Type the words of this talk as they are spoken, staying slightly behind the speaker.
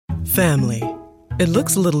Family. It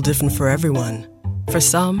looks a little different for everyone. For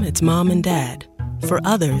some, it's mom and dad. For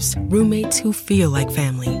others, roommates who feel like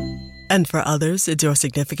family. And for others, it's your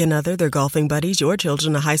significant other, their golfing buddies, your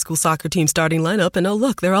children, a high school soccer team starting lineup, and oh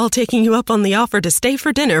look, they're all taking you up on the offer to stay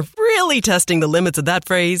for dinner, really testing the limits of that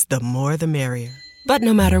phrase, the more the merrier. But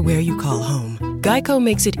no matter where you call home, Geico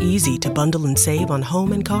makes it easy to bundle and save on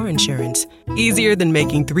home and car insurance. Easier than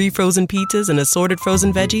making 3 frozen pizzas and assorted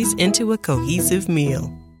frozen veggies into a cohesive meal.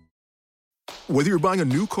 Whether you're buying a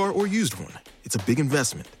new car or used one, it's a big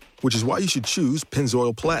investment, which is why you should choose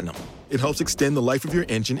Pennzoil Platinum. It helps extend the life of your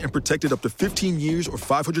engine and protect it up to 15 years or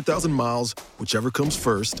 500,000 miles, whichever comes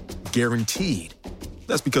first, guaranteed.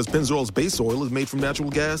 That's because Pennzoil's base oil is made from natural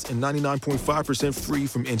gas and 99.5% free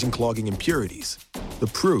from engine clogging impurities. The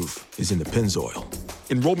proof is in the Pennzoil.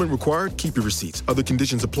 Enrollment required. Keep your receipts. Other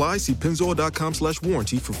conditions apply. See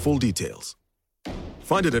pennzoil.com/warranty for full details.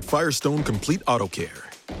 Find it at Firestone Complete Auto Care.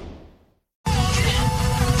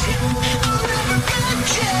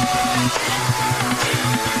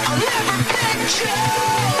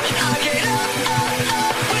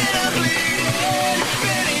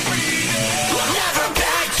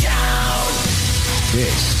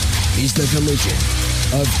 This is the collision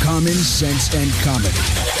of common sense and comedy.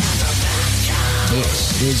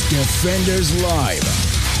 This is Defenders Live.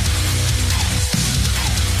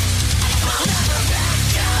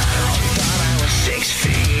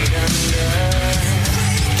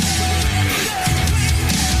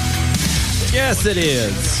 Yes, it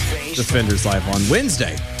is Defenders Live on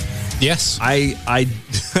Wednesday. Yes. I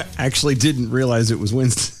actually didn't realize it was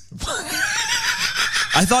Wednesday.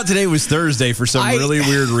 I thought today was Thursday for some really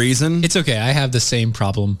weird reason. It's okay. I have the same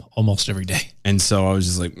problem almost every day. And so I was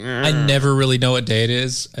just like, I never really know what day it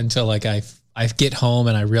is until like I get home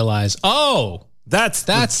and I realize, oh, that's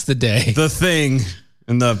the day. The thing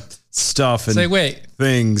and the stuff and wait,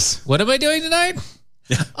 things. What am I doing tonight?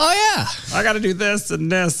 Yeah. Oh, yeah. I got to do this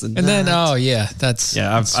and this and that. then, oh, yeah, that's...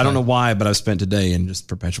 Yeah, I don't know why, but I've spent today in just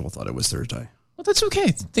perpetual thought it was Thursday. Well, that's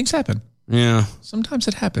okay. Things happen. Yeah. Sometimes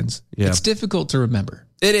it happens. Yeah. It's difficult to remember.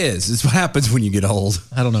 It is. It's what happens when you get old.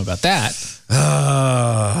 I don't know about that.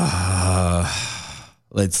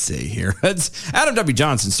 Let's see here. It's Adam W.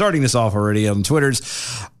 Johnson starting this off already on Twitters.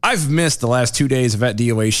 I've missed the last 2 days of At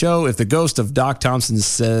DOA show. If the ghost of Doc Thompson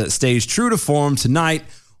stays true to form, tonight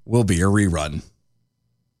will be a rerun.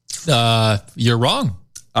 You're wrong.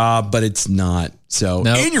 But it's not. So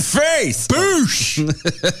in your face. Boosh.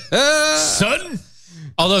 Son.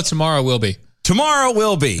 Although tomorrow will be. Tomorrow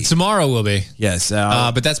will be. Yes.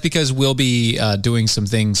 But that's because we'll be doing some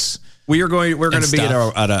things. We're going to be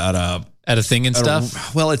at a thing and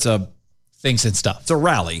stuff. It's a things and stuff. It's a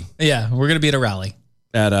rally. Yeah, we're going to be at a rally.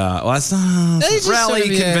 At it's not rally, sort of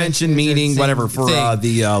convention, meeting, whatever for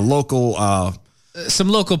the local some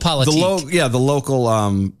local politics. The local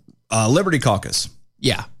Liberty Caucus.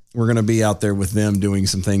 Yeah. We're going to be out there with them doing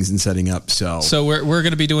some things and setting up. So we're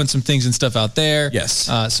going to be doing some things and stuff out there. Yes.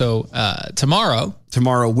 Tomorrow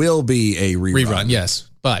will be a rerun. Yes.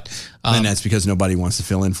 But and that's because nobody wants to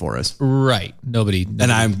fill in for us. Right. Nobody. He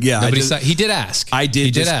did ask. I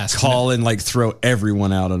did ask. Call and like throw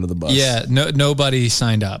everyone out under the bus. Yeah. Nobody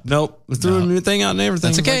signed up. Nope. We threw a new thing out and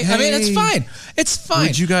everything. That's okay. Like, I mean, it's fine. It's fine.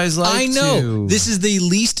 Would you guys like I know. This is the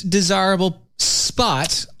least desirable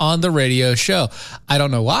spot on the radio show. I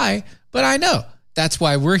don't know why, but I know. That's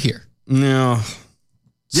why we're here. No.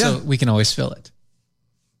 So we can always fill it.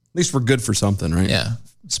 At least we're good for something, right? Yeah.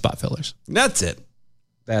 Spot fillers. That's it.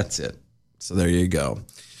 So there you go.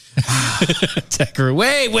 Tecker,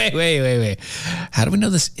 wait. How do we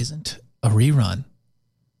know this isn't a rerun?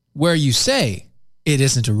 Where you say it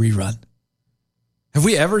isn't a rerun. Have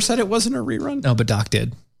we ever said it wasn't a rerun? No, but Doc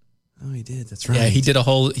did. Oh, he did. That's right. Yeah, he did a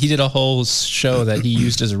whole show that he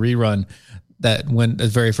used as a rerun. That when the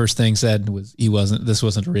very first thing said was this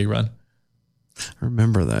wasn't a rerun. I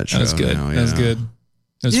remember that show. That was good. That was good.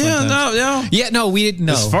 We didn't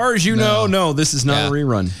know. As far as you know, no, this is not a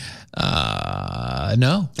rerun.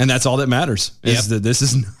 No. And that's all that matters. This is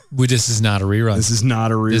not a rerun. This is not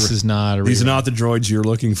a rerun. These are not the droids you're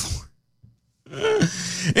looking for.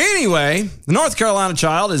 Anyway, the North Carolina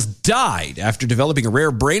child has died after developing a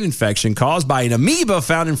rare brain infection caused by an amoeba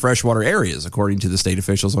found in freshwater areas, according to the state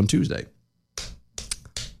officials on Tuesday.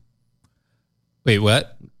 Wait,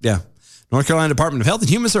 what? Yeah. North Carolina Department of Health and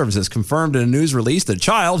Human Services confirmed in a news release that a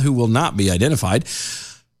child who will not be identified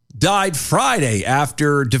died Friday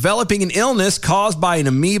after developing an illness caused by an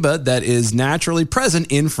amoeba that is naturally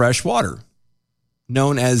present in fresh water,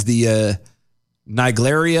 known as the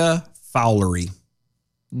Naegleria fowleri.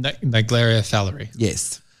 Naegleria fowleri.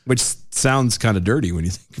 Yes. Which sounds kind of dirty when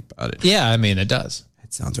you think about it. Yeah, I mean, it does.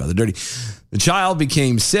 It sounds rather dirty. The child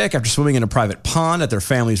became sick after swimming in a private pond at their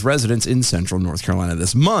family's residence in central North Carolina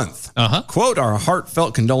this month. Quote, our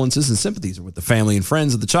heartfelt condolences and sympathies are with the family and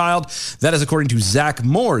friends of the child. That is according to Zach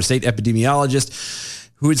Moore, state epidemiologist,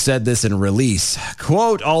 who had said this in a release.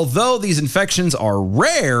 Quote, although these infections are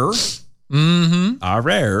rare,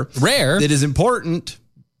 it is important.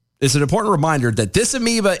 It's an important reminder that this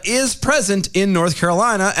amoeba is present in North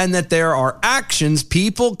Carolina and that there are actions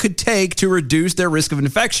people could take to reduce their risk of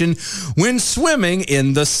infection when swimming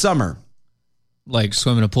in the summer. Like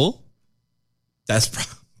swim in a pool? That's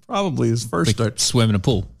probably his first start. Swim in a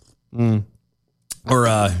pool.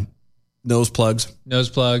 Or nose plugs.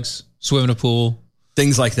 Nose plugs, swim in a pool.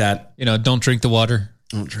 Things like that. You know, don't drink the water.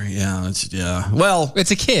 Don't drink. Yeah. Well,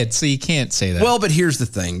 it's a kid, so you can't say that. Well, but here's the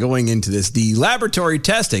thing. Going into this, the laboratory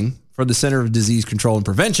testing for the Center of Disease Control and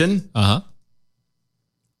Prevention. You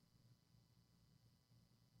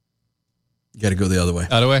got to go the other way.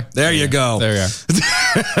 Other way? There you go. There you are.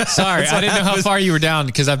 Sorry, I didn't know how far you were down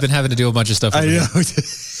because I've been having to do a bunch of stuff. I know.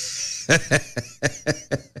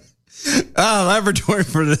 Laboratory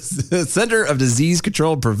for the Center of Disease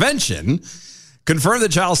Control and Prevention confirmed the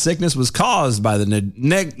child's sickness was caused by the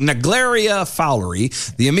Naegleria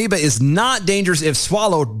fowleri. The amoeba is not dangerous if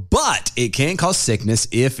swallowed, but it can cause sickness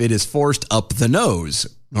if it is forced up the nose.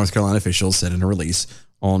 North Carolina officials said in a release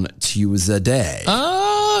on Tuesday.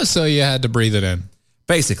 Oh, so you had to breathe it in.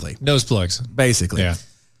 Basically. Nose plugs. Basically. Yeah.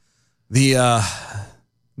 The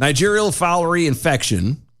Naegleria fowleri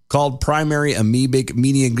infection, called primary amoebic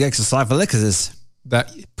meningoencephalitis.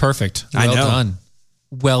 That perfect. I know. Done.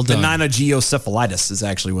 Well done. The meningoencephalitis is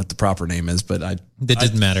actually what the proper name is, but that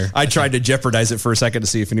didn't matter. I tried to jeopardize it for a second to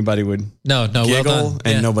see if anybody would giggle, well done.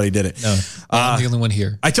 And nobody did it. No, I'm the only one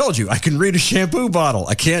here. I told you, I can read a shampoo bottle.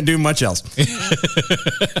 I can't do much else.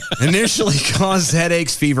 Initially caused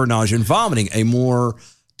headaches, fever, nausea, and vomiting. A more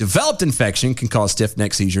developed infection can cause stiff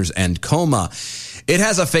neck seizures and coma. It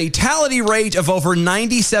has a fatality rate of over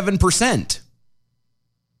 97%.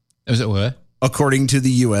 Is it what? According to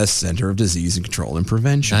the U.S. Center of Disease and Control and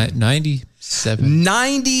Prevention.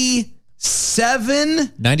 97%.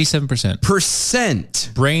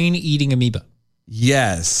 97%. Brain-eating amoeba.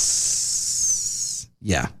 Yes.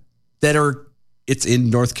 Yeah. It's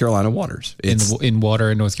in North Carolina waters. It's in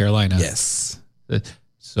water in North Carolina. Yes.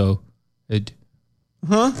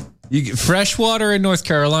 Fresh water in North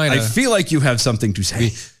Carolina. I feel like you have something to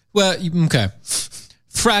say. Well, okay.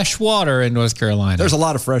 Fresh water in North Carolina. There's a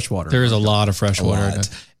lot of fresh water. There is a lot of fresh water.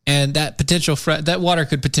 And that that water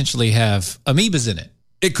could potentially have amoebas in it.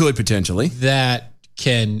 It could potentially. That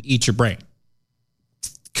can eat your brain.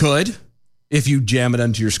 Could. If you jam it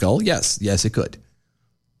onto your skull. Yes, it could.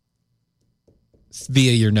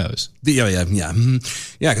 Via your nose. Yeah,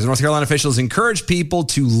 because North Carolina officials encourage people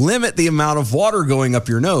to limit the amount of water going up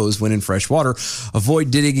your nose when in fresh water.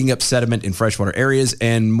 Avoid digging up sediment in freshwater areas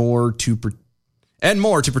and more to protect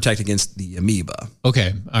against the amoeba.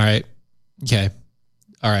 Okay. All right. Okay.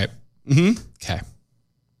 All right. Mm-hmm. Okay.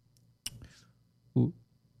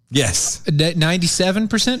 Yes. 97%?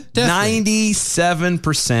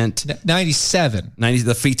 97%. 97.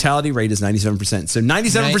 The fatality rate is 97%. So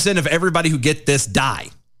 97% of everybody who get this die.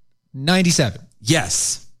 97.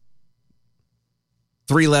 Yes.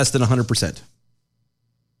 3 less than 100%.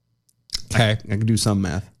 Okay. I can do some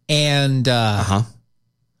math. And how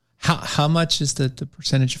much is the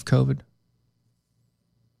percentage of COVID?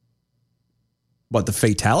 What, the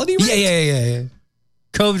fatality rate? Yeah.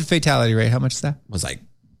 COVID fatality rate. How much is that? Was like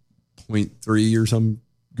 0.3 or some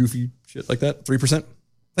goofy shit like that. 3%? I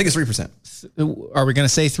think it's 3%. Are we going to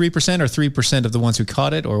say 3% or 3% of the ones who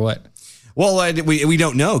caught it or what? Well, we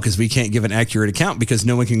don't know because we can't give an accurate account because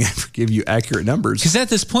no one can ever give you accurate numbers. Because at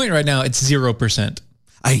this point right now, it's 0%.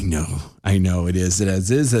 I know it is. It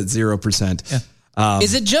is at 0%. Yeah.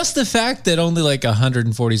 Is it just the fact that only like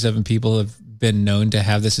 147 people have been known to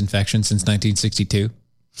have this infection since 1962?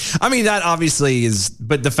 I mean, that obviously is,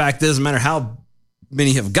 but the fact doesn't matter how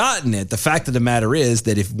many have gotten it. The fact of the matter is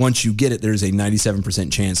that if once you get it, there's a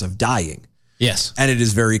 97% chance of dying. Yes. And it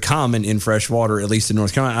is very common in fresh water, at least in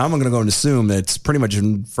North Carolina. I'm going to go and assume that it's pretty much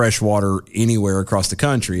in fresh water anywhere across the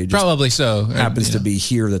country. It just probably so. Happens to be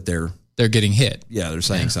here that they're getting hit. Yeah, they're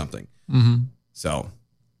saying something. Mm-hmm. So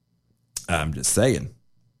I'm just saying.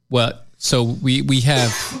 Well, so we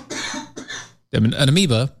have an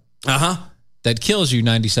amoeba that kills you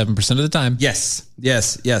 97% of the time. Yes.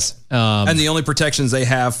 And the only protections they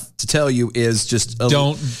have to tell you is just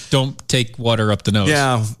don't take water up the nose.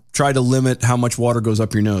 Yeah, try to limit how much water goes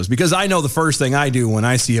up your nose. Because I know the first thing I do when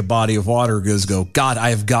I see a body of water is go, God,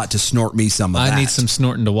 I have got to snort me some of that. I need some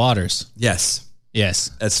snorting to waters. Yes.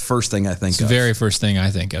 Yes. That's the first thing I think It's of. the very first thing I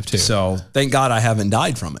think of, too. So thank God I haven't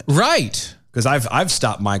died from it. Right. Because I've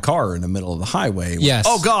stopped my car in the middle of the highway. Yes.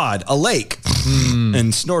 Oh, God, a lake.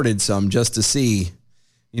 And snorted some just to see,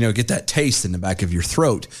 get that taste in the back of your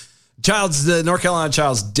throat. The North Carolina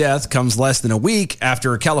child's death comes less than a week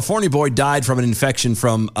after a California boy died from an infection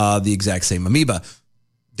from the exact same amoeba.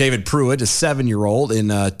 David Pruitt, a 7-year-old in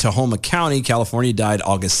Tahoma County, California, died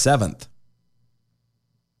August 7th.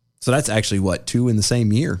 So that's actually, 2 in the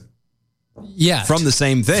same year? Yeah. From the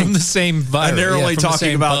same thing. From the same virus. And they're only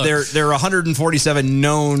talking about there are 147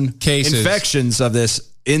 known cases, infections of this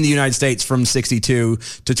in the United States from 62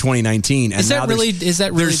 to 2019. And is that really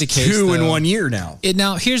the case? 2 in 1 year now.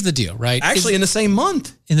 Now, here's the deal, right? Actually, in the same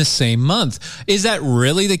month. In the same month. Is that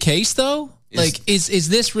really the case, though? Is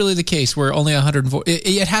this really the case where only 140?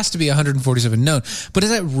 It has to be 147 known. But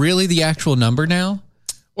is that really the actual number now?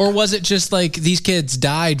 Or was it just like these kids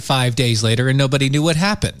died 5 days later and nobody knew what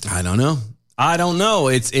happened? I don't know.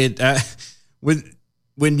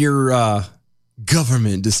 When your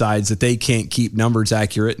government decides that they can't keep numbers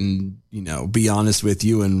accurate and be honest with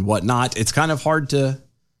you and whatnot, it's kind of hard to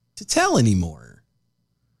tell anymore.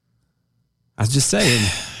 I'm just saying.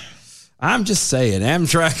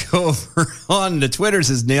 Amtrak over on the Twitter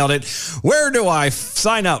says, nailed it. Where do I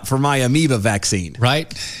sign up for my amoeba vaccine?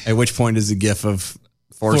 Right. At which point is a gif of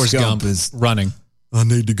Forrest Gump is running. I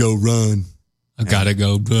need to go run. I gotta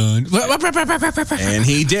go run. And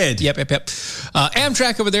he did. Yep.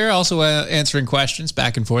 Amtrak over there also answering questions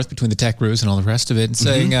back and forth between the tech crews and all the rest of it and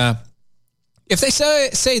saying, if they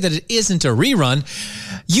say that it isn't a rerun,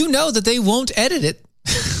 that they won't edit it.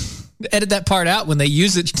 Edit that part out when they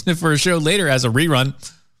use it for a show later as a rerun.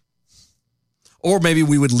 Or maybe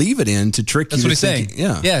we would leave it in to trick you. That's what he's saying.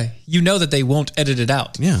 Yeah. Yeah. That they won't edit it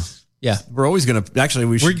out. Yeah. Yeah. We're always going to, actually,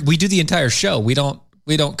 we do the entire show. We don't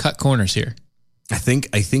cut corners here. I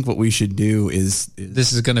think what we should do is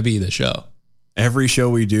this is going to be the show. Every show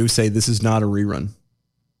we do, say this is not a rerun.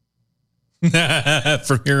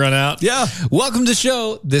 From here on out. Yeah. Welcome to the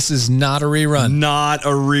show. This is not a rerun. Not a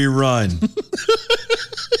rerun.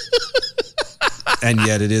 And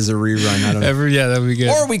yet it is a rerun. I don't know. Yeah, that would be good.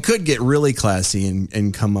 Or we could get really classy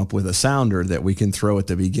and come up with a sounder that we can throw at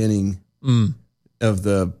the beginning of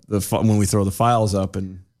the when we throw the files up,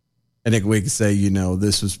 and we could say,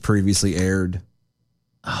 this was previously aired.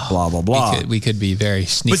 Blah blah blah. We could be very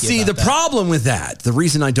sneaky. But see, the problem with that, the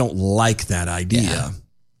reason I don't like that idea,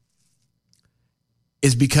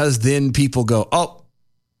 is because then people go, "Oh,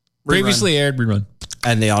 previously aired rerun,"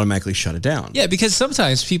 and they automatically shut it down. Yeah, because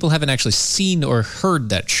sometimes people haven't actually seen or heard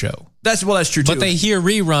that show. That's true too. But they hear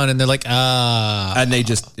rerun and they're like, and they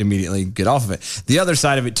just immediately get off of it. The other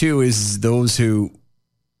side of it too is those who.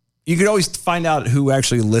 You could always find out who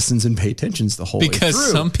actually listens and pay attention the whole way through.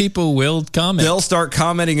 Because some people will comment. They'll start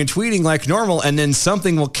commenting and tweeting like normal, and then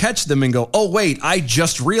something will catch them and go, "Oh wait, I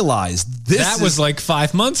just realized this." That was like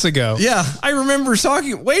 5 months ago. Yeah, I remember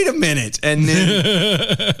talking. Wait a minute, and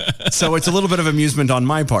then so it's a little bit of amusement on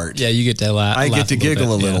my part. Yeah, you get to laugh. I get to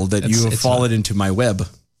giggle a little that you have fallen into my web.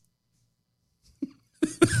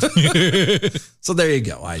 So there you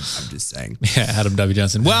go. I'm just saying. Yeah, Adam W.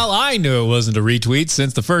 Johnson. Well, I knew it wasn't a retweet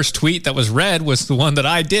since the first tweet that was read was the one that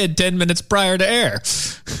I did 10 minutes prior to air.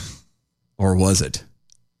 Or was it?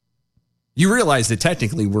 You realize that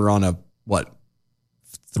technically we're on a,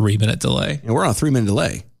 3-minute delay. Yeah, we're on a 3-minute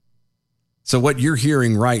delay. So what you're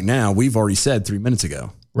hearing right now, we've already said 3 minutes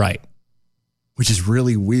ago. Right. Which is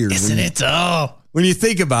really weird. Isn't it? Oh. When you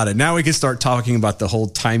think about it, now we can start talking about the whole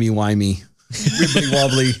timey-wimey,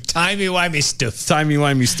 wibbly-wobbly.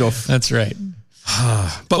 Timey-wimey stuff. That's right.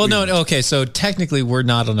 Okay, so technically we're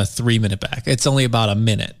not on a 3-minute back. It's only about a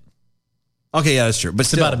minute. Okay, yeah, that's true. But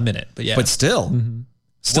it's about a minute, but yeah. But still. Mm-hmm.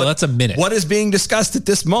 Still, that's a minute. What is being discussed at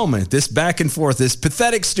this moment, this back and forth, this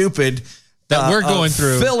pathetic, stupid... that we're going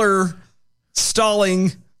through. Filler,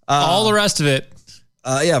 stalling. All the rest of it.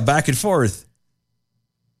 Back and forth.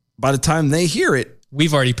 By the time they hear it...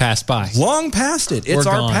 We've already passed by. Long past it. It's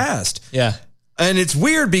our past. Yeah. And it's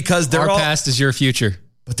weird because our past is your future.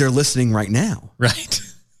 But they're listening right now. Right.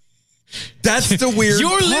 That's the weird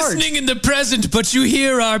You're part. listening in the present, but you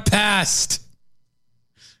hear our past.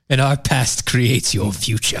 And our past creates your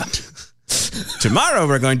future. Tomorrow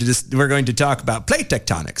we're going to talk about plate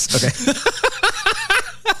tectonics. Okay.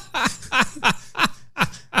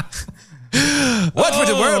 What would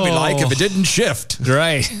the world be like if it didn't shift?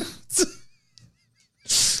 Right.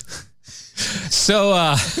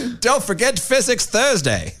 So, don't forget Physics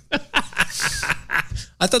Thursday.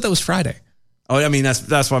 I thought that was Friday. Oh, I mean, that's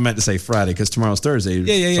what I meant to say Friday, because tomorrow's Thursday.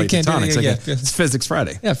 Yeah. Plate Can't do tectonics. it. Yeah. It's Physics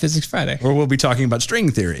Friday. Yeah, Physics Friday. Or we'll be talking about string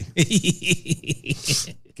theory.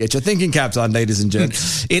 Get your thinking caps on, ladies and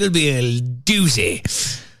gents. It'll be a doozy.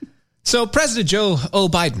 So President Joe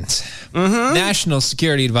Biden's national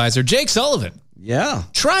security advisor, Jake Sullivan,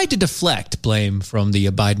 tried to deflect blame from the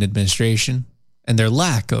Biden administration and their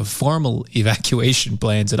lack of formal evacuation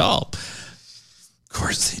plans at all. Of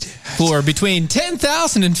course they did. For between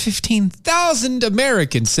 10,000 and 15,000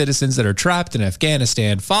 American citizens that are trapped in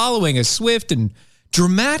Afghanistan following a swift and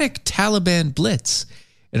dramatic Taliban blitz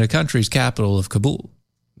in the country's capital of Kabul.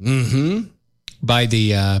 By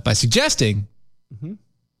suggesting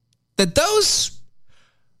that those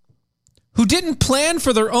who didn't plan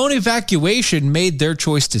for their own evacuation made their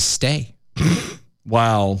choice to stay.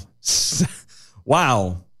 Wow.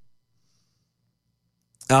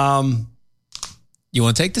 You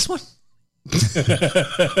want to take this one?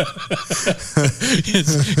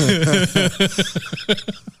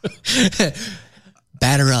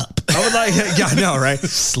 Batter up. I would like, yeah, I know, right?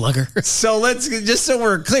 Slugger. So let's, just so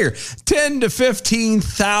we're clear, 10 to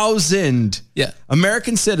 15,000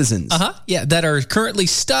 American citizens. Yeah, that are currently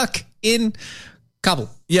stuck in Kabul.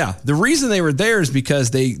 Yeah, the reason they were there is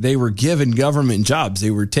because they were given government jobs. They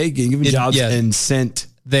were given jobs and sent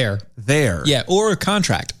there. Yeah, or a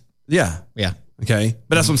contract. Yeah. Okay.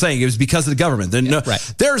 But that's what I'm saying. It was because of the government.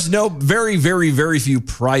 There's no very, very, very few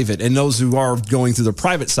private, and those who are going through the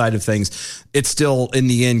private side of things, it still in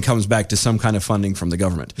the end comes back to some kind of funding from the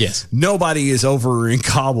government. Yes. Nobody is over in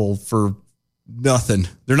Kabul for nothing.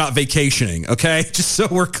 They're not vacationing. Okay. Just so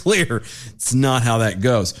we're clear. It's not how that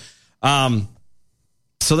goes. So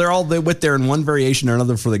they're all with there in one variation or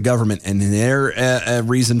another for the government. And their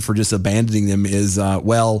reason for just abandoning them is,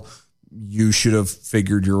 you should have had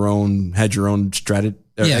your own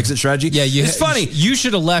exit strategy. Yeah, it's funny. You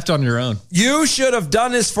should have left on your own. You should have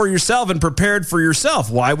done this for yourself and prepared for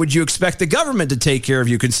yourself. Why would you expect the government to take care of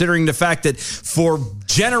you, considering the fact that for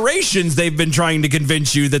generations they've been trying to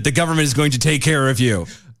convince you that the government is going to take care of you?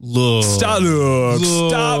 Stop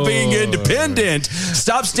being independent.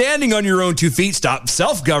 Stop standing on your own 2 feet. Stop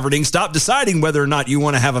self-governing. Stop deciding whether or not you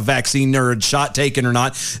want to have a vaccine or a shot taken or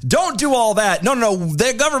not. Don't do all that. No.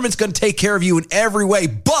 The government's going to take care of you in every way.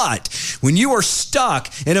 But when you are stuck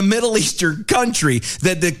in a Middle Eastern country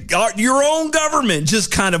that your own government just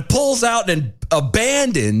kind of pulls out and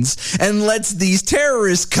abandons and lets these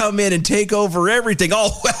terrorists come in and take over everything.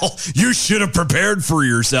 Oh, well, you should have prepared for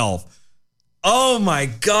yourself. Oh my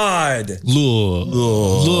God. Look.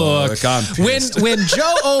 When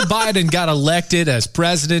Joe Biden got elected as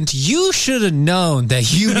president, you should have known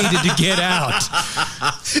that you needed to get out.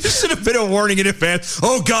 This should have been a warning in advance.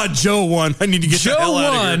 Oh God, Joe won. I need to get the hell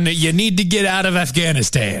out of here. You need to get out of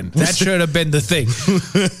Afghanistan. That should have been the thing.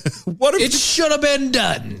 It should have been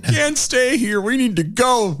done. Can't stay here. We need to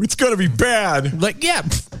go. It's going to be bad.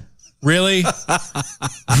 Really?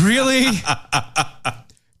 Really?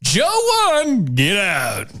 Joe won. Get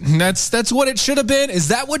out. That's what it should have been. Is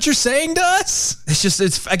that what you're saying to us? It's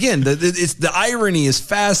the irony is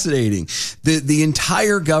fascinating. The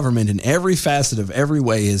entire government in every facet of every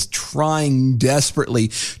way is trying desperately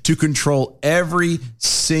to control every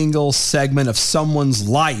single segment of someone's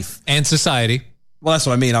life and society. Well, that's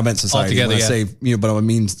what I mean. I meant society. Altogether, when I say, but I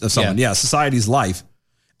mean someone. Yeah, society's life.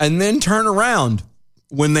 And then turn around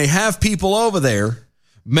when they have people over there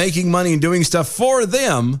making money and doing stuff for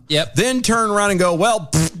them, then turn around and go,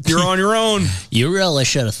 well, you're on your own. You really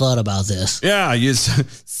should have thought about this. Yeah,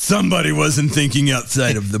 somebody wasn't thinking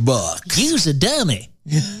outside of the box. You's a dummy.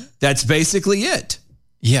 That's basically it.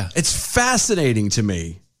 Yeah. It's fascinating to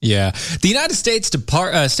me. Yeah. The United States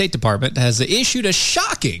State Department has issued a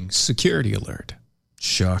shocking security alert.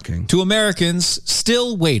 Shocking. To Americans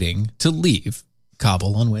still waiting to leave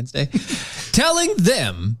Kabul on Wednesday, telling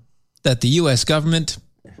them that the U.S. government,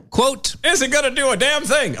 quote, isn't going to do a damn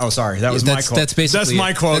thing. Oh, sorry. That was my quote. That's basically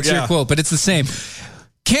my quote. That's your quote, but it's the same.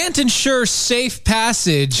 Can't ensure safe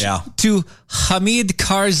passage to Hamid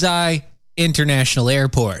Karzai International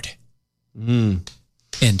Airport.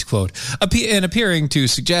 End quote. And appearing to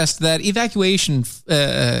suggest that evacuation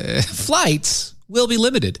flights will be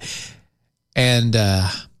limited and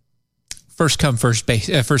first come, first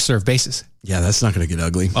serve basis. Yeah, that's not going to get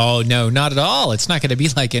ugly. Oh, no, not at all. It's not going to be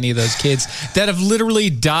like any of those kids that have literally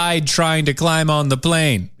died trying to climb on the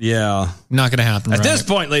plane. Yeah. Not going to happen. At this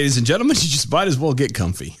point, ladies and gentlemen, you just might as well get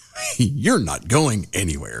comfy. You're not going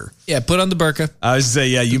anywhere. Yeah, put on the burqa. I was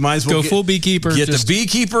say, you might as well go full beekeeper. Get the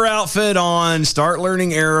beekeeper outfit on, start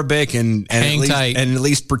learning Arabic, and hang tight. And at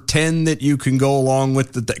least pretend that you can go along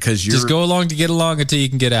with because you're just go along to get along until you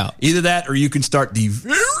can get out. Either that, or you can start the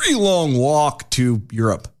very very long walk to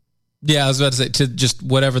Europe. Yeah, I was about to say to just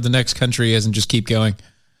whatever the next country is and just keep going.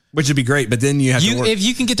 Which would be great, but then you have to work. If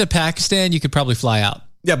you can get to Pakistan, you could probably fly out.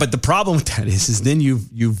 Yeah, but the problem with that is then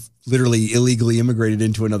you've literally illegally immigrated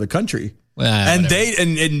into another country. And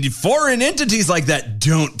and foreign entities like that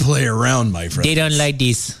don't play around, my friend. They don't like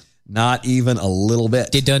this. Not even a little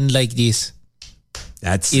bit. They don't like this.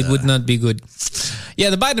 It would not be good. Yeah,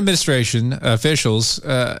 the Biden administration officials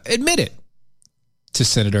admitted to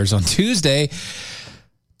senators on Tuesday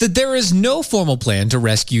that there is no formal plan to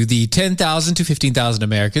rescue the 10,000 to 15,000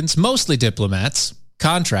 Americans, mostly diplomats,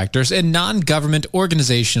 contractors, and non-government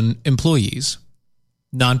organization employees,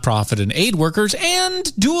 nonprofit and aid workers,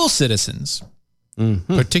 and dual citizens,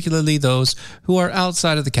 particularly those who are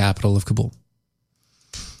outside of the capital of Kabul.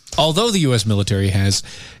 Although the U.S. military has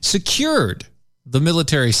secured the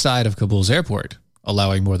military side of Kabul's airport,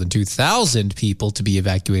 allowing more than 2,000 people to be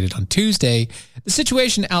evacuated on Tuesday, the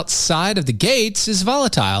situation outside of the gates is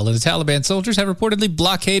volatile, and the Taliban soldiers have reportedly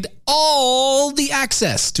blockaded all the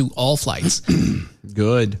access to all flights.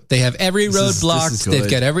 Good. They have every road blocked. They've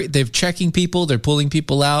got they're checking people. They're pulling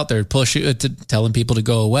people out. They're pushing, telling people to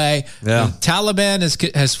go away. Yeah. The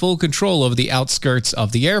Taliban has full control over the outskirts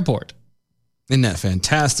of the airport. Isn't that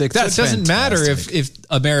fantastic? So it doesn't matter if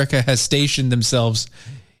America has stationed themselves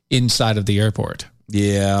inside of the airport.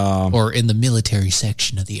 Yeah. Or in the military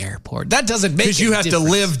section of the airport. That doesn't make Because you have difference.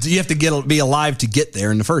 to live, you have to be alive to get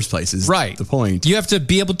there in the first place, is right. the point. You have to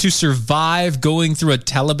be able to survive going through a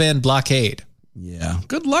Taliban blockade. Yeah.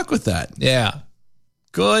 Good luck with that. Yeah.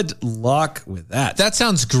 Good luck with that. That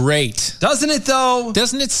sounds great. Doesn't it, though?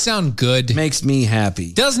 Doesn't it sound good? Makes me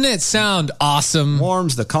happy. Doesn't it sound awesome?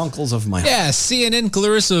 Warms the conkles of my heart. Yeah, CNN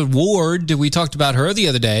Clarissa Ward, we talked about her the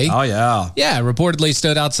other day. Oh, yeah. Yeah, reportedly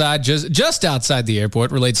stood outside, just outside the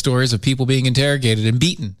airport, relayed stories of people being interrogated and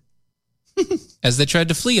beaten as they tried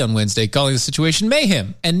to flee on Wednesday, calling the situation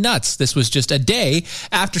mayhem and nuts. This was just a day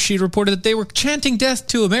after she reported that they were chanting death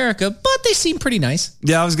to America, but they seem pretty nice.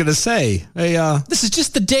 Yeah, I was going to say. This is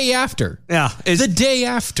just the day after. Yeah. The day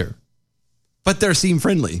after. But they seem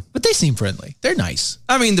friendly. They're nice.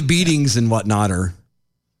 I mean, the beatings and whatnot are...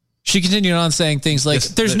 She continued on saying things like,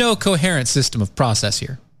 there's no coherent system of process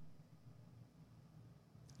here.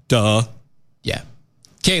 Duh. Yeah.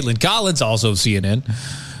 Caitlin Collins, also of CNN,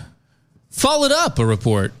 followed up a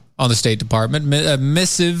report on the State Department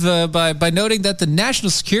missive by noting that the National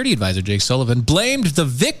Security Advisor, Jake Sullivan, blamed the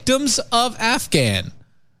victims of Afghan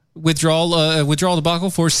withdrawal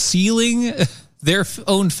debacle for sealing their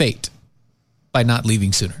own fate by not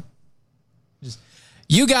leaving sooner.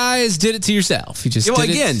 You guys did it to yourself. You just did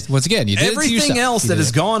it. Once again, you did it to yourself. Everything else that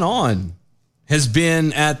has gone on has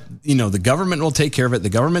been at, the government will take care of it. The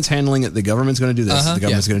government's handling it. The government's going to do this. The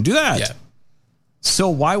government's going to do that. Yeah. So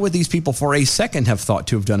why would these people for a second have thought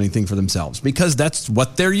to have done anything for themselves? Because that's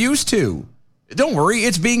what they're used to. Don't worry,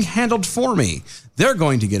 it's being handled for me. They're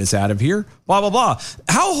going to get us out of here, blah, blah, blah.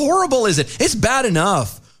 How horrible is it? It's bad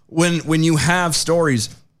enough when you have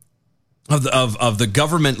stories of the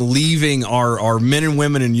government leaving our men and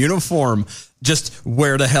women in uniform just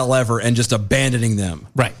where the hell ever and just abandoning them.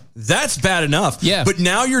 Right. That's bad enough. Yeah. But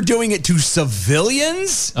now you're doing it to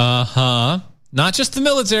civilians? Uh-huh. Not just the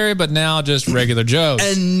military, but now just regular Joes.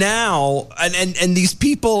 And now, and these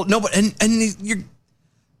people,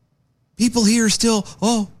 people here still,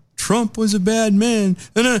 Trump was a bad man.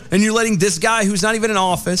 And you're letting this guy who's not even in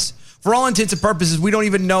office, for all intents and purposes, we don't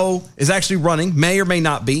even know is actually running, may or may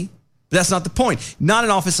not be. But that's not the point. Not in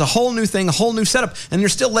office, a whole new thing, a whole new setup. And they're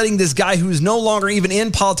still letting this guy who's no longer even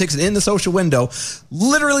in politics and in the social window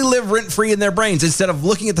literally live rent-free in their brains instead of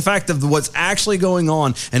looking at the fact of what's actually going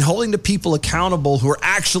on and holding the people accountable who are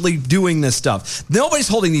actually doing this stuff. Nobody's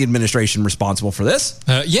holding the administration responsible for this.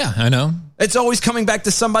 Yeah, I know. It's always coming back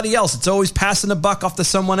to somebody else. It's always passing the buck off to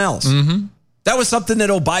someone else. Mm-hmm. That was something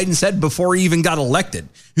that Biden said before he even got elected.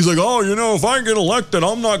 He's like, if I get elected,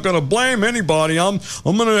 I'm not going to blame anybody. I'm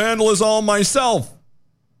going to handle this all myself.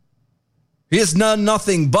 He has done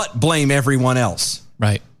nothing but blame everyone else.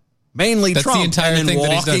 Right. Mainly That's Trump, the entire and then thing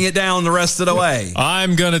that he's walking done. it down the rest of the way.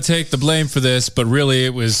 I'm going to take the blame for this, but really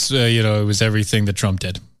it was, it was everything that Trump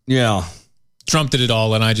did. Yeah. Trump did it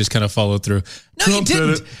all, and I just kind of followed through. No, Trump you didn't.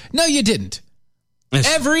 did it. No, you didn't.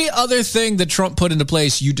 Every other thing that Trump put into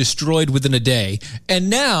place, you destroyed within a day. And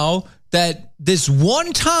now that this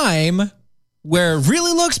one time where it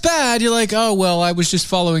really looks bad, you're like, oh, well, I was just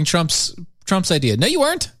following Trump's idea. No, you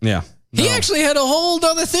weren't. Yeah. He actually had a whole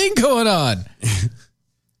other thing going on.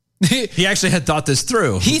 He actually had thought this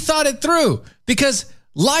through. He thought it through because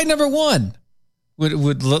lie number one,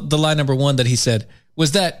 the lie number one that he said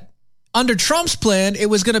was that under Trump's plan, it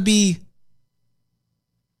was going to be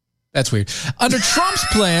That's weird. Under Trump's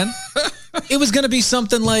plan, it was going to be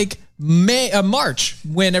something like March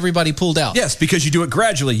when everybody pulled out. Yes, because you do it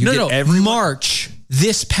gradually. March.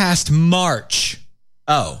 This past March.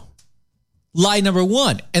 Oh. Lie number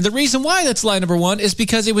one. And the reason why that's lie number one is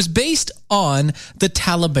because it was based on the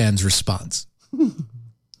Taliban's response.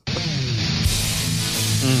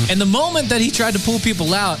 And the moment that he tried to pull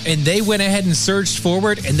people out and they went ahead and surged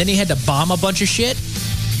forward and then he had to bomb a bunch of shit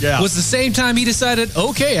was the same time he decided,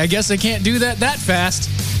 okay, I guess I can't do that fast.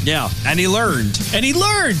 Yeah, and he learned.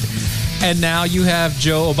 And now you have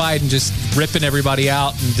Joe Biden just ripping everybody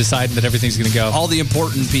out and deciding that everything's going to go. All the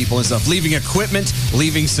important people and stuff. Leaving equipment,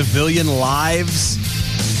 leaving civilian lives.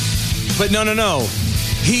 But no.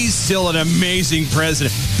 He's still an amazing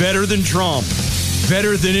president. Better than Trump.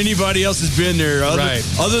 Better than anybody else has been there.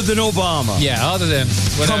 Other than Obama. Yeah, other than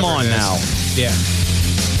whatever. Come on now. Yeah.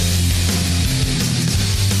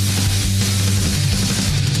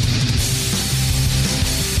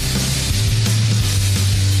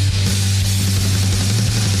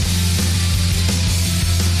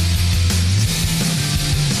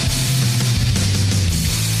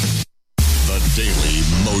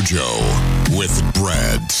 Mojo with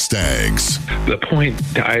Brad Staggs. The point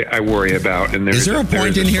I worry about, and is there a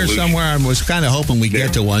point in here somewhere? I was kind of hoping we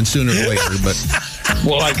get to one sooner or later, but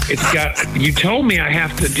it's got. You told me I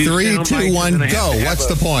have to do 3, 2, 1, go. What's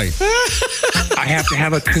the point? I have to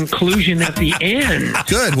have a conclusion at the end.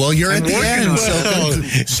 Good. Well, you're at the end, so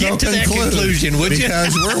get to that conclusion, would you?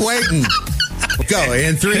 Because we're waiting. Go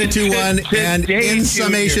in 3, 2, 1, and in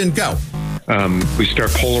summation, go. We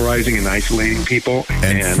start polarizing and isolating people.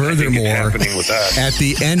 And furthermore, happening with us. At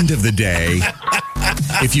the end of the day,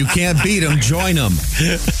 if you can't beat them, join them.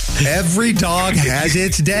 Every dog has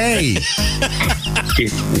its day.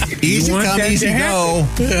 Easy come, easy go.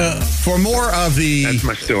 For more of the That's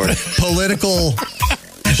my story. Political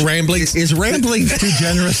rambling. Is rambling too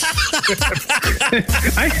generous?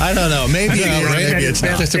 I don't know. Maybe it's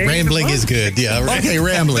not. Just rambling is good. Yeah. Right. Okay,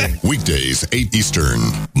 rambling. Weekdays, 8 Eastern.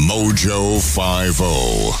 Mojo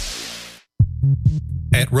 50.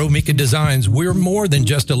 At Romika Designs, we're more than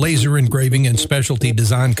just a laser engraving and specialty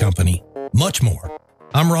design company. Much more.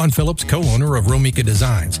 I'm Ron Phillips, co-owner of Romika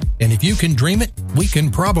Designs, and if you can dream it, we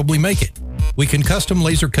can probably make it. We can custom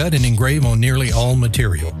laser cut and engrave on nearly all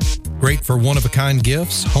material. Great for one-of-a-kind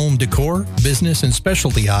gifts, home decor, business and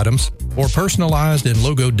specialty items, or personalized and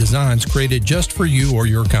logoed designs created just for you or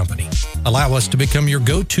your company. Allow us to become your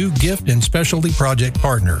go-to gift and specialty project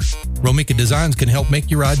partner. Romika Designs can help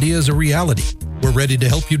make your ideas a reality. We're ready to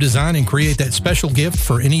help you design and create that special gift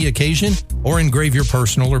for any occasion or engrave your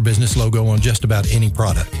personal or business logo on just about any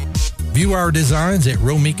product. View our designs at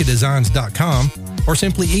romikadesigns.com or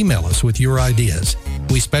simply email us with your ideas.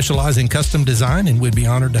 We specialize in custom design and would be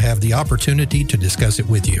honored to have the opportunity to discuss it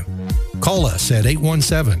with you. Call us at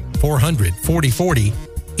 817-400-4040,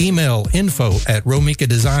 email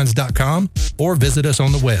info@romikadesigns.com, or visit us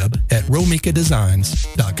on the web at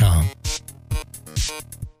romikadesigns.com.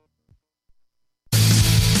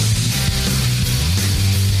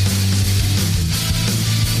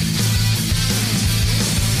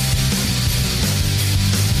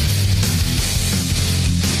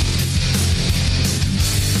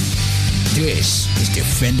 This is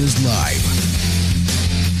Defenders Live.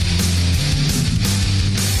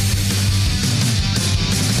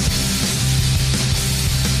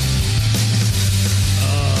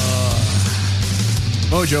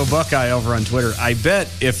 Mojo Buckeye over on Twitter. I bet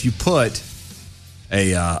if you put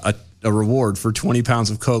a reward for 20 pounds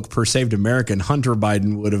of Coke per saved American, Hunter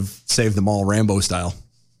Biden would have saved them all Rambo style.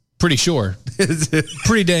 Pretty sure.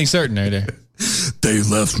 Pretty dang certain right there. They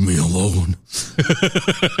left me alone.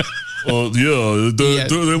 They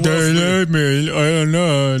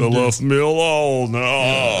left me alone.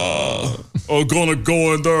 I'm gonna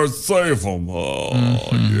go in there and save them.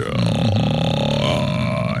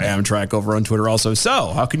 Amtrak over on Twitter also.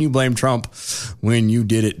 So, how can you blame Trump when you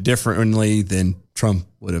did it differently than Trump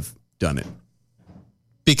would have done it?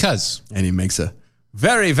 Because. And he makes a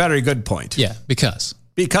very, very good point. Yeah, because.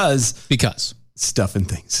 Stuff and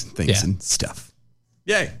things and stuff.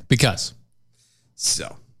 Yay. Because.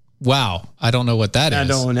 So. Wow. I don't know what that is. I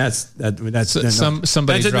don't. That's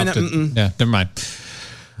somebody dropped it. Yeah. Never mind.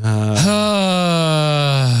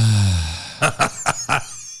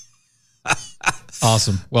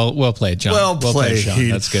 Awesome. Well played, John. Well played, Sean.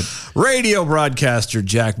 That's good. Radio broadcaster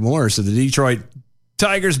Jack Morris of the Detroit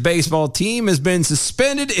Tigers baseball team has been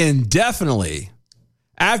suspended indefinitely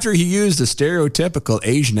after he used a stereotypical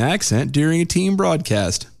Asian accent during a team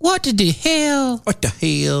broadcast. What the hell? What the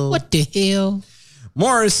hell? What the hell?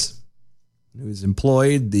 Morris who's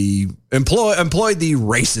employed the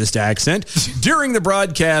racist accent during the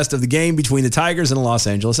broadcast of the game between the Tigers and the Los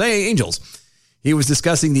Angeles Angels. He was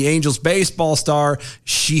discussing the Angels baseball star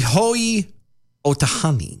Shohei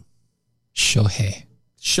Ohtani. Shohei.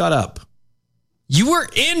 Shut up. You were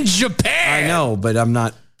in Japan. I know, but I'm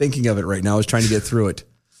not thinking of it right now. I was trying to get through it.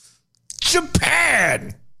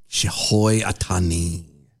 Japan. Shohei Ohtani.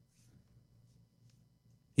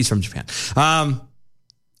 He's from Japan.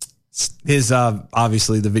 His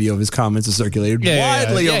obviously the video of his comments is circulated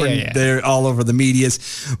widely there all over the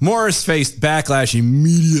medias. Morris faced backlash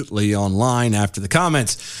immediately online after the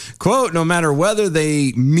comments. Quote, no matter whether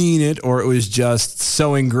they mean it or it was just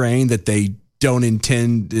so ingrained that they didn't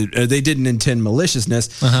intend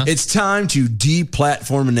maliciousness, it's time to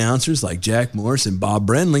deplatform announcers like Jack Morris and Bob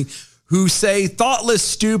Brenly who say thoughtless,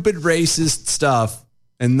 stupid, racist stuff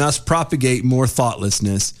and thus propagate more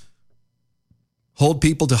thoughtlessness. Hold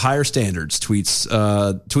people to higher standards,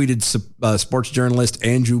 tweeted sports journalist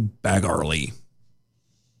Andrew Bagarley.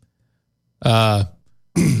 Chink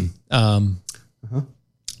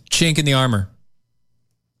in the armor.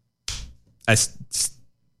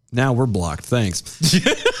 Now we're blocked. Thanks.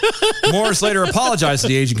 Morris later apologized to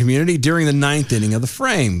the Asian community during the 9th inning of the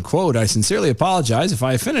frame. Quote, I sincerely apologize if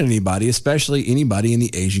I offended anybody, especially anybody in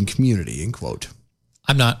the Asian community, end quote.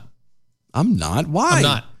 I'm not. Why? I'm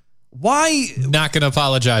not. Why? Not going to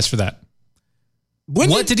apologize for that.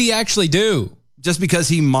 What did he actually do? Just because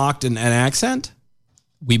he mocked an accent?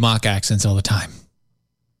 We mock accents all the time.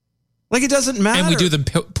 Like, it doesn't matter. And we do them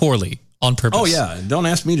poorly on purpose. Oh, yeah. Don't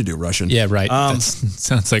ask me to do Russian. Yeah, right. That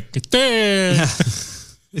sounds like... Yeah,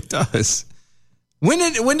 it does.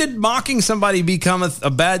 When did mocking somebody become a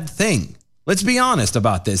bad thing? Let's be honest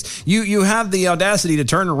about this. You have the audacity to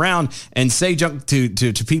turn around and say junk to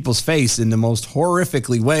people's face in the most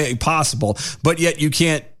horrifically way possible, but yet you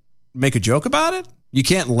can't make a joke about it? You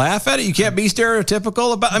can't laugh at it? You can't be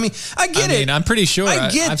stereotypical about it? I get it. I'm pretty sure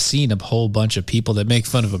I've seen a whole bunch of people that make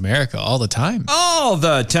fun of America all the time. All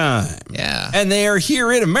the time. Yeah. And they are here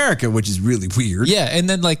in America, which is really weird. Yeah, and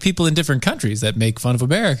then like people in different countries that make fun of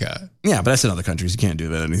America. Yeah, but that's in other countries. You can't do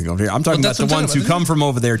that anything over here. I'm talking about the ones who come from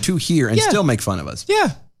over there to here and still make fun of us.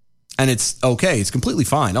 Yeah. And it's okay. It's completely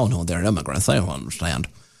fine. Oh, no, they're immigrants. They don't understand.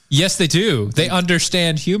 Yes, they do. They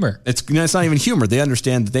understand humor. It's not even humor. They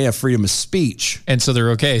understand that they have freedom of speech. And so they're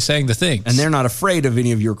okay saying the things. And they're not afraid of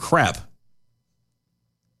any of your crap.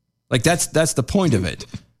 Like, that's the point of it.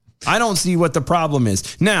 I don't see what the problem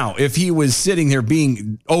is. Now, if he was sitting there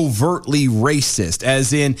being overtly racist,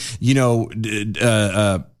 as in,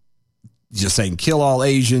 just saying kill all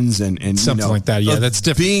Asians and something like that. Yeah, that's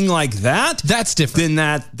different. Being like that, that's different.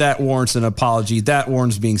 Then that warrants an apology. That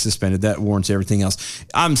warrants being suspended. That warrants everything else.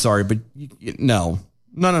 I'm sorry, but no.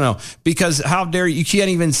 Because how dare you? You can't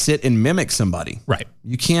even sit and mimic somebody. Right.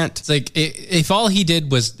 You can't. It's like if all he did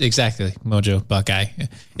was exactly Mojo Buckeye.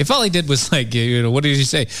 If all he did was like, what did he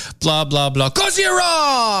say? Blah blah blah. 'Cause you're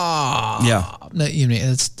wrong. Yeah. No,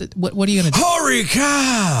 what are you gonna do? Holy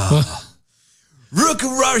cow! Look at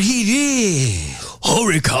what he did.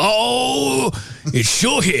 Holy cow! It's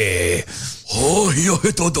Shohei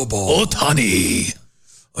Ohtani.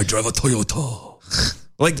 I drive a Toyota.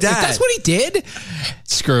 Like that. If that's what he did?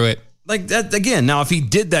 Screw it. Like that again. Now, if he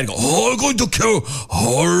did that, I'm going to kill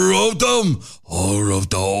all of them, all of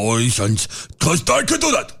the Asians, because I can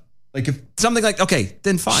do that. Like if something like, okay,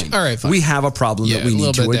 then fine. All right, fine. We have a problem that we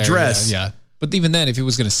need to address. Yeah. But even then, if he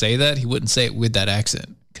was going to say that, he wouldn't say it with that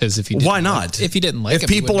accent. Because if he didn't, why not? If he didn't like it, if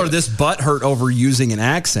people are this butthurt over using an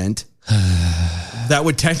accent, that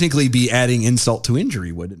would technically be adding insult to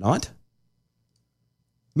injury, would it not?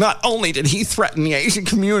 Not only did he threaten the Asian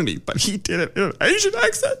community, but he did it in an Asian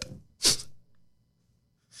accent.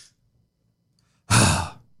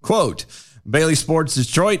 Quote, Bailey Sports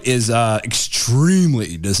Detroit is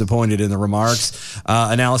extremely disappointed in the remarks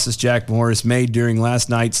analysis Jack Morris made during last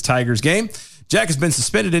night's Tigers game. Jack has been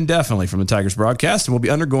suspended indefinitely from the Tigers broadcast and will be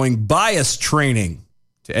undergoing bias training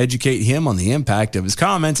to educate him on the impact of his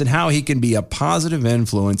comments and how he can be a positive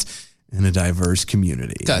influence in a diverse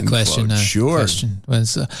community. Got a question. Sure. Question.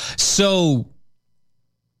 So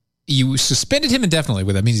you suspended him indefinitely,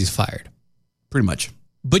 but that means he's fired. Pretty much.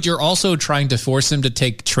 But you're also trying to force him to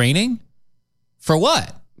take training? For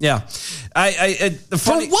what? Yeah.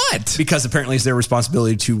 For what? Because apparently it's their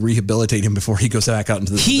responsibility to rehabilitate him before he goes back out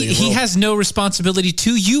into the civilian world. He has no responsibility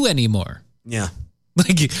to you anymore. Yeah.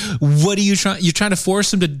 Like, what are you trying? You're trying to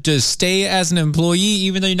force him to stay as an employee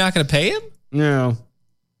even though you're not going to pay him? No.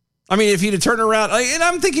 I mean, if he'd have turned around, and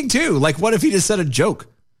I'm thinking too, like, what if he just said a joke?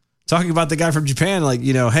 Talking about the guy from Japan, like,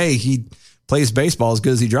 hey, he plays baseball as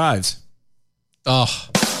good as he drives. Oh.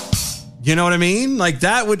 You know what I mean? Like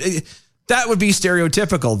that would be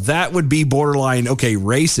stereotypical. That would be borderline, okay,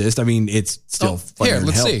 racist. I mean, it's still here.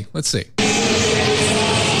 Let's see.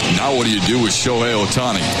 Now what do you do with Shohei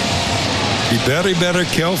Ohtani? Be very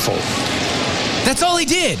careful. That's all he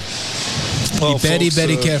did. Well, be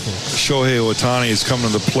very folks, careful. Shohei Ohtani is coming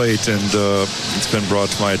to the plate, and it's been brought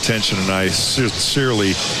to my attention, and I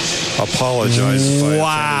sincerely apologize if I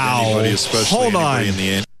offended anybody, especially anybody in the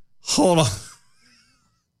end. Hold on.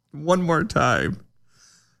 One more time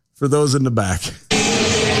for those in the back.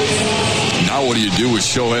 Now what do you do with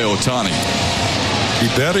Shohei Ohtani? Be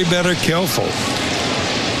very careful.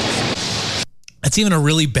 That's even a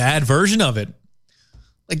really bad version of it.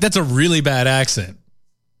 Like, that's a really bad accent.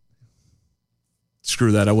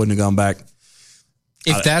 Screw that. I wouldn't have gone back.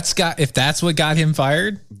 If that's what got him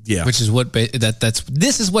fired, yeah, which is what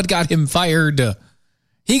this is what got him fired.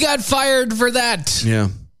 He got fired for that. Yeah.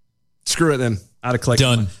 Screw it then. I'd have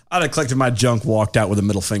collected my junk, walked out with a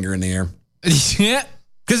middle finger in the air. Yeah.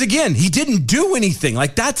 Because again, he didn't do anything.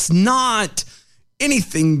 Like, that's not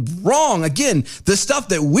anything wrong. Again, the stuff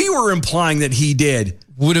that we were implying that he did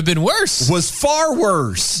would have been worse. Was far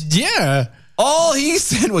worse. Yeah. All he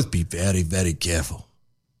said was be very, very careful.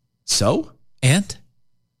 So? And?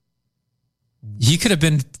 He could have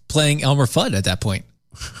been playing Elmer Fudd at that point.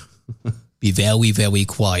 Be very, very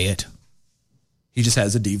quiet. He just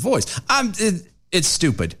has a deep voice. It's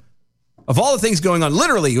stupid. Of all the things going on,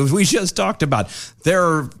 literally, as we just talked about, there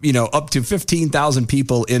are, up to 15,000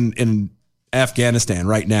 people in Afghanistan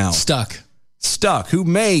right now. Stuck. Who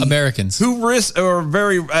Americans. Who risk or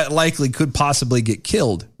very likely could possibly get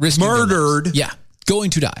killed. Murdered. Yeah.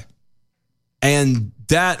 Going to die. And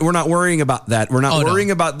that, we're not worrying about that. We're not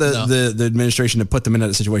worrying about the administration to put them in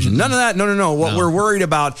that situation. Mm-hmm. None of that. No. What we're worried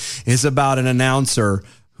about is about an announcer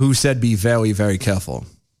who said be very, very careful.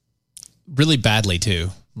 Really badly, too.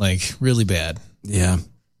 Like, really bad. Yeah.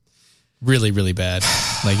 Really, really bad.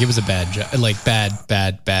 Like, it was a bad job. Like,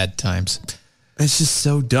 bad times. It's just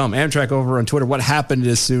so dumb. Amtrak over on Twitter. What happened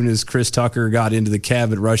as soon as Chris Tucker got into the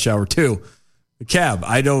cab at rush hour 2? The cab.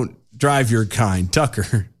 I don't drive your kind.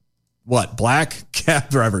 Tucker. What? Black cab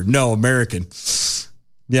driver? No, American.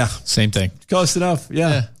 Yeah. Same thing. Close enough.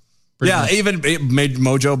 Yeah. Even it made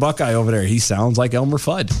Mojo Buckeye over there. He sounds like Elmer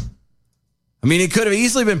Fudd. I mean, it could have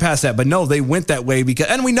easily been past that, but no, they went that way because,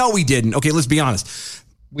 and we know we didn't. Okay, let's be honest.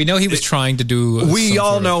 We know he was trying to do. We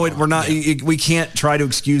all know it. We're not. We can't try to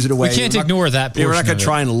excuse it away. We can't ignore that. We're not going to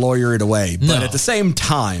try and lawyer it away. But at the same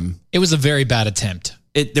time, it was a very bad attempt.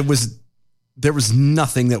 There was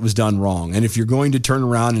nothing that was done wrong. And if you're going to turn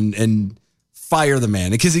around and fire the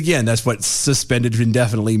man, because again, that's what suspended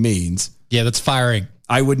indefinitely means. Yeah, that's firing.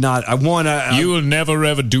 I would not. I want to. You will never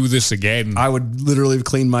ever do this again. I would literally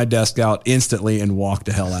clean my desk out instantly and walk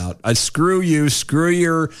the hell out. I'd screw you.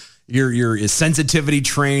 Screw your sensitivity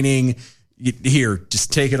training. Here,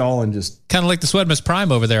 just take it all and just kind of like the Swedmas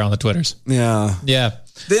Prime over there on the Twitters. Yeah.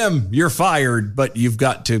 You're fired, but you've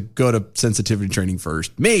got to go to sensitivity training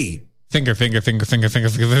first. Me. Finger. Bunches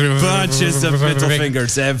of mental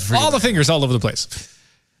fingers everywhere. All the fingers all over the place.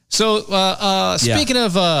 So, speaking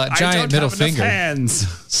of giant middle finger, hands.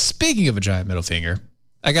 Speaking of a giant middle finger,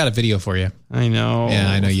 I got a video for you. I know.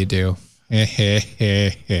 Yeah, I know you do.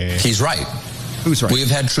 He's right. Who's right? We've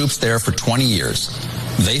had troops there for 20 years.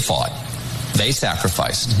 They fought. They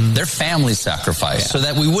sacrificed. Mm-hmm. Their families sacrificed so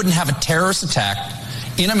that we wouldn't have a terrorist attack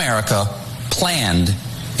in America planned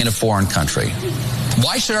in a foreign country.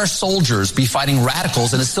 Why should our soldiers be fighting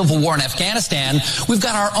radicals in a civil war in Afghanistan? We've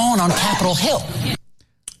got our own on Capitol Hill.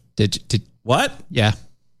 Did what? Yeah.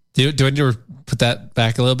 Do I need to put that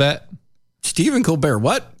back a little bit? Stephen Colbert,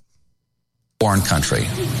 what? Foreign country.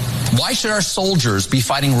 Why should our soldiers be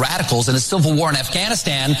fighting radicals in a civil war in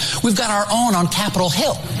Afghanistan? We've got our own on Capitol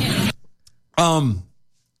Hill. I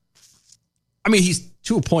mean, he's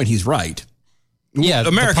to a point. He's right. Yeah,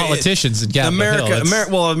 America, the politicians in Capitol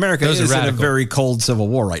Hill. America is in a very cold civil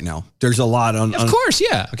war right now. There's a lot on. Of course,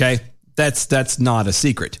 yeah. Okay, that's not a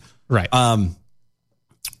secret, right?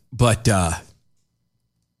 But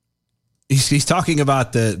he's talking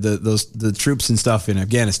about the troops and stuff in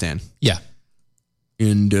Afghanistan. Yeah,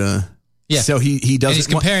 and so he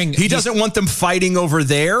doesn't doesn't want them fighting over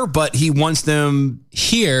there, but he wants them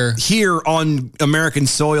here on American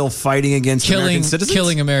soil fighting against American citizens.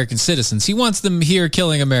 Killing American citizens. He wants them here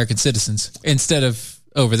killing American citizens instead of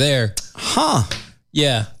over there. Huh?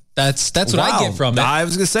 Yeah. That's what I get from it. I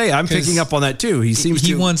was going to say, I'm picking up on that too. He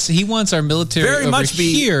wants our military very over much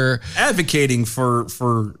be here advocating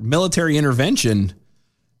for military intervention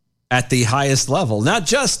at the highest level, not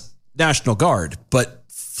just National Guard, but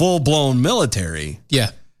full blown military.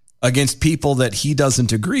 Yeah, against people that he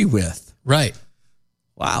doesn't agree with. Right.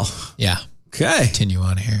 Wow. Yeah. Okay. Continue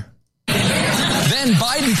on here. Then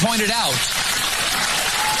Biden pointed out.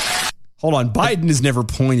 Hold on. Biden has never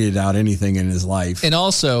pointed out anything in his life. And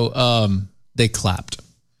also, they clapped.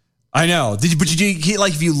 I know. But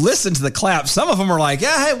if you listen to the clap, some of them are like,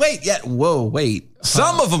 yeah, hey, wait, yeah, whoa, wait.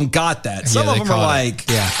 Some of them got that. Some of them are like,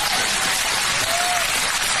 yeah.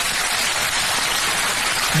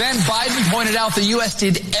 Then Biden pointed out the U.S.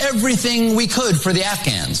 did everything we could for the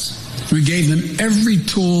Afghans. We gave them every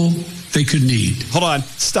tool they could need. Hold on.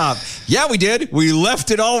 Stop. Yeah, we did. We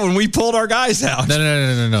left it all when we pulled our guys out.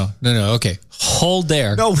 No. Okay. Hold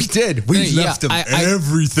there. No, we did. We left them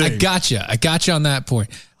everything. I got you on that point.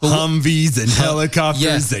 But Humvees and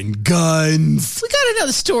helicopters and guns. We got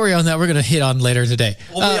another story on that we're going to hit on later today.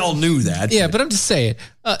 Well, we all knew that. Yeah, but I'm just saying.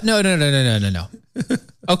 No.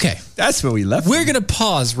 Okay. That's where we left. We're going to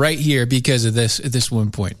pause right here because of this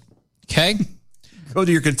one point. Okay? Go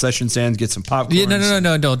to your concession stand, get some popcorn. Yeah,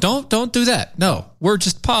 no. Don't do that. No, we're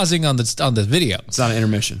just pausing on the video. It's not an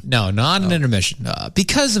intermission. No, not an intermission.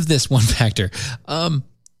 Because of this one factor,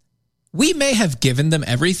 we may have given them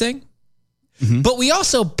everything, but we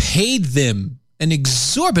also paid them an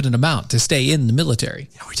exorbitant amount to stay in the military.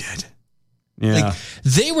 Yeah, we did. Yeah,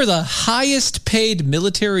 they were the highest paid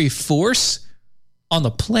military force on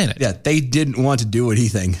the planet. Yeah, they didn't want to do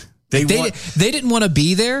anything. They didn't want to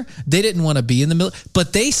be there. They didn't want to be in the military.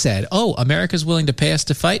 But they said, oh, America's willing to pay us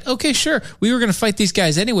to fight? Okay, sure. We were going to fight these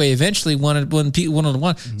guys anyway, eventually,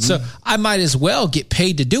 one-on-one. So I might as well get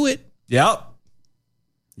paid to do it. Yep.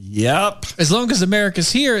 As long as America's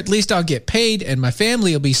here, at least I'll get paid and my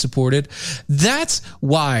family will be supported. That's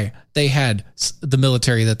why they had the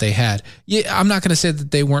military that they had. Yeah, I'm not going to say that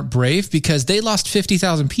they weren't brave because they lost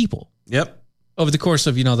 50,000 people. Yep. Over the course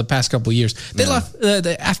of, the past couple of years. They lost,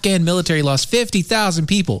 the Afghan military lost 50,000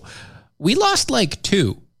 people. We lost like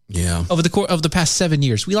 2. Yeah. Over the course of the past 7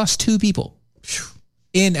 years. We lost 2 people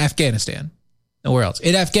in Afghanistan. Nowhere else.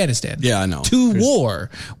 In Afghanistan. Yeah, I know. To war,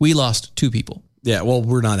 we lost 2 people. Yeah, well,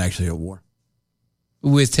 we're not actually at war.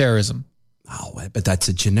 With terrorism. Oh, but that's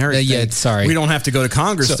a generic thing. Yeah, sorry. We don't have to go to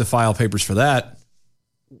Congress to file papers for that.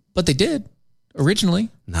 But they did, originally.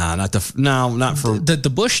 Not for...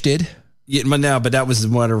 The Bush did. Yeah, but that was a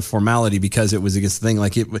matter of formality because it was against the thing.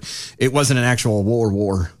 Like it wasn't an actual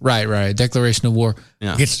war. Right. Declaration of war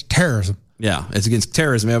against terrorism. Yeah, it's against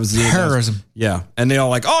terrorism. It was terrorism. Yeah, and they all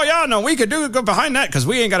like, oh yeah, no, we could go behind that because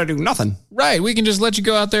we ain't got to do nothing. Right, we can just let you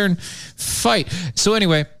go out there and fight. So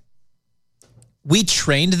anyway, we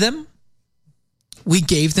trained them. We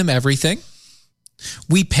gave them everything.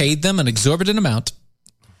 We paid them an exorbitant amount.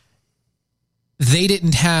 They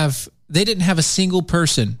didn't have a single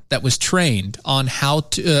person that was trained on how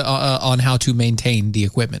to maintain the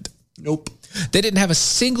equipment. Nope. They didn't have a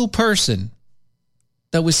single person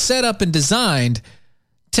that was set up and designed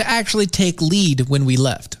to actually take lead when we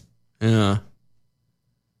left. Yeah.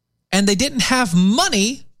 And they didn't have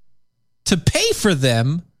money to pay for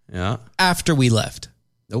them after we left.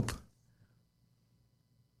 Nope.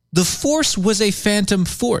 The force was a phantom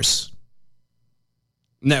force.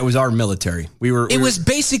 No, it was our military. It was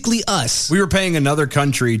basically us. We were paying another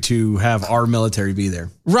country to have our military be there.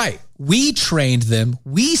 Right. We trained them.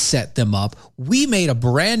 We set them up. We made a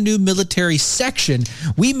brand new military section.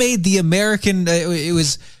 We made the American, it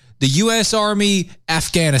was the U.S. Army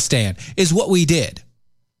Afghanistan is what we did.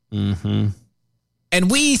 Mm-hmm.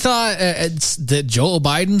 And we thought that Joe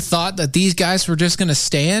Biden thought that these guys were just going to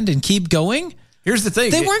stand and keep going. Here's the thing.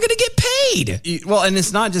 They weren't going to get paid. Well, and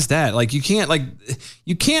it's not just that. Like you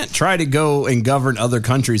can't try to go and govern other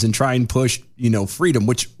countries and try and push, freedom,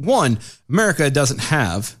 which America doesn't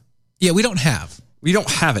have. Yeah, we don't have. We don't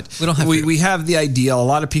have it. We don't have we have the idea. A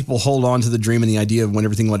lot of people hold on to the dream and the idea of when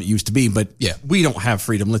everything what it used to be, but we don't have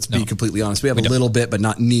freedom. Let's be completely honest. We have a little bit, but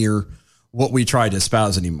not near what we try to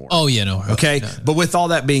espouse anymore. Oh, yeah, no. Okay. No. But with all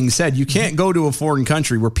that being said, you can't go to a foreign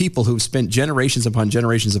country where people who've spent generations upon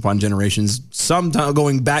generations upon generations, some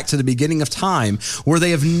going back to the beginning of time, where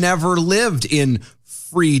they have never lived in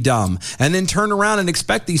freedom, and then turn around and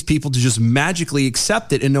expect these people to just magically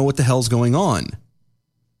accept it and know what the hell's going on.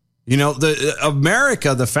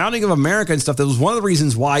 The founding of America and stuff, that was one of the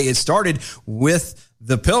reasons why it started with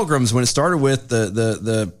the Pilgrims, when it started with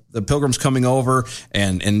the Pilgrims coming over,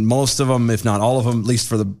 and most of them, if not all of them, at least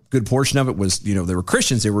for the good portion of it, was, they were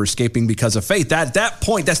Christians. They were escaping because of faith. At that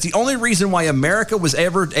point, that's the only reason why America was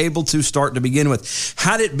ever able to start to begin with.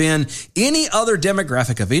 Had it been any other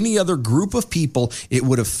demographic of any other group of people, it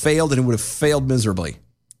would have failed, and it would have failed miserably.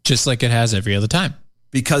 Just like it has every other time.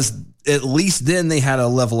 Because at least then they had a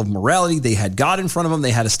level of morality. They had God in front of them.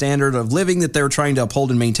 They had a standard of living that they were trying to uphold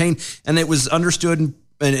and maintain. And it was understood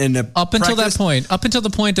up until that point, up until the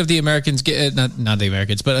point of the Americans not the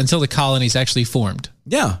Americans, but until the colonies actually formed.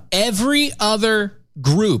 Yeah. Every other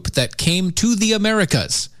group that came to the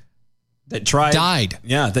Americas that tried died.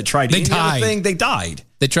 Yeah, that tried they any died. other thing, they died.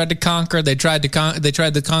 They tried to conquer. They tried the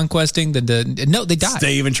conquesting. They died.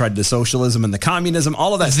 They even tried the socialism and the communism.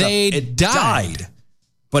 All of that stuff. It died.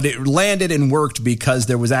 But it landed and worked because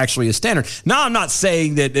there was actually a standard. Now, I'm not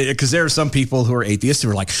saying that because there are some people who are atheists who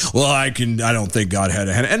are like, well, I don't think God had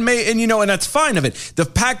a hand. And that's fine of it. The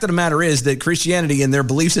fact of the matter is that Christianity and their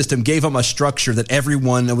belief system gave them a structure that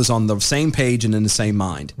everyone was on the same page and in the same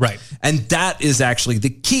mind. Right. And that is actually the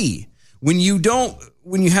key. When you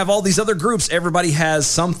have all these other groups, everybody has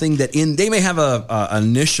something that they may have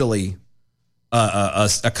initially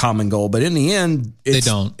a common goal, but in the end,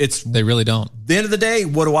 they really don't. At the end of the day,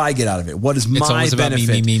 what do I get out of it? What is my always benefit?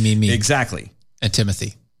 About me. Exactly. And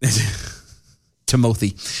Timothy.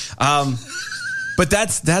 But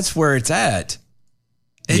that's where it's at.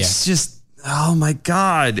 It's just, oh my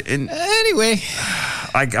God. And anyway,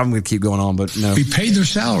 I'm going to keep going on, but no. We paid their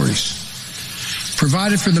salaries,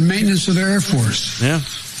 provided for the maintenance of their Air Force. Yeah.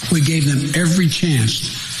 We gave them every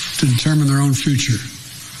chance to determine their own future.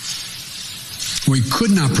 We could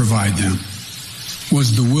not provide them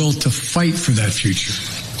was the will to fight for that future.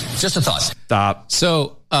 Just a thought. Stop.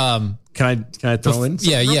 So, can I throw in?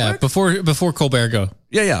 Yeah. Before Colbert go.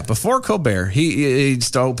 Yeah. Before Colbert, he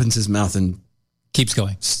just opens his mouth and keeps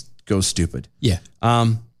going. Goes stupid. Yeah.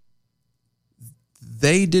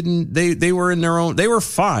 They didn't. They were in their own. They were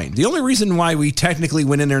fine. The only reason why we technically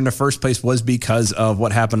went in there in the first place was because of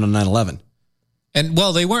what happened on 9/11. And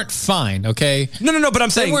well, they weren't fine, okay? No, but I'm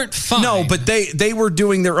saying they weren't fine. No, but they were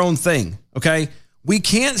doing their own thing, okay? We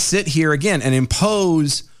can't sit here again and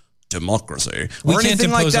impose democracy or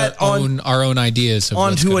anything like that on our own ideas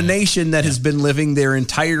onto a nation that has been living their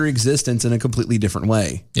entire existence in a completely different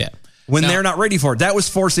way. Yeah. When they're not ready for it. That was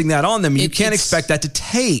forcing that on them. You can't expect that to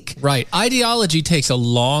take. Right. Ideology takes a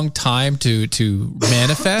long time to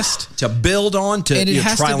manifest. To build on,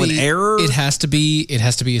 trial and error. It has to be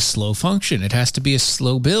a slow function. It has to be a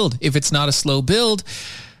slow build. If it's not a slow build,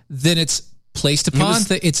 then it's placed upon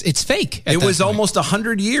it's fake. It was almost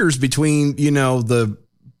 100 years between, the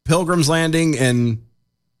Pilgrim's Landing and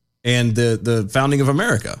the founding of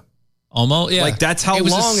America. Almost, yeah. Like that's how it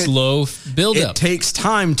was long a slow build up. It takes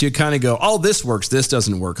time to kind of go, oh, this works, this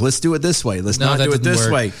doesn't work. Let's do it this way. Let's not do it this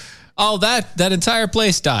way. Oh, that entire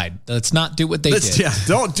place died. Let's not do what they did. Yeah,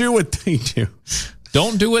 don't do what they do.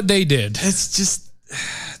 Don't do what they did. It's just,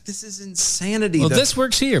 this is insanity. Well, this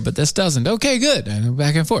works here, but this doesn't. Okay, good. And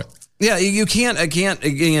back and forth. Yeah, you can't,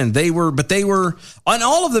 again, they were, on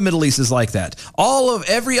all of the Middle East is like that.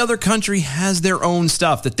 Every other country has their own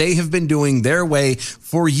stuff that they have been doing their way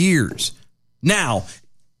for years. Now,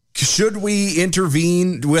 should we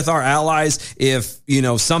intervene with our allies if,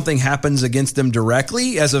 something happens against them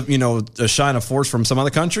directly as a sign of force from some other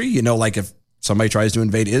country? Like if somebody tries to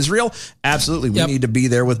invade Israel? Absolutely. We need to be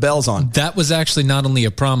there with bells on. That was actually not only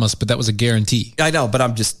a promise, but that was a guarantee. I know, but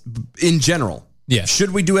I'm just, in general. Yeah.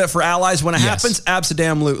 Should we do it for allies when it happens?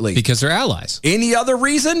 Absolutely. Because they're allies. Any other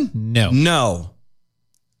reason? No.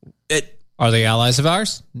 Are they allies of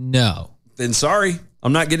ours? No. Then sorry,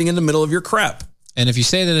 I'm not getting in the middle of your crap. And if you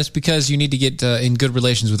say that it's because you need to get in good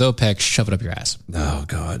relations with OPEC, shove it up your ass. Oh,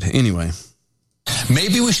 God. Anyway.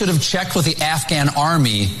 Maybe we should have checked with the Afghan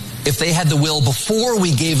army if they had the will before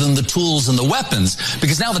we gave them the tools and the weapons,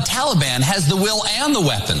 because now the Taliban has the will and the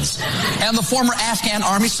weapons. And the former Afghan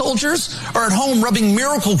army soldiers are at home rubbing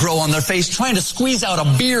Miracle Grow on their face, trying to squeeze out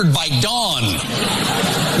a beard by dawn.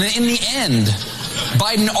 And in the end,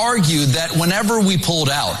 Biden argued that whenever we pulled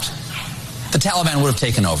out, the Taliban would have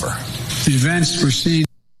taken over. The events we're seeing.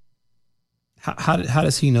 How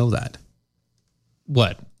does he know that?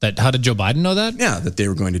 What? How did Joe Biden know that? Yeah, that they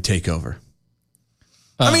were going to take over.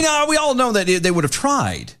 We all know that they would have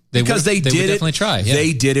tried because they did definitely try. Yeah.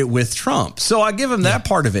 They did it with Trump, so I give them that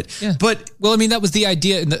part of it. Yeah. But that was the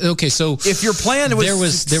idea. Okay, so if your plan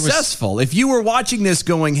was successful, if you were watching this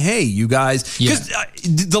going, "Hey, you guys," because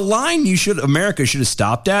the line America should have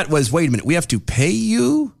stopped at was, "Wait a minute, we have to pay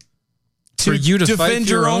you for you to defend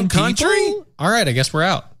your own country." People? All right, I guess we're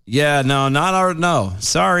out. Yeah, no,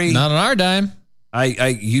 sorry, not on our dime.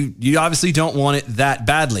 You obviously don't want it that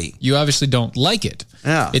badly. You obviously don't like it.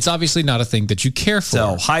 Yeah. It's obviously not a thing that you care for.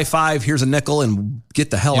 So high five, here's a nickel, and get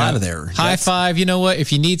the hell out of there. High five, you know what?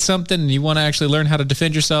 If you need something and you want to actually learn how to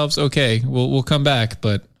defend yourselves, okay, we'll come back.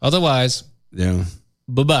 But otherwise,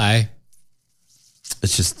 bye-bye.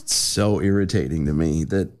 It's just so irritating to me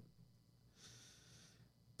that...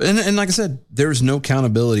 And like I said, there's no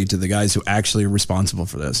accountability to the guys who actually are responsible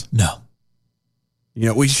for this. No. You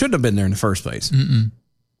know, we shouldn't have been there in the first place. Mm-mm.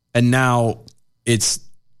 And now it's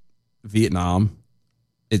Vietnam,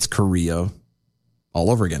 it's Korea, all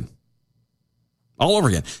over again. All over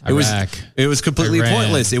again. Iraq, it was completely Iran,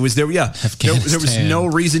 pointless. It was there. Yeah. There was no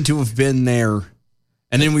reason to have been there.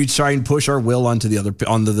 And then we try and push our will onto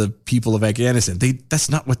the people of Afghanistan. That's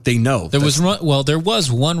not what they know. There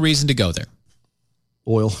was one reason to go there.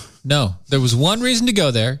 Oil. No, there was one reason to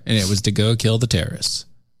go there, and it was to go kill the terrorists.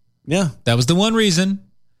 Yeah. That was the one reason.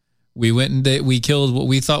 We went and we killed what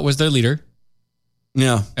we thought was their leader.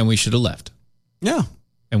 Yeah. And we should have left. Yeah.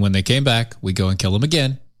 And when they came back, we go and kill them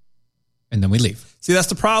again, and then we leave. See, that's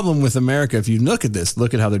the problem with America. If you look at this,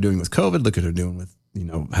 look at how they're doing with COVID, look at what they're doing with,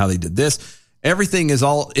 how they did this. Everything is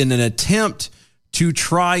all in an attempt to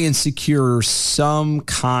try and secure some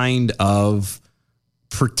kind of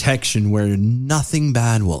protection where nothing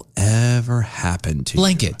bad will ever happen to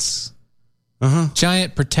Blankets.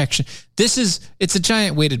 Giant protection. It's a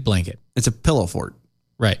giant weighted blanket. It's a pillow fort.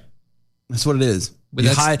 Right. That's what it is. But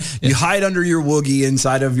you hide under your woogie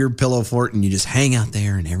inside of your pillow fort and you just hang out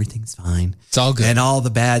there and everything's fine. It's all good. And all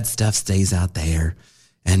the bad stuff stays out there.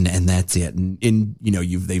 And that's it. And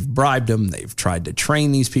they've bribed them. They've tried to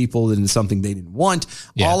train these people into something they didn't want.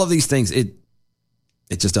 Yeah. All of these things, it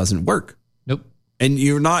just doesn't work. Nope. And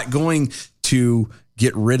you're not going to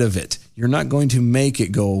get rid of it. You're not going to make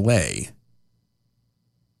it go away.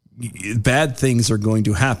 Bad things are going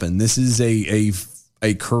to happen. This is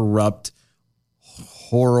a corrupt,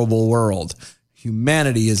 horrible world.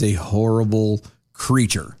 Humanity is a horrible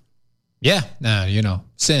creature. Yeah.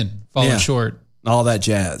 Sin, falling short. All that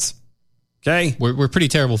jazz. Okay. We're pretty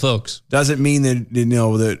terrible folks. Doesn't mean that,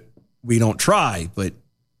 that we don't try, but,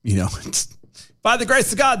 it's by the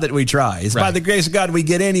grace of God that we try. It's by the grace of God we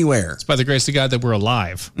get anywhere. It's by the grace of God that we're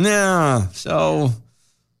alive. Yeah. So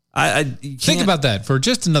I think about that for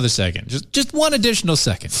just another second. Just one additional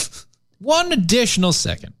second. One additional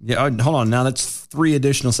second. Yeah. Hold on. Now that's 3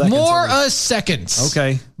 additional seconds. More seconds.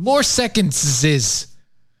 Okay. More seconds is.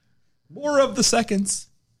 More of the seconds.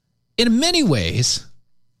 In many ways,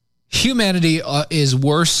 humanity is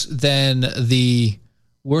worse than the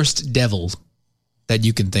worst devil that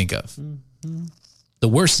you can think of. Mm-hmm. The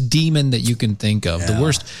worst demon that you can think of. Yeah. The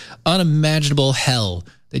worst unimaginable hell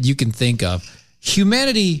that you can think of.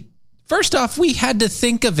 Humanity, first off, we had to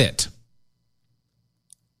think of it.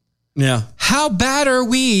 Yeah. How bad are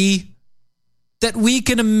we that we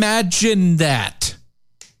can imagine that?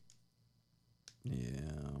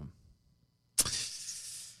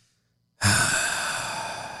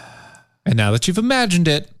 And now that you've imagined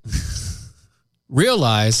it,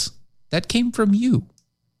 realize that came from you.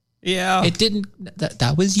 Yeah. It didn't,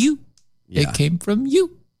 that was you. Yeah. It came from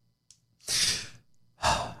you.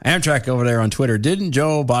 Amtrak over there on Twitter, didn't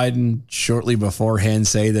Joe Biden shortly beforehand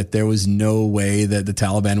say that there was no way that the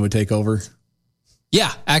Taliban would take over?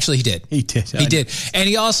 Yeah, actually he did. He did. He did. And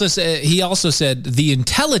he also said the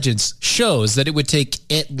intelligence shows that it would take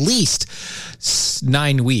at least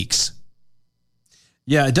 9 weeks.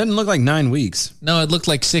 Yeah, it doesn't look like 9 weeks. No, it looked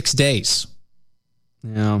like 6 days.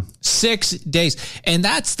 Yeah. 6 days. And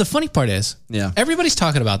that's the funny part is, everybody's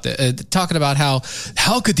talking about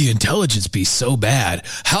how could the intelligence be so bad?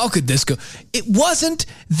 How could this go? It wasn't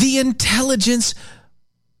the intelligence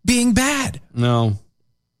being bad. No.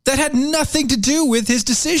 That had nothing to do with his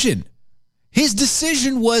decision. His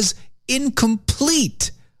decision was in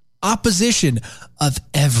complete opposition of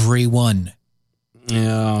everyone.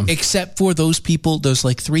 Yeah. Except for those people, those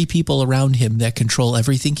like 3 people around him that control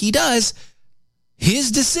everything he does.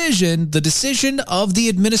 His decision, the decision of the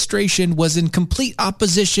administration, was in complete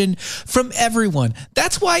opposition from everyone.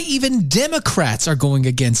 That's why even Democrats are going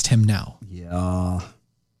against him now. Yeah.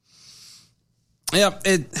 Yeah,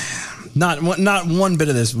 not one bit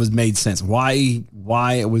of this was made sense. Why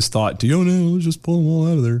it was thought to, let's just pull them all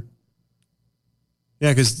out of there.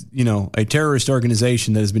 Yeah, because, a terrorist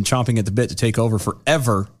organization that has been chomping at the bit to take over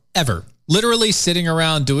forever. Ever. Literally sitting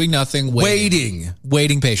around doing nothing, waiting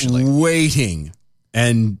patiently. Waiting.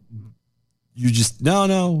 And you just, it's not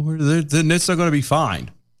going to be fine.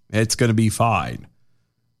 It's going to be fine.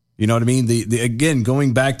 You know what I mean? Again,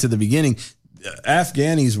 going back to the beginning,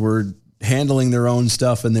 Afghanis were handling their own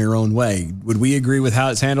stuff in their own way. Would we agree with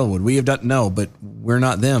how it's handled? Would we have done? No, but we're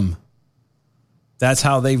not them. That's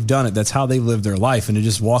how they've done it. That's how they've lived their life. And to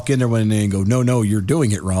just walk in there one day and go, no, you're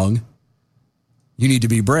doing it wrong. You need to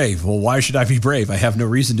be brave. Well, why should I be brave? I have no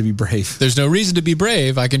reason to be brave. There's no reason to be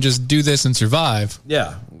brave. I can just do this and survive.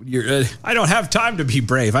 Yeah. I don't have time to be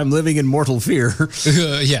brave. I'm living in mortal fear.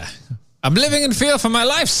 Yeah. I'm living in fear for my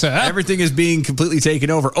life, sir. Everything is being completely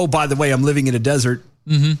taken over. Oh, by the way, I'm living in a desert.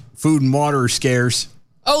 Mm-hmm. Food and water are scarce.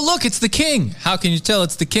 Oh, look, it's the king. How can you tell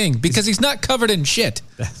it's the king? Because he's not covered in shit.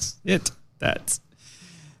 That's it. That's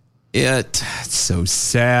it. It's so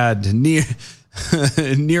sad.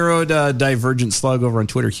 Neurodivergent Slug over on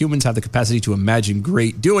Twitter. Humans have the capacity to imagine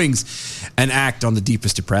great doings and act on the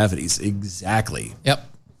deepest depravities. Exactly. Yep.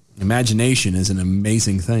 Imagination is an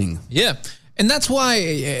amazing thing. Yeah. And that's why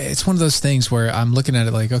it's one of those things where I'm looking at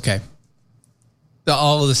it like, okay,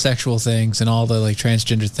 all of the sexual things and all the like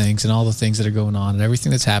transgender things and all the things that are going on and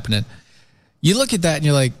everything that's happening. You look at that and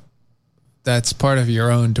you're like, that's part of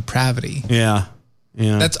your own depravity. Yeah.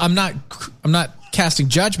 Yeah. I'm not casting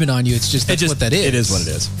judgment on you. It's just what that is. It is what it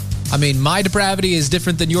is. I mean, my depravity is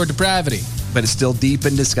different than your depravity. But it's still deep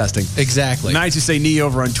and disgusting. Exactly. Nice to say knee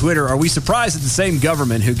over on Twitter. Are we surprised that the same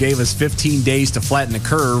government who gave us 15 days to flatten the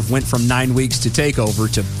curve went from 9 weeks to take over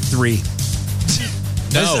to 3?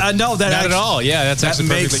 No, not at all. Yeah, that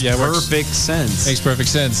makes perfect sense. Makes perfect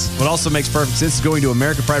sense. What also makes perfect sense is going to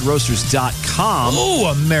AmericanPrideRoasters.com.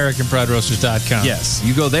 Oh, AmericanPrideRoasters.com. Yes,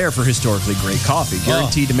 you go there for historically great coffee,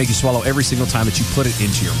 guaranteed to make you swallow every single time that you put it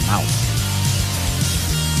into your mouth.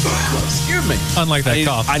 Excuse me. Unlike that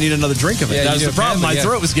coffee. I need another drink of it. Yeah, That's the problem. My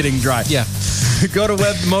throat was getting dry. Yeah. Go to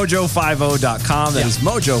mojo50.com. That is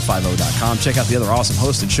mojo50.com. Check out the other awesome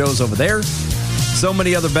hosted shows over there. So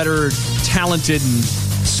many other better, talented, and,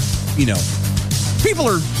 people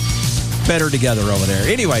are better together over there.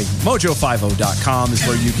 Anyway, mojo50.com is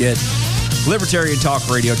where you get Libertarian Talk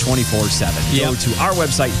Radio 24/7. Yep. Go to our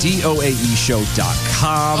website,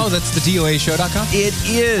 doaeshow.com. Oh, that's the doaeshow.com? It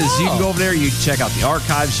is. You can go over there. You can check out the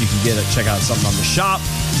archives. You can check out something on the shop.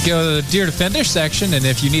 Go to the Dear Defender section, and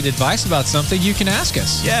if you need advice about something, you can ask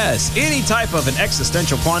us. Yes. Any type of an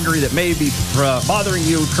existential quandary that may be bothering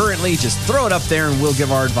you currently, just throw it up there, and we'll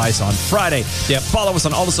give our advice on Friday. Yep. Follow us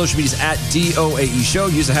on all the social medias at DOAE Show.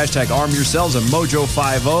 Use the hashtag ArmYourselves and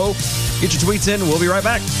Mojo50. Get your tweets in. We'll be right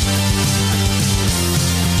back.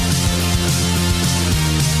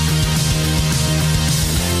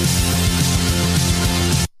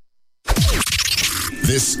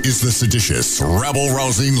 This is the seditious,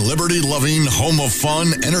 rabble-rousing, liberty-loving, home of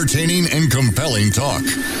fun, entertaining, and compelling talk.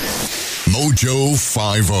 Mojo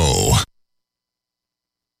 50.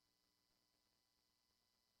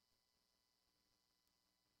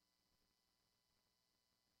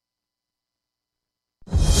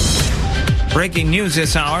 Breaking news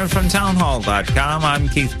this hour from townhall.com. I'm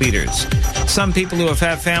Keith Peters. Some people who have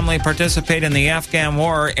had family participate in the Afghan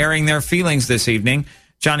war are airing their feelings this evening.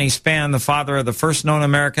 Johnny Spann, the father of the first known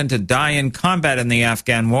American to die in combat in the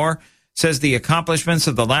Afghan war, says the accomplishments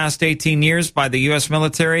of the last 18 years by the U.S.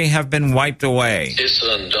 military have been wiped away. It's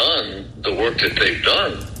undone the work that they've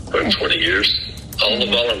done for 20 years. All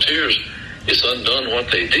the volunteers, it's undone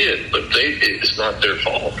what they did, but it's not their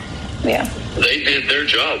fault. Yeah. They did their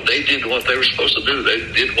job. They did what they were supposed to do. They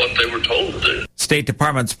did what they were told to do. State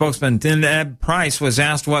Department spokesman Ned Price was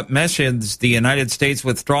asked what message the United States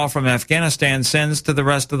withdrawal from Afghanistan sends to the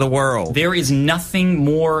rest of the world. There is nothing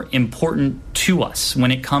more important to us when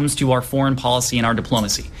it comes to our foreign policy and our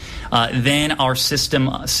diplomacy than our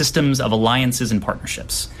systems of alliances and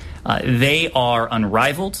partnerships. They are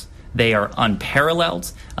unrivaled. They are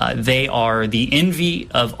unparalleled. They are the envy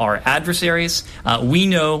of our adversaries. We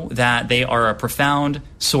know that they are a profound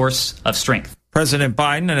source of strength. President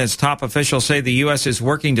Biden and his top officials say the U.S. is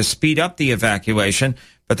working to speed up the evacuation,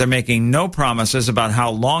 but they're making no promises about how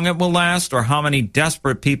long it will last or how many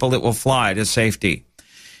desperate people it will fly to safety.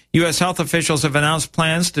 U.S. health officials have announced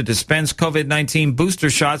plans to dispense COVID-19 booster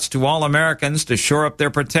shots to all Americans to shore up their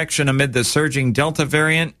protection amid the surging Delta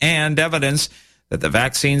variant and evidence that the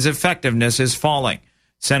vaccine's effectiveness is falling.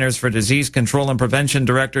 Centers for Disease Control and Prevention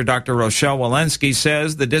Director Dr. Rochelle Walensky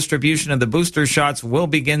says the distribution of the booster shots will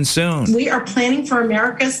begin soon. We are planning for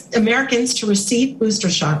Americans to receive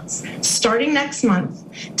booster shots starting next month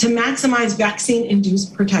to maximize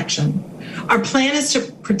vaccine-induced protection. Our plan is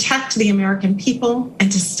to protect the American people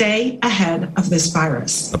and to stay ahead of this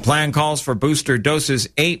virus. The plan calls for booster doses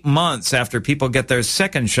 8 months after people get their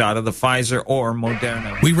second shot of the Pfizer or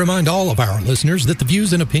Moderna. We remind all of our listeners that the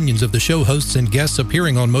views and opinions of the show hosts and guests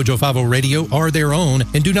appearing on Mojo 50 Radio are their own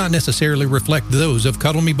and do not necessarily reflect those of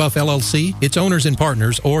Cuddle Me Buff LLC, its owners and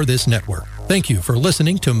partners, or this network. Thank you for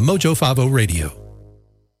listening to Mojo 50 Radio.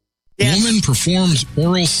 Woman performs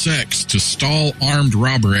oral sex to stall armed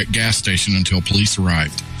robber at gas station until police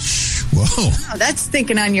arrived. Whoa. Oh, that's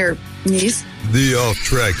thinking on your knees. The Off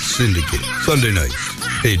Track Syndicate, Sunday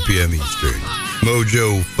nights, 8 p.m. Eastern.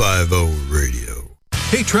 Mojo 50 Radio.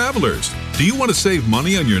 Hey, travelers, do you want to save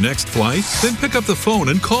money on your next flight? Then pick up the phone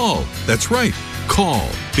and call. That's right. Call,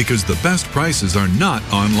 because the best prices are not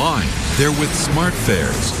online. They're with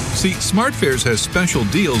SmartFares. See, SmartFares has special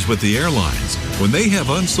deals with the airlines. When they have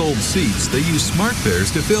unsold seats, they use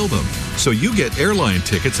SmartFares to fill them. So you get airline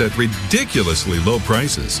tickets at ridiculously low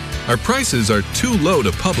prices. Our prices are too low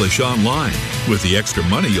to publish online. With the extra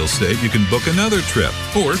money you'll save, you can book another trip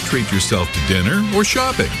or treat yourself to dinner or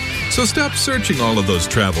shopping. So stop searching all of those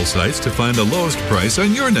travel sites to find the lowest price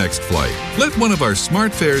on your next flight. Let one of our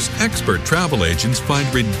SmartFares expert travel agents find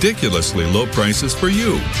ridiculously low prices for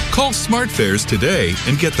you. Call SmartFares today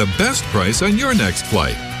and get the best price on your next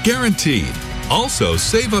flight. Guaranteed. Also,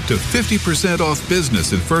 save up to 50% off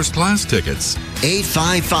business and first class tickets.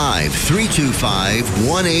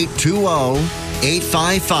 855-325-1820.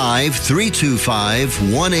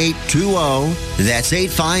 855-325-1820. That's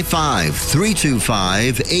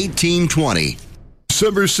 855-325-1820.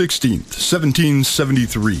 December 16th,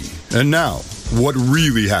 1773. And now, what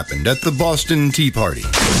really happened at the Boston Tea Party.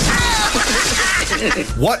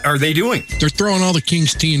 What are they doing? They're throwing all the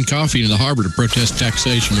king's tea and coffee into the harbor to protest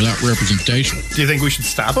taxation without representation. Do you think we should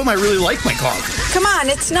stop them? I really like my coffee. Come on,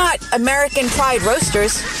 it's not American Pride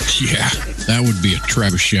Roasters. Yeah, that would be a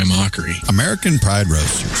trebuchet mockery. American Pride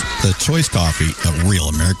Roasters, the choice coffee of real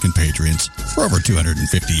American patriots for over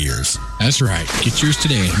 250 years. That's right. Get yours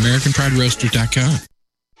today at AmericanPrideRoasters.com.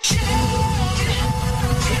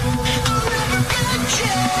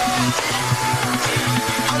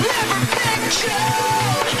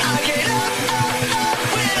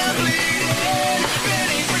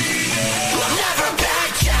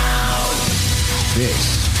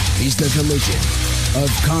 This is the collision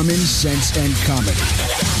of common sense and comedy.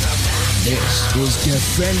 This is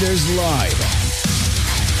Defenders Live.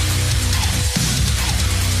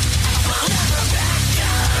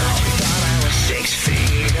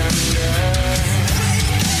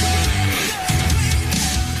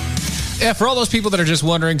 Yeah, for all those people that are just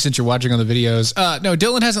wondering, since you're watching on the videos, no,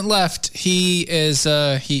 Dylan hasn't left. He is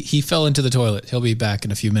he fell into the toilet. He'll be back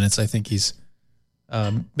in a few minutes. I think he's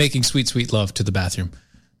making sweet, sweet love to the bathroom.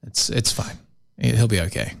 It's fine. He'll be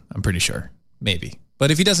okay. I'm pretty sure. Maybe.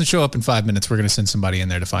 But if he doesn't show up in 5 minutes, we're going to send somebody in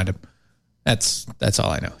there to find him. That's all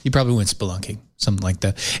I know. He probably went spelunking, something like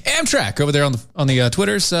that. Amtrak over there on the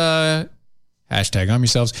Twitters. Hashtag arm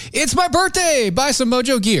yourselves. It's my birthday. Buy some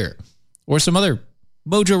Mojo gear or some other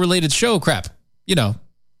Mojo related show crap. You know,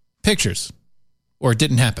 pictures. Or it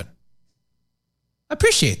didn't happen. I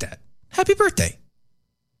appreciate that. Happy birthday.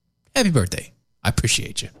 Happy birthday. I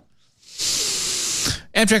appreciate you.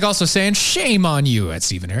 Amtrak also saying, shame on you at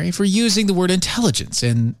Stephen Harry for using the word intelligence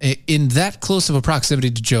in that close of a proximity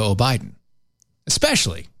to Joe Biden,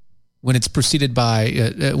 especially when it's preceded by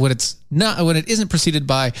when it isn't preceded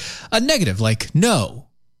by a negative like no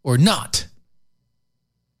or not.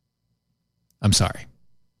 I'm sorry.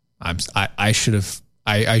 I should have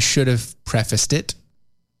prefaced it.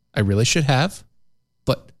 I really should have,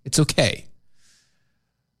 but it's okay.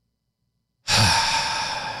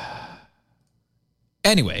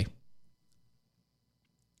 Anyway,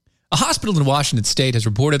 a hospital in Washington state has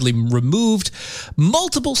reportedly removed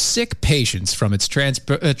multiple sick patients from its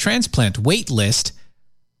transplant wait list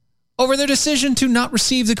over their decision to not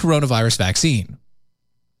receive the coronavirus vaccine.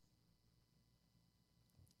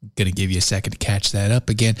 I'm going to give you a second to catch that up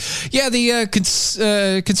again. Yeah, the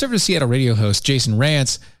conservative Seattle radio host Jason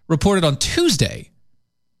Rantz reported on Tuesday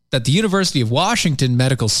that the University of Washington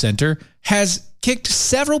Medical Center has kicked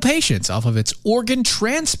several patients off of its organ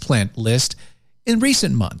transplant list in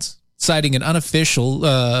recent months, citing an unofficial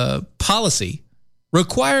policy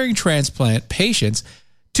requiring transplant patients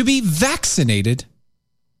to be vaccinated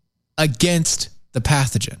against the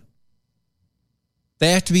pathogen.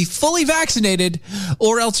 They have to be fully vaccinated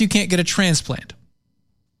or else you can't get a transplant.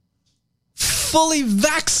 Fully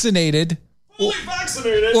vaccinated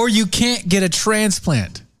or you can't get a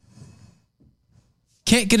transplant.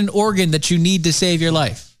 Can't get an organ that you need to save your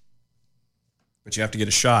life. But you have to get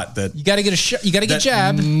a shot that you got to get a shot. You got to get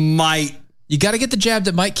jabbed. You got to get the jab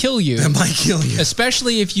that might kill you. That might kill you,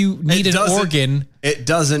 especially if you need an organ. It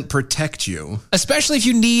doesn't protect you, especially if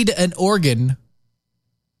you need an organ.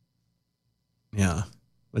 Yeah.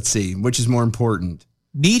 Let's see. Which is more important?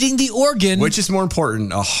 Needing the organ. Which is more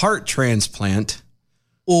important? A heart transplant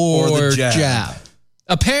or the jab?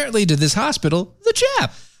 Apparently, to this hospital, the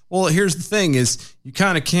jab. Well, here's the thing: is you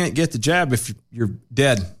kind of can't get the jab if you're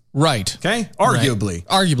dead, right? Okay,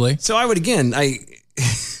 arguably, So I would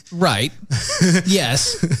right,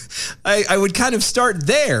 yes, I would kind of start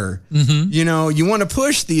there. Mm-hmm. You know, you want to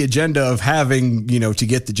push the agenda of having to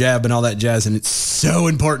get the jab and all that jazz, and it's so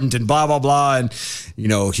important and blah blah blah, and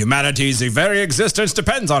humanity's very existence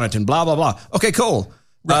depends on it, and blah blah blah. Okay, cool.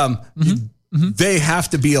 Right. they have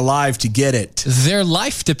to be alive to get it. Their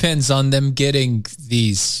life depends on them getting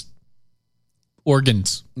these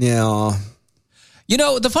organs. Yeah. You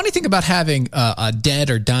know, the funny thing about having a dead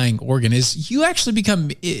or dying organ is you actually become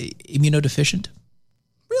immunodeficient.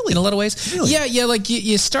 Really? In a lot of ways. Really? Yeah, like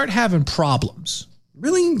you start having problems.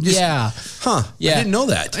 Really? Yeah. Huh. Yeah. I didn't know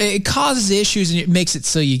that. It causes issues and it makes it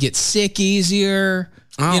so you get sick easier.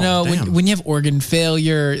 Oh, you know, damn. when you have organ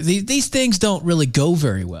failure, these things don't really go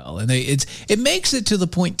very well. And it makes it to the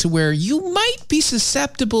point to where you might be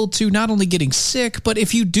susceptible to not only getting sick, but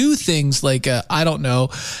if you do things like, I don't know,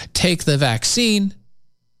 take the vaccine,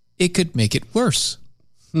 it could make it worse.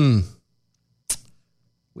 Weird.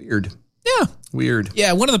 Yeah. Weird.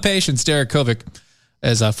 Yeah, one of the patients, Derek Kovic,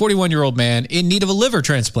 is a 41-year-old man in need of a liver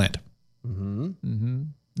transplant. Not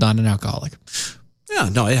an alcoholic. Yeah,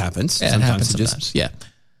 no, it happens. Yeah, it happens sometimes. Yeah.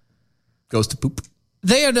 Goes to poop.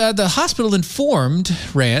 They had, the hospital informed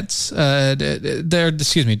Rance,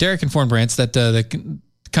 Derek informed Rance that the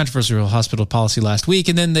controversial hospital policy last week,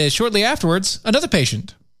 and then shortly afterwards, another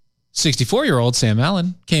patient, 64-year-old Sam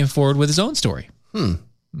Allen, came forward with his own story.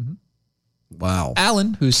 Wow.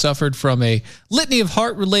 Allen, who suffered from a litany of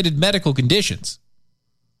heart-related medical conditions,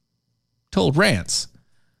 told Rance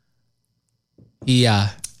he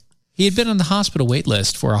had been on the hospital wait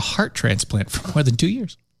list for a heart transplant for more than 2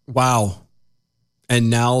 years. Wow. And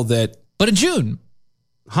now that... But in June...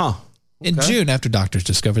 Huh. In June, after doctors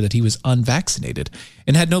discovered that he was unvaccinated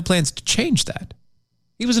and had no plans to change that,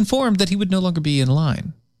 he was informed that he would no longer be in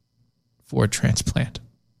line for a transplant.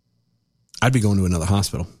 I'd be going to another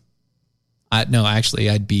hospital. No, actually,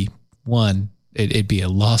 I'd be one. It'd be a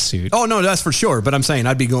lawsuit. Oh no, that's for sure. But I'm saying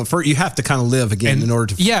I'd be going for. You have to kind of live again in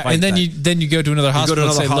order to. Yeah, fight and then that. you go to another hospital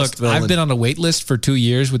and say, "Look, I've and- been on a wait list for 2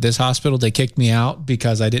 years with this hospital. They kicked me out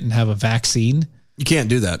because I didn't have a vaccine." You can't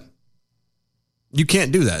do that. You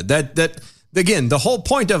can't do that. That again, the whole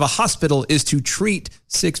point of a hospital is to treat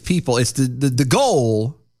sick people. It's the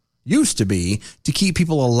goal used to be to keep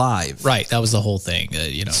people alive. Right. That was the whole thing.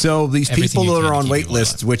 So these people that are on wait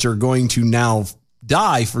lists, which are going to now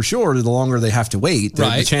die for sure, the longer they have to wait,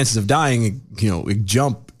 the chances of dying,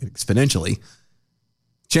 jump exponentially.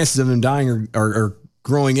 Chances of them dying are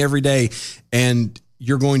growing every day, and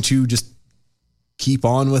you're going to just keep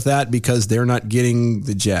on with that because they're not getting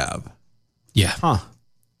the jab. Yeah. Huh.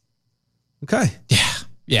 Okay.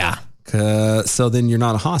 Yeah. So then you're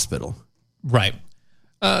not a hospital. Right.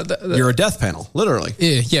 You're a death panel, literally.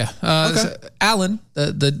 Yeah. So Alan,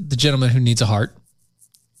 the gentleman who needs a heart,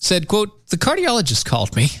 said, quote, "The cardiologist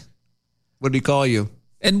called me." What did he call you?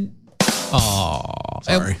 And, sorry.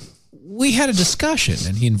 And we had a discussion,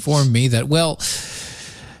 and he informed me that, well,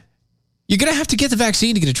 you're going to have to get the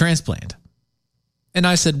vaccine to get a transplant. And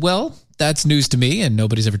I said, well, that's news to me, and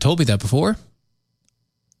nobody's ever told me that before.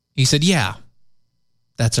 He said, yeah,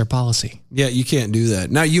 that's our policy. Yeah, you can't do that.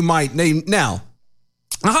 Now,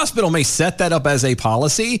 a hospital may set that up as a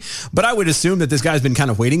policy, but I would assume that this guy's been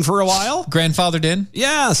kind of waiting for a while. Grandfathered in?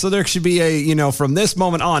 Yeah, so there should be from this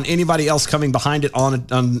moment on, anybody else coming behind it on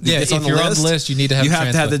if you're on the list, you need to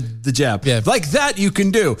have the jab. Yeah. Like that you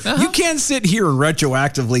can do. You can't sit here and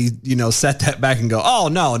retroactively, set that back and go, oh,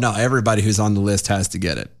 no, everybody who's on the list has to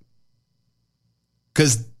get it.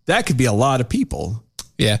 Because that could be a lot of people.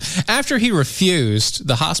 Yeah. After he refused,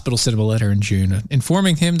 the hospital sent him a letter in June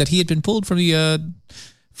informing him that he had been pulled from the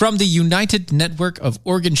United Network of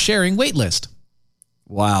Organ Sharing wait list.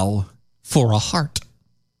 Wow. For a heart.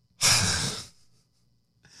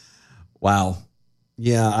 Wow.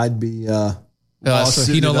 Yeah, I'd be... so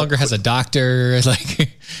he no longer has a doctor.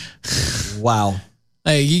 Wow.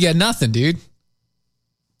 Hey, you got nothing, dude.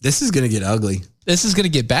 This is going to get ugly. This is going to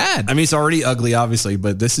get bad. I mean, it's already ugly, obviously,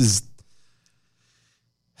 but this is...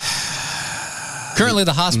 Currently,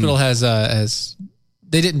 the hospital has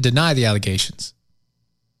they didn't deny the allegations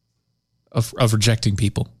of rejecting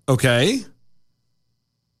people. Okay.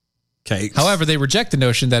 However, they reject the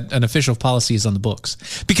notion that an official policy is on the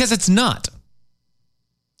books because it's not.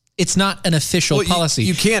 It's not an official policy.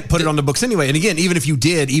 You can't put it on the books anyway. And again, even if you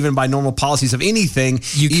did, even by normal policies of anything,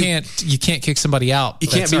 you can't kick somebody out. You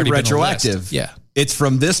can't be retroactive. Yeah, it's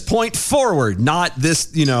from this point forward, not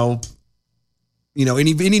this.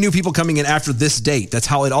 Any new people coming in after this date. That's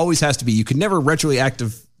how it always has to be. You can never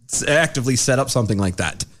actively set up something like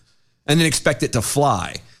that and then expect it to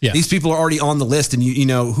fly. Yeah. These people are already on the list, and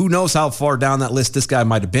who knows how far down that list this guy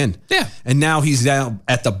might have been. Yeah. And now he's down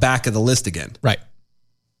at the back of the list again. Right.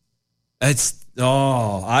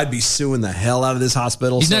 I'd be suing the hell out of this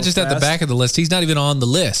hospital. He's not just at the back of the list. He's not even on the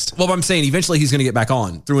list. Well, I'm saying eventually he's going to get back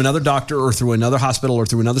on through another doctor or through another hospital or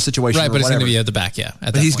through another situation. Right, but it's going to be at the back, yeah.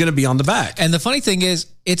 But he's going to be on the back. And the funny thing is,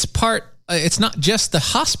 it's part it's not just the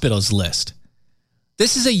hospital's list.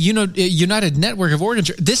 This is a United Network of Organ.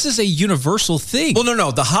 This is a universal thing. Well,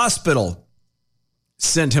 no. The hospital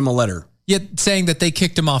sent him a letter. Yet saying that they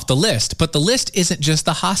kicked him off the list. But the list isn't just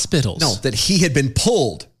the hospitals. No, that he had been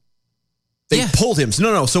pulled. They pulled him.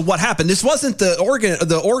 No. So what happened? This wasn't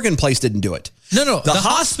the organ place didn't do it. No. The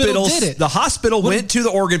hospital did it. The hospital went to the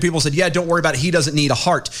organ people and said, yeah, don't worry about it. He doesn't need a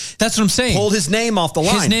heart. That's what I'm saying. Pulled his name off the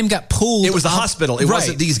line. His name got pulled. It was the hospital. It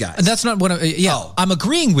wasn't these guys. And that's not what I'm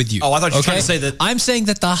agreeing with you. Oh, I thought you were trying to say that. I'm saying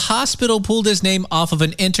that the hospital pulled his name off of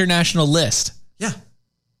an international list. Yeah.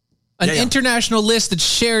 An international list that's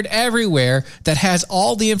shared everywhere that has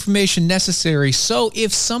all the information necessary. So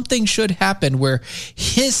if something should happen where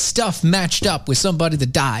his stuff matched up with somebody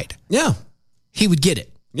that died, he would get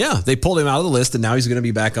it. Yeah, they pulled him out of the list, and now he's going to be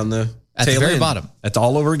back on the at the very bottom. That's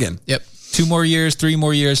all over again. Yep. 2 more years, 3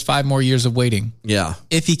 more years, 5 more years of waiting. Yeah.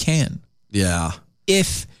 If he can. Yeah.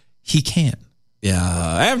 If he can.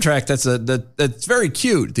 Yeah. Amtrak, that's very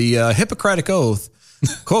cute. The Hippocratic Oath.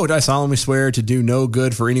 Quote, I solemnly swear to do no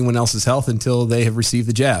good for anyone else's health until they have received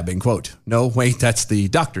the jab, end quote. No, wait, that's the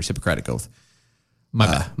doctor's Hippocratic Oath.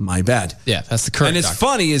 My bad. Yeah, that's the current And it's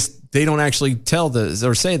funny is they don't actually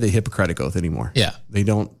say the Hippocratic Oath anymore. Yeah. They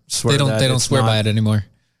don't swear They don't swear by it anymore.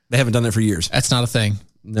 They haven't done that for years. That's not a thing.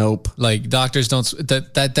 Nope. Like doctors don't,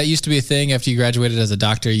 that used to be a thing. After you graduated as a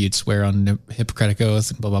doctor, you'd swear on the Hippocratic Oath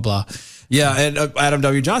and blah, blah, blah. Yeah, and Adam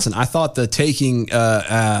W. Johnson, I thought that taking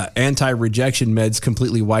anti-rejection meds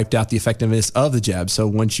completely wiped out the effectiveness of the jab. So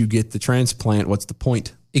once you get the transplant, what's the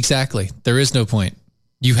point? Exactly. There is no point.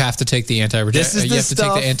 You have to take the anti-rejection. You have to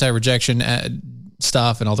take the anti-rejection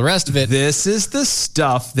stuff and all the rest of it. This is the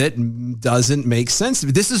stuff that doesn't make sense to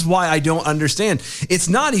me. This is why I don't understand. It's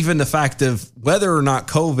not even the fact of whether or not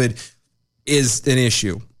COVID is an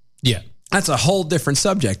issue. Yeah. That's a whole different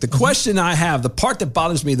subject. The question I have, the part that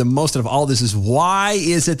bothers me the most out of all this is why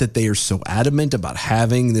is it that they are so adamant about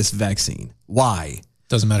having this vaccine? Why?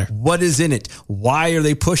 Doesn't matter. What is in it? Why are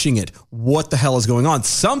they pushing it? What the hell is going on?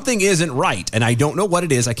 Something isn't right, and I don't know what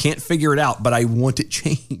it is. I can't figure it out, but I want it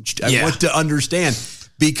changed. I want to understand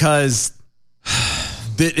because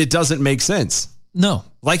it doesn't make sense. No.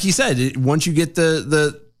 Like you said, once you get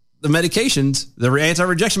the medications, the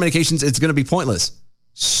anti-rejection medications, it's going to be pointless.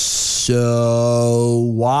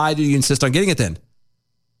 So why do you insist on getting it then?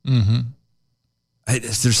 Mm-hmm.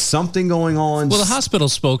 There's something going on. Well, the hospital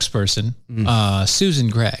spokesperson, Susan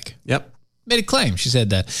Gregg, made a claim. She said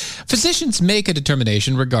that physicians make a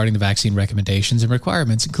determination regarding the vaccine recommendations and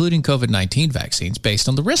requirements, including COVID-19 vaccines, based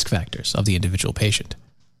on the risk factors of the individual patient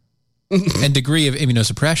and degree of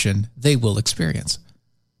immunosuppression they will experience.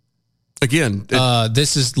 Again,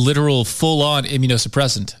 this is literal full-on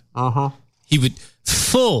immunosuppressant. He would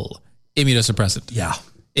full immunosuppressant. Yeah.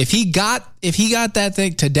 If he got that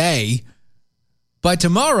thing today, by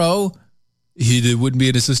tomorrow, he wouldn't be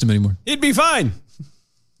in his system anymore. He'd be fine.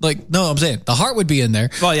 Like, no, I'm saying the heart would be in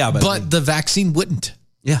there. Well, yeah, but the vaccine wouldn't.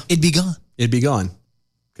 Yeah. It'd be gone. It'd be gone.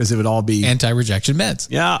 Because it would all be anti-rejection meds.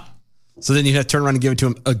 Yeah. So then you'd have to turn around and give it to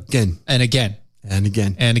him again. And again. And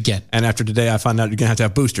again. And again. And after today, I find out you're going to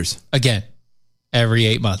have boosters. Again. Every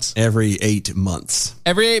 8 months. Every 8 months.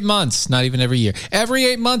 Every 8 months. Not even every year. Every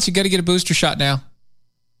 8 months, you got to get a booster shot now.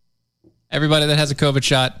 Everybody that has a COVID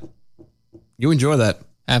shot. You enjoy that.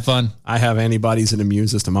 Have fun. I have antibodies and immune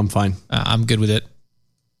system. I'm fine. I'm good with it.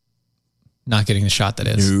 Not getting the shot, that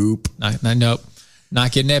is. Nope. Nope.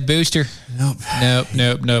 Not getting that booster. Nope. Kind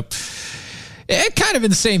of in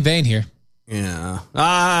the same vein here. Yeah.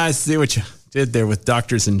 I see what you did there with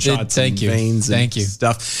doctors and shots and veins and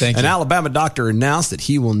stuff. An Alabama doctor announced that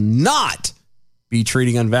he will not be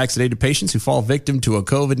treating unvaccinated patients who fall victim to a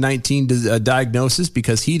COVID-19 diagnosis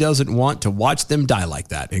because he doesn't want to watch them die like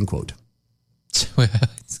that, end quote.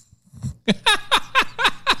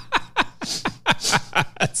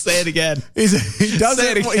 Say it again. He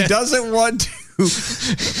doesn't want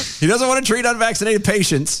to treat unvaccinated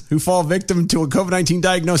patients who fall victim to a COVID-19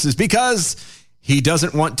 diagnosis because he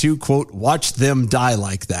doesn't want to, quote, watch them die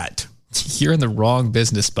like that. You're in the wrong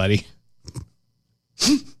business, buddy.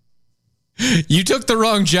 You took the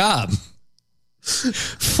wrong job.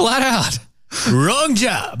 Flat out. Wrong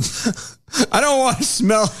job. I don't want to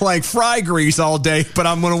smell like fry grease all day, but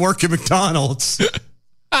I'm going to work at McDonald's.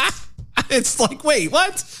 It's like, wait,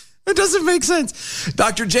 what? It doesn't make sense.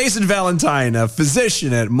 Dr. Jason Valentine, a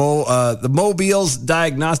physician at the Mobile's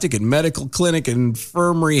Diagnostic and Medical Clinic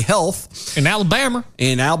Infirmary Health in Alabama,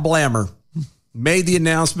 made the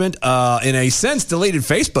announcement in a since deleted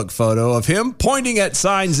Facebook photo of him pointing at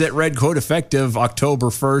signs that read, quote, effective October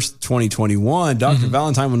 1st, 2021. Dr.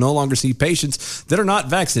 Valentine will no longer see patients that are not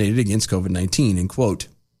vaccinated against COVID-19, end quote.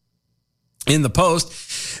 In the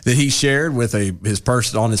post that he shared with his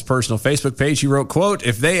personal Facebook page, he wrote, quote,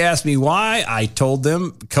 "If they ask me why, I told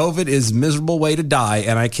them COVID is a miserable way to die,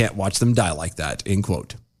 and I can't watch them die like that," end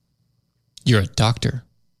quote. You're a doctor.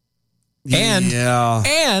 And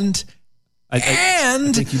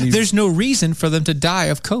there's no reason for them to die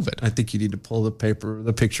of COVID. I think you need to pull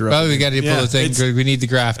the picture up. Oh, we got to pull the thing. We need the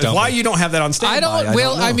graph. Why you don't have that on standby?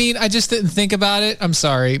 I just didn't think about it. I'm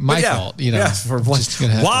sorry. My fault.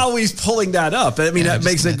 While he's pulling that up, that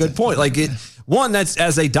makes a good point. Like that's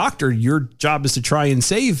as a doctor, your job is to try and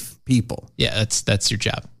save people. Yeah, that's your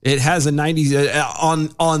job. It has a 90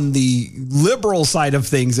 on the liberal side of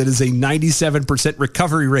things. It is a 97%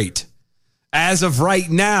 recovery rate. As of right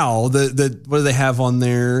now, the what do they have on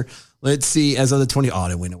there? Let's see. As of the 20,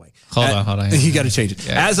 it went away. Hold on. You got to change it.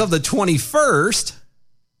 Yeah. As of the 21st,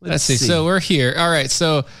 let's see. So we're here. All right.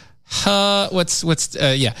 So As of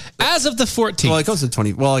the 14th. Well, it goes to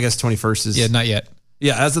 20. Well, I guess 21st is. Not yet.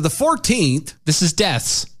 Yeah. As of the 14th. This is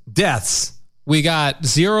deaths. We got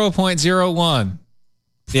 0.01.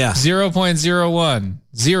 Yeah. 0.01.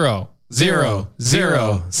 0. 0. 0.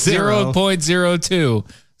 0.02.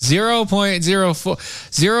 0.04,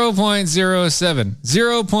 0.07,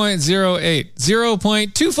 0.08,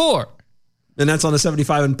 0.24. And that's on the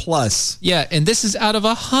 75 and plus. Yeah, and this is out of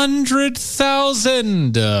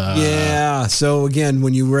 100,000. Yeah. So again,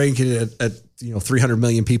 when you rank it at 300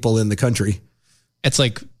 million people in the country, it's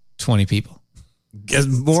like 20 people.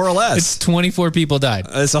 More or less. It's 24 people died.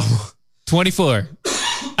 It's all 24.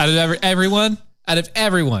 Out of everyone,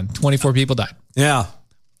 24 people died. Yeah.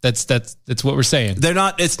 That's what we're saying.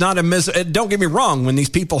 It's not a don't get me wrong. When these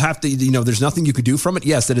people have to, there's nothing you could do from it.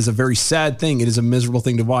 Yes, that is a very sad thing. It is a miserable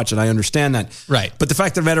thing to watch. And I understand that. Right. But the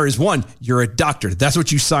fact of the matter is, one, you're a doctor. That's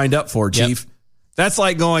what you signed up for, Chief. Yep. That's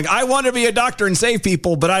like going, I want to be a doctor and save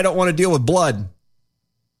people, but I don't want to deal with blood.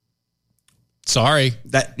 Sorry.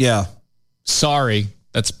 Sorry.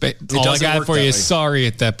 That's all I got for you is sorry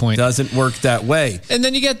at that point. Doesn't work that way. And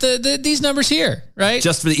then you get these numbers here, right?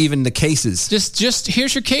 Just for even the cases. Just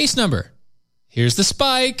here's your case number. Here's the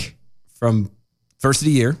spike. From first of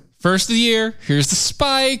the year. Here's the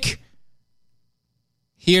spike.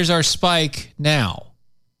 Here's our spike now.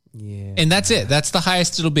 Yeah. And that's it. That's the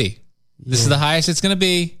highest it'll be. This is the highest it's going to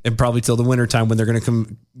be. And probably till the wintertime when they're going to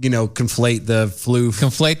conflate the flu.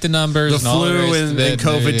 Conflate the numbers. The flu and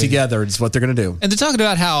COVID together is what they're going to do. And they're talking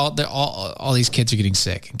about how all these kids are getting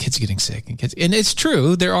sick. And kids are getting sick. And it's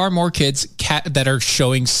true. There are more kids that are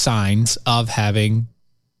showing signs of having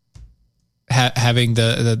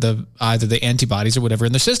the either the antibodies or whatever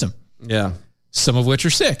in their system. Yeah. Some of which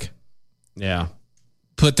are sick. Yeah.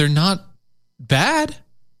 But they're not bad.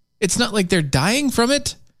 It's not like they're dying from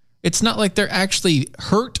it. It's not like they're actually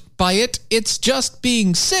hurt by it. It's just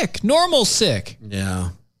being sick, normal sick. Yeah.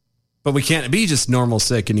 But we can't be just normal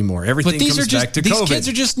sick anymore. Everything comes back to COVID. These kids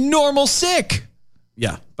are just normal sick.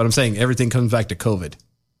 Yeah. But I'm saying everything comes back to COVID.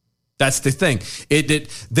 That's the thing.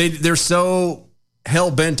 They're so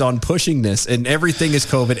hell-bent on pushing this, and everything is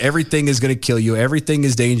COVID. Everything is going to kill you. Everything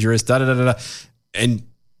is dangerous. And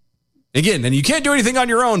again, and you can't do anything on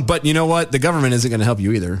your own, but you know what? The government isn't going to help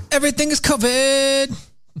you either. Everything is COVID.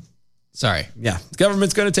 Sorry. Yeah. The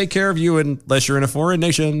government's going to take care of you unless you're in a foreign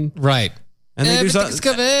nation. Right. And they do something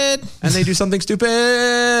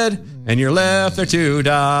stupid. And you're left there to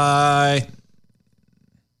die.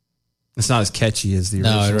 It's not as catchy as the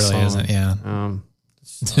original song. No, it really isn't. Yeah.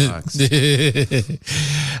 Sucks.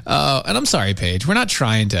 And I'm sorry, Paige. We're not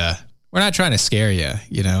trying to scare you,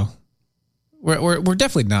 We're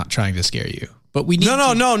definitely not trying to scare you. But we need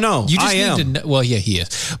No. You just I am. need to know, well, yeah, he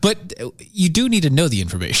is. But you do need to know the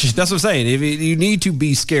information. That's what I'm saying. If you need to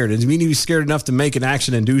be scared. And you need to be scared enough to make an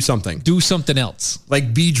action and do something. Do something else.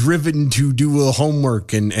 Like be driven to do a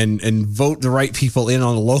homework and vote the right people in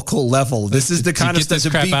on a local level. This is the kind of stuff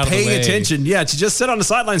to be paying attention. Yeah, to just sit on the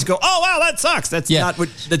sidelines and go, oh, wow, that sucks. That's not what,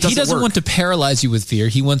 that doesn't work. He doesn't want to paralyze you with fear.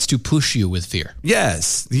 He wants to push you with fear.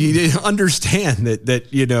 Yes. You understand that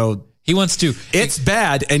he wants to. It's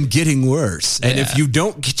bad and getting worse. And if you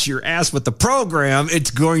don't get your ass with the program, it's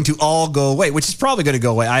going to all go away, which is probably going to go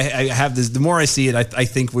away. I have this. The more I see it, I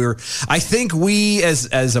think we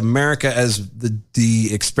as America, as the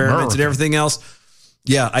experiments and everything else.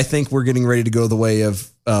 Yeah, I think we're getting ready to go the way of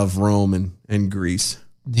Rome and Greece.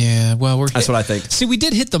 Yeah, well, that's what I think. See, we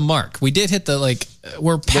did hit the mark. We did hit the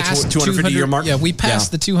we're past 250-year mark. Yeah, we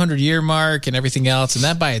passed the 200-year mark and everything else, and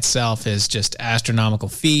that by itself is just astronomical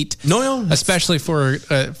feat. No, especially for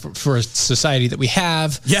a society that we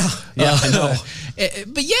have. Yeah, I know.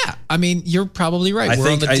 But yeah, I mean, you're probably right.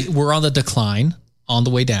 We're on the decline on the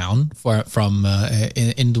way down from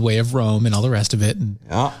in the way of Rome and all the rest of it, and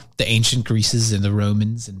the ancient Greeces and the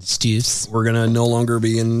Romans and stuffs. We're gonna no longer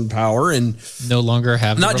be in power and no longer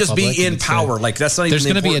have not just be in power. Like that's not even. There's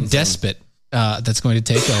going to be a despot that's going to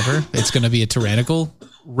take over. It's going to be a tyrannical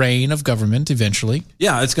reign of government eventually.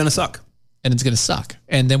 Yeah, it's going to suck. And it's going to suck.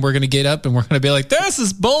 And then we're going to get up and we're going to be like, this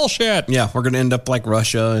is bullshit. Yeah, we're going to end up like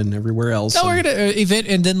Russia and everywhere else. No, we're going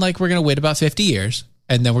to and then like we're going to wait about 50 years.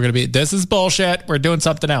 And then we're going to be, this is bullshit. We're doing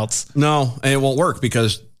something else. No, and it won't work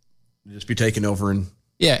because you'll just be taken over. And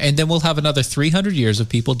yeah, and then we'll have another 300 years of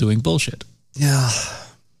people doing bullshit. Yeah.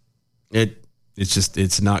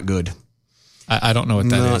 It's not good. I don't know what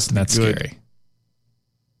that is. And that's good. Scary.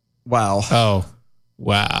 Wow. Oh,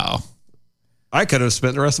 wow. I could have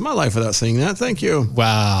spent the rest of my life without seeing that. Thank you.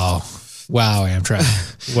 Wow. Wow,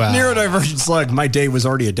 Amtrak. Wow. Neurodivergent slug. My day was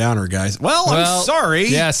already a downer, guys. Well, I'm sorry.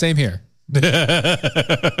 Yeah, same here.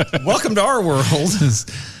 Welcome to our world.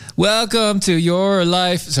 Welcome to your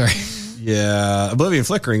life. Sorry. Yeah, Oblivion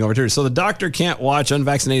flickering over here. So the doctor can't watch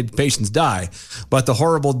unvaccinated patients die, but the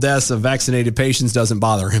horrible deaths of vaccinated patients doesn't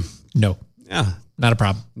bother him. No. Yeah. Not a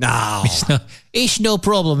problem. No. It's no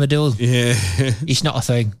problem at all. Yeah. It's not a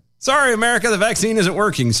thing. Sorry, America, the vaccine isn't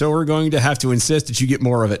working, so we're going to have to insist that you get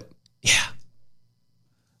more of it. Yeah.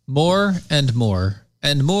 More and more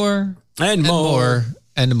and more and more.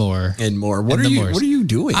 And more and more. What are you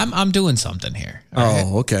doing? I'm doing something here.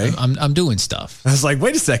 Oh, okay. I'm doing stuff. I was like,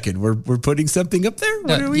 wait a second. We're putting something up there.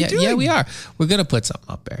 What are we doing? Yeah, we are. We're gonna put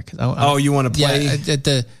something up there. You want to play?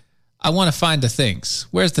 Yeah. I want to find the things.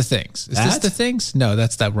 Where's the things? Is this the things? No,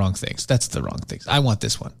 that's the wrong things. That's the wrong things. I want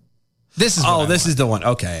this one. This is. This is the one.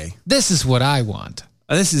 Okay. This is what I want.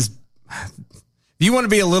 This is. You want to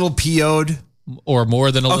be a little PO'd? Or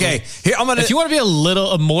more than a little. Okay, here I'm gonna. If you want to be a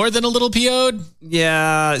little more than a little PO'd,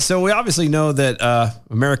 yeah. So we obviously know that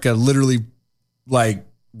America literally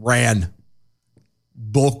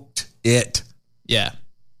booked it. Yeah.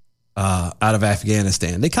 Out of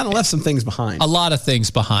Afghanistan, they kind of left some things behind. A lot of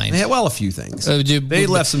things behind. Yeah, well, a few things. They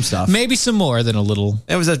left some stuff. Maybe some more than a little.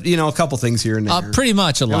 It was a couple things here and there. Pretty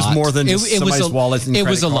much a lot. It was more than just somebody's wallet and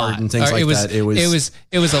credit card and things like that. It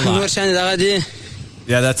was a lot.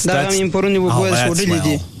 Yeah, that's That's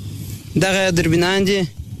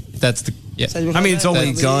the I mean, it's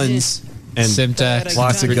only guns and Simtex,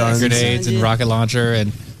 lots of guns, grenades, and rocket launcher,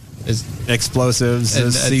 and explosives,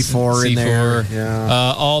 and C4 in there.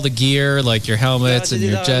 Yeah. All the gear, like your helmets and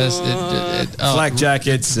your chest, flak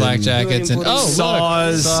jackets, and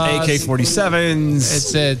saws, AK-47s.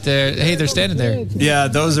 It's there. Hey, they're standing there. Yeah,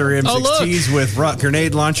 those are M16s with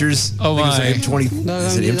grenade launchers. Oh my! M20.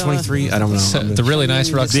 Is it M23? I don't know. The really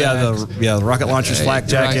nice rucksack. Yeah, the rocket launers, flak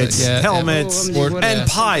jackets, helmets, and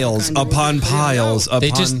piles upon piles.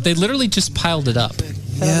 They literally just piled it up.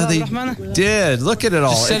 Yeah, they did. Look at it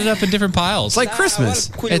all. Just set it up in different piles. It's like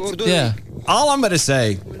Christmas. Yeah. All I'm going to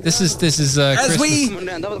say. This is as Christmas. we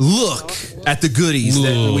look at the goodies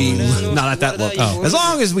that we not at that look. Oh. As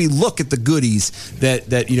long as we look at the goodies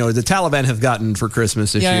that the Taliban have gotten for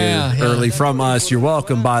Christmas this year early from us. You're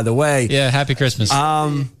welcome, by the way. Yeah, happy Christmas.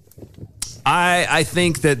 I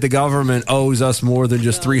think that the government owes us more than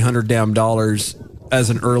just $300 as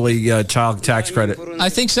an early child tax credit. I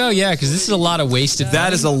think so, yeah, because this is a lot of wasted money.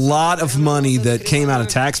 That is a lot of money that came out of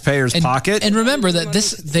taxpayers' pocket. And remember that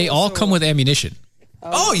they all come with ammunition.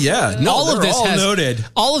 Oh yeah, no, all of this has loaded.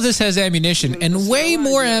 All of this has ammunition, and way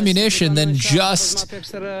more ammunition than just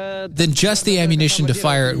the ammunition to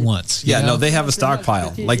fire at once. Yeah, no, they have a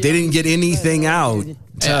stockpile. Like they didn't get anything out.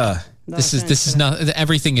 This is not.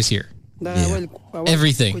 Everything is here. Yeah.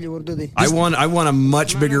 Everything. I want a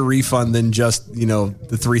much bigger refund than just the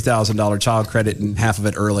 $3,000 child credit and half of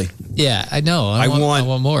it early. Yeah, I know. I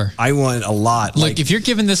want more. I want a lot. Look, if you're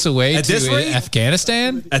giving this away to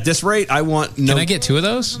Afghanistan, at this rate, I want. Can I get two of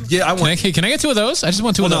those? Yeah, I want. Can I get two of those? I just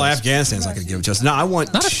want two of those. No, Afghanistan's not going to give it to us. No, I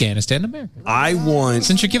want not Afghanistan, America. I want.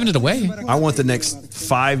 Since you're giving it away, I want the next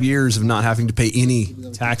 5 years of not having to pay any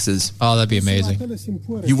taxes. Oh, that'd be amazing.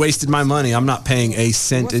 You wasted my money. I'm not paying a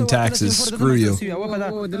cent in taxes. Screw you.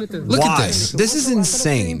 Look at this. This is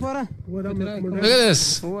insane. Look at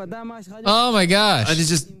this. Oh my gosh.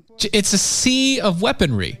 It's a sea of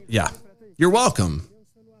weaponry. Yeah. You're welcome.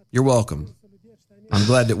 You're welcome. I'm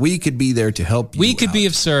glad that we could be there to help you. We could be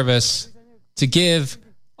of service to give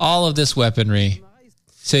all of this weaponry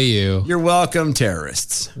to you. You're welcome,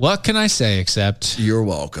 terrorists. What can I say except you're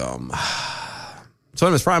welcome. So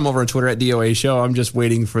I'm Prime over on Twitter at DOA Show. I'm just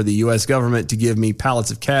waiting for the U.S. government to give me pallets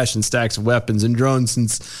of cash and stacks of weapons and drones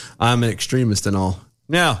since I'm an extremist and all.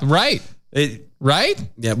 Now, right. Right?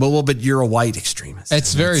 Yeah, but you're a white extremist.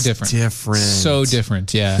 It's very different. So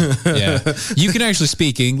different, yeah. You can actually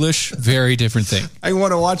speak English. Very different thing. I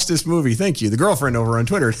want to watch this movie. Thank you. The girlfriend over on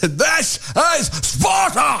Twitter. This is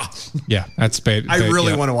Sparta! Yeah, that's bad. I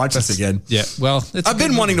really want to watch this again. Yeah, well, I've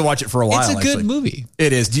been wanting to watch it for a while. It's a good actually. movie.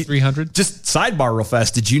 It is. 300. Just sidebar real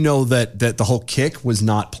fast. Did you know that the whole kick was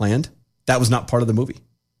not planned? That was not part of the movie.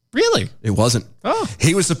 Really? It wasn't. Oh.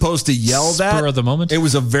 He was supposed to yell that. Spur of the moment? It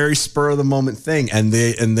was a very spur of the moment thing. And they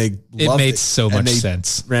It made so much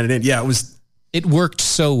sense. Ran it in. Yeah, it was. It worked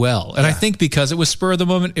so well. And I think because it was spur of the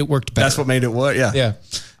moment, it worked better. That's what made it work. Yeah. Yeah.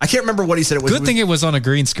 I can't remember what he said it was. Good thing it was on a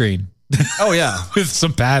green screen. Oh, yeah. With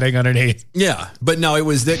some padding underneath. Yeah. But no, it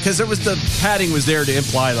was because there was the padding was there to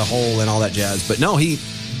imply the hole and all that jazz. But no,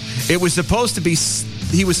 it was supposed to be,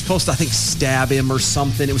 he was supposed to, I think, stab him or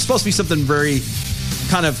something. It was supposed to be something very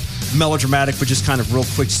kind of melodramatic, but just kind of real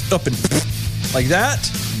quick up and like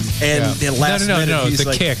that. And the last minute, he's the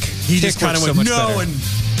like, kick. He just kind of went, so no, better. and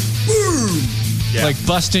boom. Yeah. Like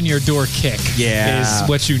busting your door kick is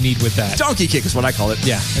what you need with that. Donkey kick is what I call it.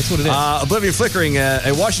 Yeah, that's what it is. Oblivion Flickering,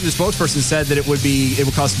 a Washington spokesperson said that it would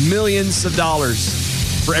cost millions of dollars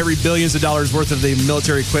for every billions of dollars worth of the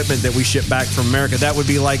military equipment that we ship back from America. That would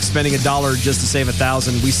be like spending $1 just to save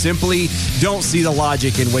 1,000. We simply don't see the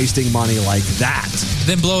logic in wasting money like that.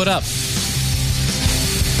 Then blow it up.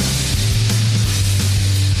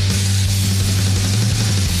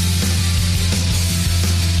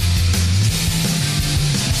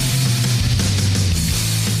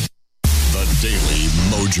 Daily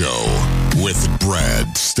Mojo with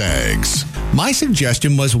Brad Staggs. My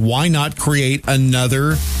suggestion was, why not create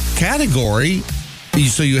another category?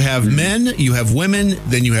 So you have men, you have women,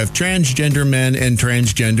 then you have transgender men and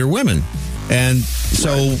transgender women. And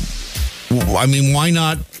so, I mean, why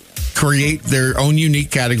not create their own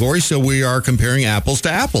unique category so we are comparing apples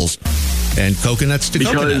to apples and coconuts to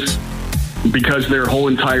coconuts? Because their whole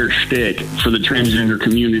entire shtick for the transgender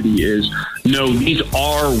community is, no, these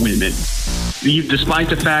are women. Despite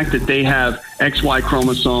the fact that they have XY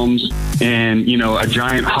chromosomes and, a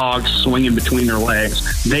giant hog swinging between their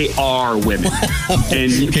legs, they are women.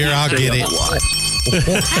 And here, I'll get it.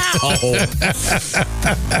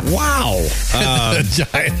 Wow.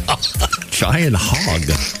 Giant hog.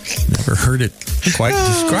 Never heard it quite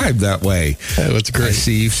described that way. That's great. I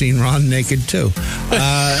see you've seen Ron naked too.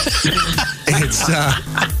 It's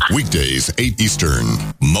weekdays 8 Eastern.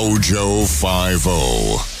 Mojo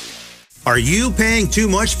 50. Are you paying too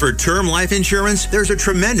much for term life insurance? There's a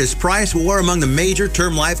tremendous price war among the major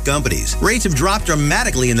term life companies. Rates have dropped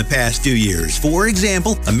dramatically in the past 2 years. For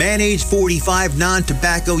example, a man age 45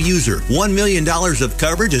 non-tobacco user, $1 million of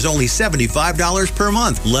coverage is only $75 per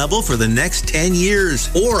month, level for the next 10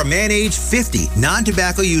 years. Or a man age 50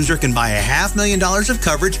 non-tobacco user can buy $500,000 of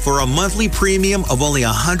coverage for a monthly premium of only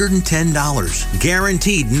 $110.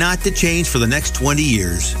 Guaranteed not to change for the next 20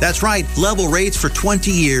 years. That's right, level rates for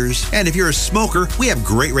 20 years. And if you're a smoker, we have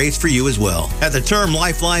great rates for you as well. At the Term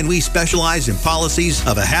Lifeline, we specialize in policies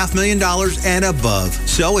of $500,000 and above.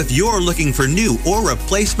 So if you're looking for new or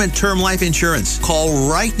replacement term life insurance,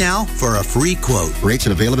 call right now for a free quote. Rates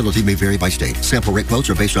and availability may vary by state. Sample rate quotes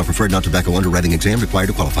are based on preferred non-tobacco underwriting exam required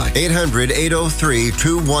to qualify.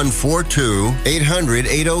 800-803-2142.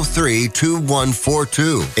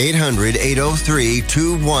 800-803-2142.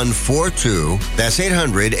 800-803-2142. That's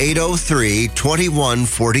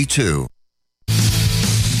 800-803-2142.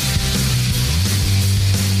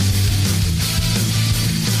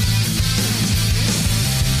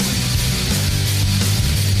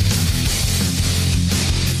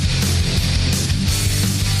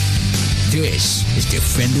 This is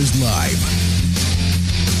Defenders Live.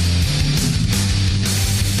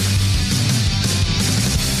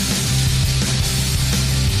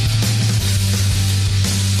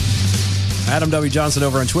 Adam W. Johnson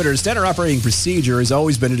over on Twitter. Standard operating procedure has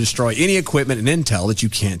always been to destroy any equipment and intel that you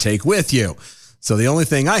can't take with you. So the only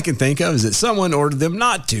thing I can think of is that someone ordered them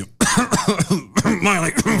not to.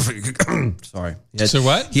 Sorry. So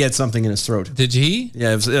what? He had something in his throat. Did he?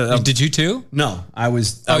 Yeah. It was, did you too? No, I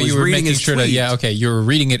was. You were reading making his sure tweet. yeah. Okay. You were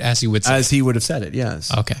reading it as he would say. As he would have said it.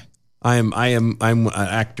 Yes. Okay. I'm an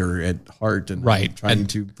actor at heart and I'm trying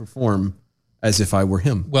to perform as if I were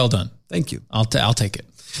him. Well done. Thank you. I'll take it.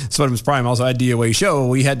 Spider-Man's Prime also had DOA show.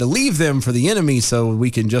 We had to leave them for the enemy so we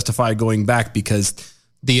can justify going back because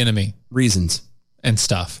the enemy reasons and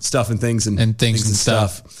stuff and things and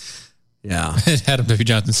stuff. Yeah. Adam W.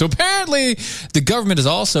 Johnson. So apparently the government is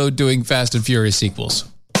also doing Fast and Furious sequels.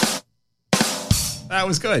 That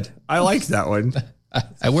was good. I liked that one.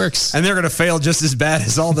 It works. And they're going to fail just as bad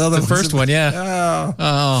as all the other ones. The first one, yeah.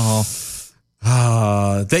 Oh.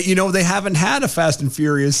 They haven't had a Fast and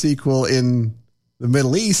Furious sequel in the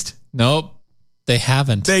Middle East. Nope, they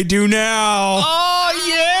haven't. They do now. Oh,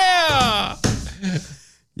 yeah.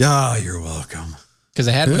 Yeah, you're welcome. Because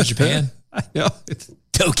they had one in Japan. I know.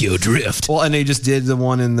 Tokyo Drift. Well, and they just did the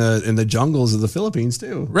one in the jungles of the Philippines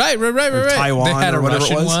too. Right. Taiwan. They had a or whatever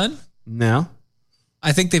Russian it was. one. No.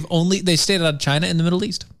 I think they stayed out of China and the Middle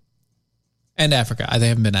East. And Africa. They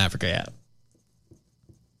haven't been to Africa yet.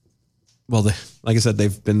 Well, like I said,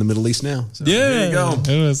 they've been in the Middle East now. So there you go.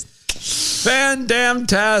 It was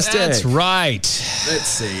Fan-damn-tastic. That's right. Let's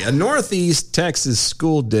see. A Northeast Texas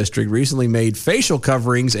school district recently made facial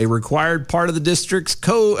coverings a required part of the district's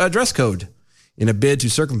dress code in a bid to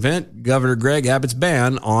circumvent Governor Greg Abbott's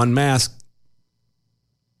ban on masks.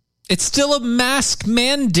 It's still a mask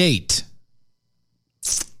mandate.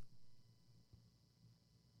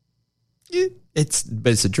 But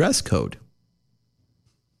it's a dress code.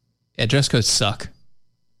 Yeah, dress codes suck.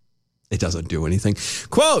 It doesn't do anything.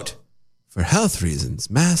 Quote, for health reasons,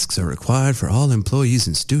 masks are required for all employees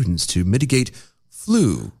and students to mitigate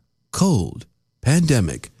flu, cold,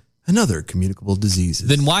 pandemic, and other communicable diseases.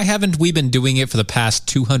 Then why haven't we been doing it for the past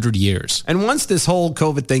 200 years? And once this whole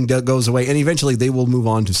COVID thing goes away, and eventually they will move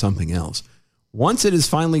on to something else. Once it is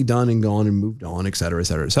finally done and gone and moved on, et cetera, et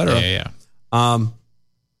cetera, et cetera. Yeah.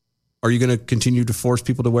 Are you going to continue to force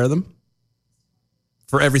people to wear them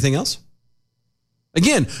for everything else?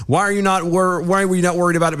 Again, why were you not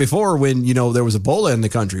worried about it before when, there was Ebola in the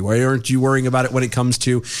country? Why aren't you worrying about it when it comes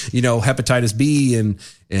to, hepatitis B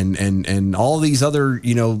and all these other,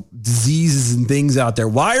 diseases and things out there?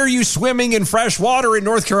 Why are you swimming in fresh water in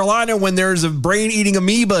North Carolina when there's a brain-eating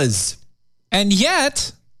amoebas? And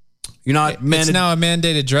yet, you're not it's now a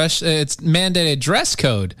mandated dress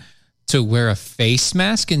code to wear a face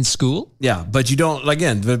mask in school. Yeah, but you don't,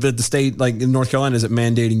 again, but the state, like in North Carolina, is it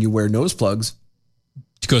mandating you wear nose plugs?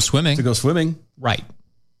 To go swimming. Right.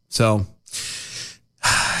 So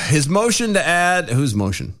his motion to add, whose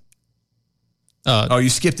motion? You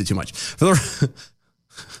skipped it too much.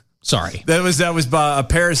 Sorry. That was by a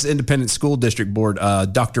Paris Independent School District Board,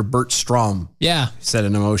 Dr. Bert Strom. Yeah. Said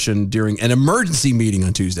in a motion during an emergency meeting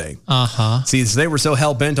on Tuesday. Uh-huh. See, they were so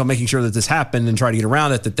hell-bent on making sure that this happened and trying to get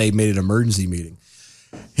around it that they made an emergency meeting.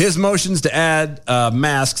 His motions to add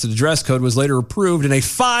masks to the dress code was later approved in a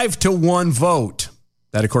 5-1 vote.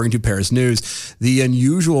 That, according to Paris News, the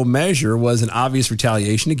unusual measure was an obvious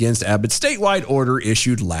retaliation against Abbott's statewide order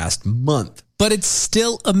issued last month. But it's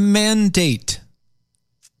still a mandate.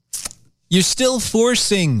 You're still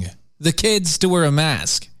forcing the kids to wear a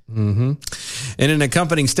mask. Mm-hmm. In an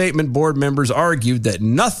accompanying statement, board members argued that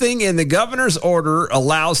nothing in the governor's order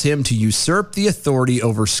allows him to usurp the authority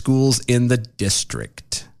over schools in the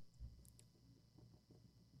district.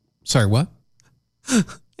 Sorry, what?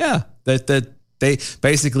 Yeah, that they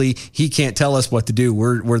basically, he can't tell us what to do.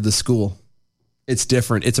 We're the school. It's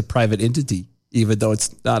different. It's a private entity, even though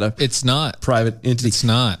it's not private entity. It's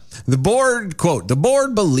not. The board, quote, the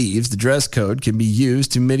board believes the dress code can be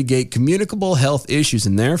used to mitigate communicable health issues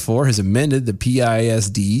and therefore has amended the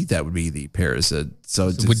PISD, that would be the Paris, with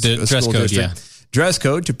the dress code, district, dress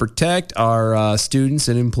code to protect our students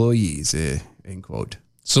and employees, end quote.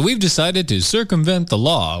 So we've decided to circumvent the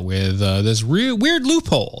law with this weird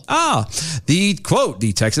loophole. The quote,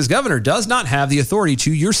 the Texas governor does not have the authority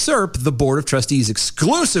to usurp the Board of Trustees'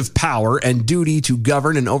 exclusive power and duty to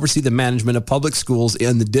govern and oversee the management of public schools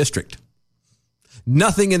in the district.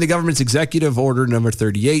 Nothing in the government's executive order number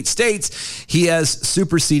 38 states he has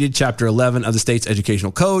superseded Chapter 11 of the state's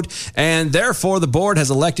educational code, and therefore the board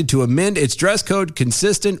has elected to amend its dress code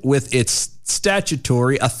consistent with its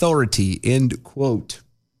statutory authority, end quote.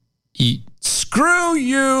 Screw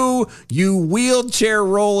you, you wheelchair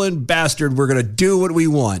rolling bastard. We're going to do what we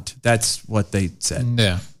want. That's what they said.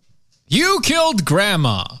 Yeah. You killed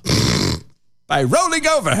grandma by rolling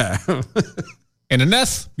over her in an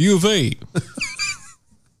SUV.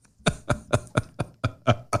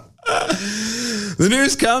 The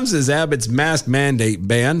news comes as Abbott's mask mandate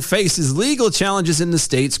ban faces legal challenges in the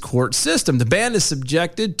state's court system. The ban is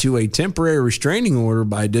subjected to a temporary restraining order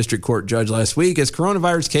by a district court judge last week as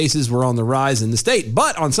coronavirus cases were on the rise in the state.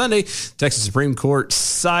 But on Sunday, Texas Supreme Court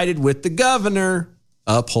sided with the governor,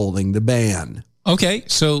 upholding the ban. Okay,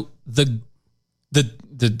 so the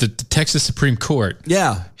Texas Supreme Court,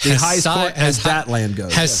 the highest court as that land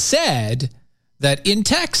goes, has said that in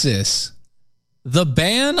Texas, the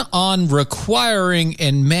ban on requiring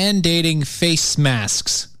and mandating face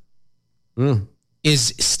masks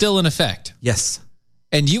is still in effect. Yes.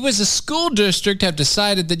 And you as a school district have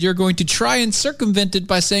decided that you're going to try and circumvent it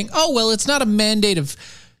by saying, oh, well, it's not a mandate of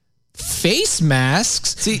face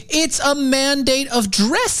masks. See, it's a mandate of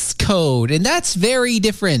dress code, and that's very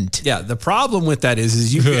different. Yeah, the problem with that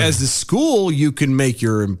is you as the school, you can make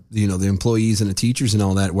your, the employees and the teachers and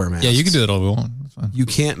all that wear masks. Yeah, you can do it all we want. You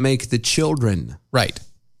can't make the children. Right.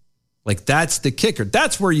 Like, that's the kicker.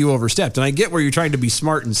 That's where you overstepped. And I get where you're trying to be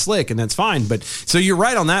smart and slick, and that's fine. But so you're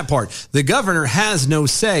right on that part. The governor has no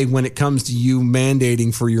say when it comes to you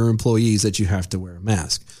mandating for your employees that you have to wear a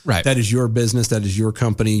mask. Right. That is your business. That is your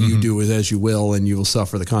company. You do it as you will, and you will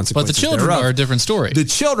suffer the consequences. But the children thereof. are a different story. The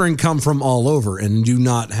children come from all over and do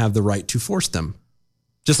not have the right to force them.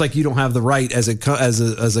 Just like you don't have the right as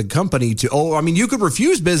a company to, you could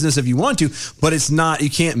refuse business if you want to, but it's not, you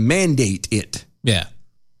can't mandate it. Yeah.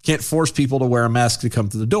 Can't force people to wear a mask to come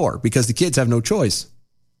to the door because the kids have no choice.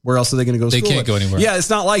 Where else are they going to go to school? They can't go anywhere. Yeah, it's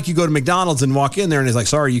not like you go to McDonald's and walk in there and it's like,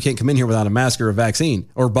 sorry, you can't come in here without a mask or a vaccine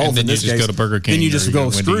or both. And then in this you just case. go to Burger King. Then you just go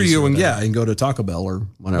screw Wendy's you and go to Taco Bell or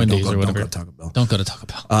whatever. Wendy's don't or whatever. go to Taco Bell. Don't go to Taco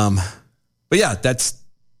Bell. But yeah, that's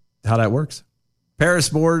how that works. Paris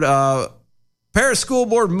school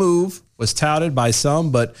board move was touted by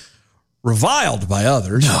some, but reviled by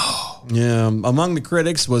others. No. Yeah. Among the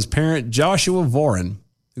critics was parent Joshua Voren,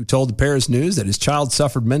 who told the Paris News that his child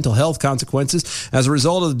suffered mental health consequences as a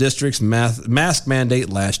result of the district's mask mandate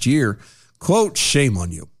last year. Quote, shame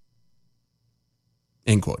on you.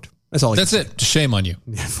 End quote. That's all. That's it. Shame on you.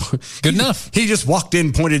 Good enough. He just walked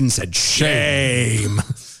in, pointed, and said, shame.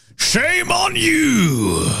 Shame on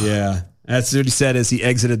you. Yeah. That's what he said as he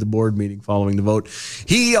exited the board meeting following the vote.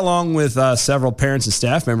 He, along with several parents and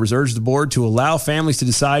staff members, urged the board to allow families to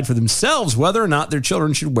decide for themselves whether or not their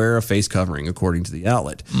children should wear a face covering, according to the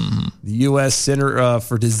outlet. Mm-hmm. The U.S. Center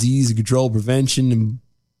for Disease Control, Prevention, and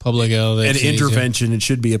Public Health and Intervention, it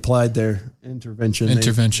should be applied there. Intervention.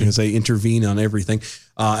 Because they intervene on everything.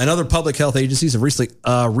 And other public health agencies have recently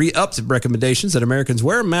re-upped recommendations that Americans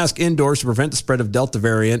wear a mask indoors to prevent the spread of Delta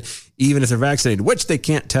variant, even if they're vaccinated, which they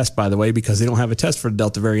can't test, by the way, because they don't have a test for the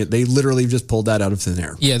Delta variant. They literally just pulled that out of thin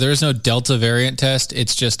air. Yeah, there is no Delta variant test.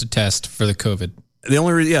 It's just a test for the COVID. The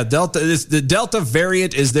only reason, the Delta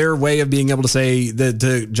variant is their way of being able to say that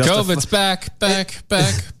to justify COVID's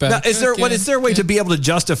back. Now, is there a way to be able to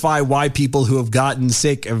justify why people who have gotten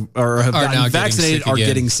sick or have gotten vaccinated are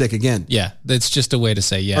getting sick again? Yeah, that's just a way to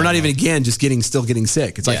say yeah. Or not even again, just still getting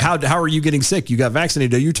sick. It's like how are you getting sick? You got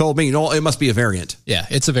vaccinated. You told me. It must be a variant. Yeah,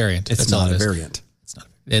 it's a variant. It's not a variant. It's not,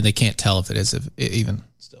 and they can't tell if it is even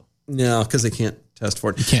still. No, because they can't test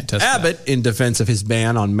for it. You can't test. Abbott, in defense of his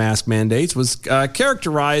ban on mask mandates, has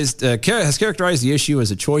characterized the issue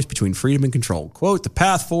as a choice between freedom and control. Quote, the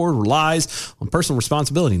path forward relies on personal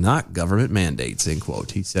responsibility, not government mandates, end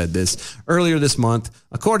quote. He said this earlier this month,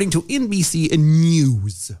 according to NBC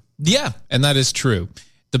News. Yeah, and that is true.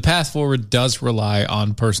 The path forward does rely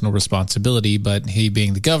on personal responsibility, but he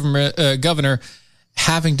being the governor,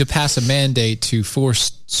 having to pass a mandate to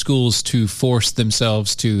force schools to force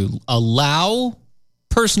themselves to allow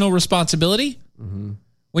personal responsibility. Mm-hmm.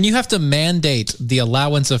 When you have to mandate the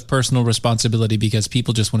allowance of personal responsibility because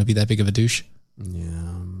people just want to be that big of a douche. Yeah.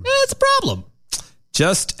 It's a problem.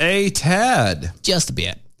 Just a tad. Just a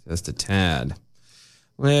bit. Just a tad.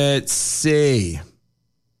 Let's see.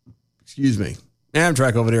 Excuse me.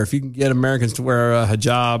 Amtrak over there. If you can get Americans to wear a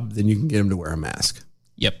hijab, then you can get them to wear a mask.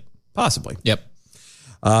 Yep. Possibly. Yep.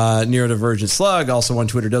 Neurodivergent Slug also on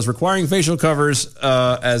Twitter does requiring facial covers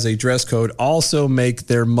as a dress code also make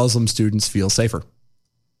their Muslim students feel safer?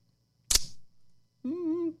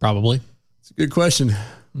 Probably. It's a good question.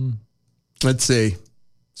 Let's see.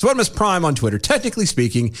 Sweatmas Prime on Twitter. Technically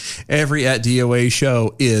speaking, every at DOA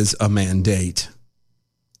show is a mandate.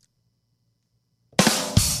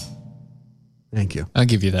 Thank you. I'll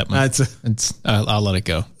give you that one. I'll let it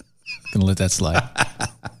go. Gonna let that slide.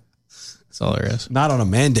 That's all there is. Not on a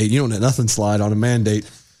mandate. You don't let nothing slide on a mandate.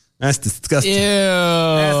 That's disgusting. Ew.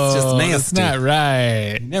 That's just nasty. That's not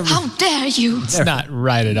right. How dare you? It's not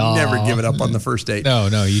right at all. Never give it up on the first date. No,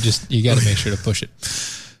 you got to make sure to push it.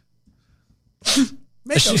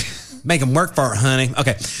 Make them work for it, honey.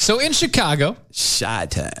 Okay. So in Chicago,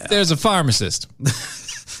 Chi-town, there's a pharmacist.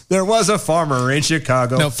 There was a farmer in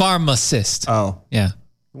Chicago. No, pharmacist. Oh. Yeah.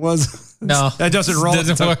 No. That doesn't roll.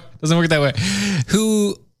 Doesn't work that way.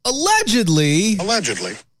 Who allegedly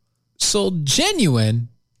sold genuine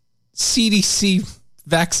CDC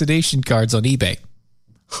vaccination cards on eBay.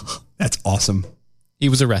 That's awesome. He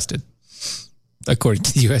was arrested, according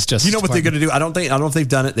to the U.S. Justice You know what Department. they're going to do? I don't know if they've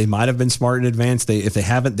done it. They might have been smart in advance. If they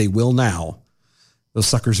haven't, they will now. Those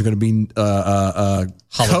suckers are going to be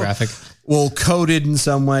holographic. Coded in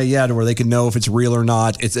some way, to where they can know if it's real or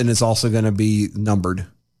not. It's also going to be numbered.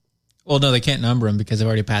 Well, no, they can't number them because they've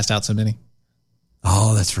already passed out so many.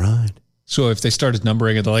 Oh, that's right. So if they started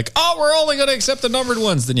numbering it, they're like, oh, we're only going to accept the numbered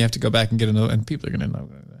ones. Then you have to go back and get another, and people are going to know.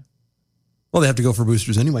 Well, they have to go for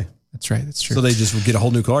boosters anyway. That's right. That's true. So they just get a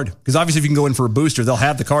whole new card. Because obviously if you can go in for a booster, they'll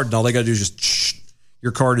have the card and all they got to do is just,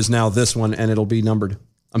 your card is now this one and it'll be numbered.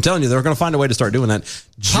 I'm telling you, they're going to find a way to start doing that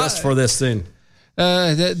just for this thing.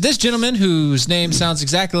 This gentleman whose name sounds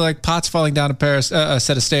exactly like pots falling down a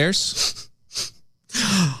set of stairs.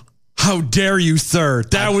 How dare you, sir?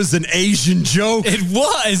 That was an Asian joke. It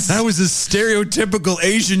was. That was a stereotypical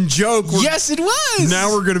Asian joke. Yes, it was.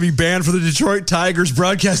 Now we're going to be banned for the Detroit Tigers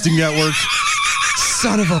Broadcasting Network.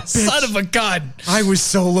 Son of a bitch. Son of a gun. I was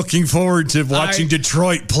so looking forward to watching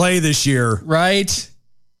Detroit play this year. Right.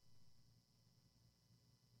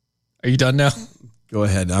 Are you done now? Go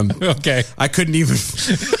ahead. I'm okay. I couldn't even.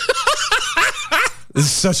 This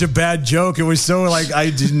is such a bad joke. It was so like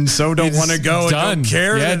I don't want to go and don't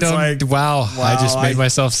care. Yeah, it's like, wow. I just made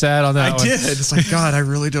myself sad on that one. I did. It's like, God, I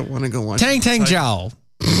really don't want to go watch Tang Tang Jiao.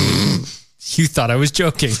 You thought I was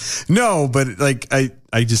joking. No, but like I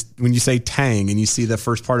just, when you say Tang and you see the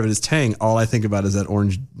first part of it is Tang, all I think about is that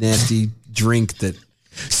orange nasty drink that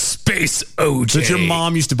Space OJ. That your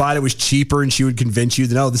mom used to buy that was cheaper and she would convince you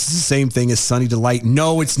that, no, this is the same thing as Sunny Delight.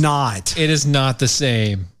 No, it's not. It is not the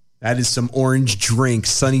same. That is some orange drink.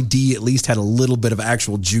 Sunny D at least had a little bit of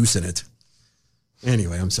actual juice in it.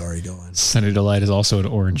 Anyway, I'm sorry. Go on. Sunny Delight is also an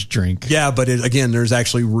orange drink. Yeah, but again, there's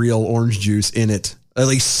actually real orange juice in it. At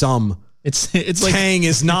least some. It's like Tang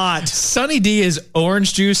is not. Sunny D is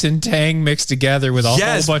orange juice and Tang mixed together with a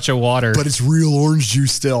whole bunch of water. But it's real orange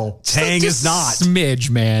juice still. Tang is not.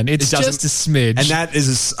 Smidge, man. It's just a smidge. And that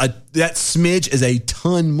is that smidge is a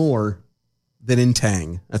ton more than in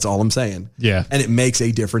Tang. That's all I'm saying. Yeah. And it makes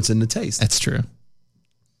a difference in the taste. That's true.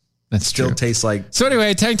 That's still true. Tastes like. So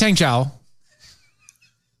anyway, Tang Tang Jiao,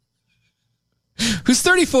 who's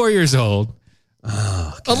 34 years old,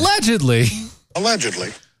 allegedly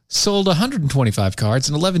sold 125 cards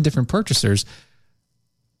and 11 different purchasers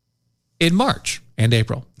in March and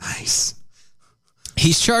April. Nice.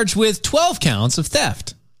 He's charged with 12 counts of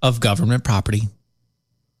theft of government property.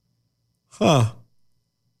 Huh.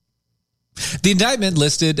 The indictment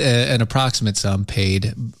listed an approximate sum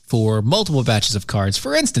paid for multiple batches of cards.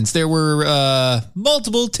 For instance, there were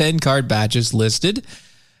multiple 10-card batches listed,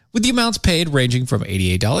 with the amounts paid ranging from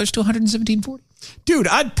 $88 to $117.40. Dude,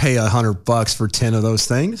 I'd pay $100 for 10 of those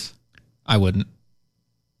things. I wouldn't.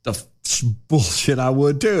 The bullshit, I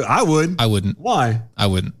would too. I would. I wouldn't. Why? I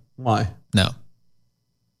wouldn't. Why? No.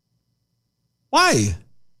 Why?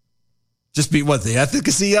 Just be what, the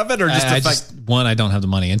efficacy of it, or just the fact? One, I don't have the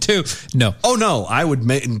money, and two, no. Oh no, I would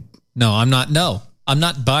make. No, I'm not. No, I'm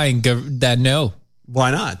not buying that. No.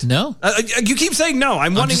 Why not? No. You keep saying no.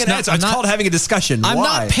 I'm wanting an answer. It's called having a discussion. I'm Why?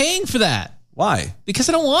 not paying for that. Why? Because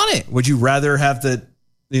I don't want it. Would you rather have to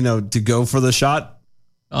go for the shot?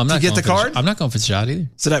 I'm not to get the card? I'm not going for the shot either.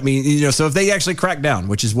 So that means, so if they actually crack down,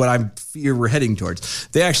 which is what I fear we're heading towards,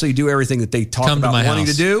 they actually do everything that they talk about wanting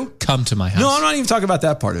to do. Come to my house. No, I'm not even talking about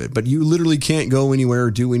that part of it, but you literally can't go anywhere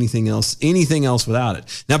or do anything else without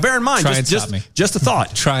it. Now, bear in mind, just a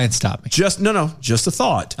thought. Try and stop me. Just a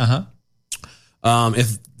thought.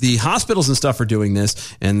 If the hospitals and stuff are doing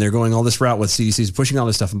this and they're going all this route with CDC's pushing all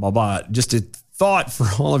this stuff and blah, blah, just a thought for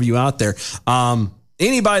all of you out there.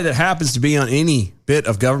 Anybody that happens to be on any bit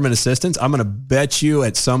of government assistance, I'm going to bet you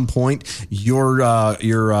at some point your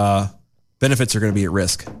benefits are going to be at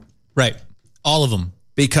risk. Right. All of them.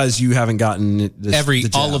 Because you haven't gotten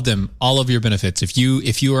the all of them, all of your benefits. If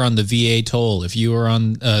you are on the VA toll, if you are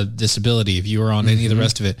on disability, if you are on any of the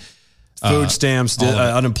rest of it, food stamps,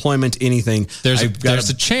 unemployment, anything, there's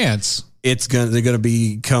a chance they're going to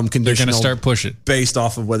become conditional. They're going to start pushing based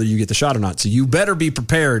off of whether you get the shot or not. So you better be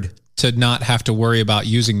prepared to not have to worry about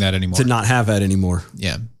using that anymore. To not have that anymore.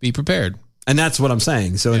 Yeah, be prepared. And that's what I'm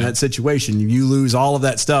saying. So in that situation, you lose all of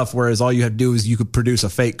that stuff, whereas all you have to do is you could produce a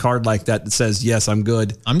fake card like that says, yes, I'm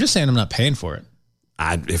good. I'm just saying I'm not paying for it.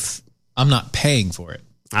 I'm not paying for it.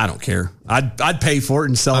 I don't care. I'd pay for it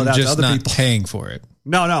and sell it out to other people. I'm just not paying for it.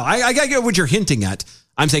 No, I get what you're hinting at.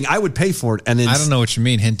 I'm saying I would pay for it and then... I don't know what you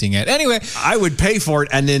mean hinting at. Anyway. I would pay for it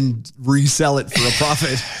and then resell it for a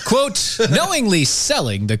profit. Quote, knowingly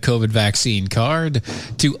selling the COVID vaccine card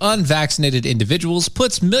to unvaccinated individuals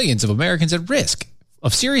puts millions of Americans at risk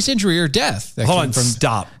of serious injury or death.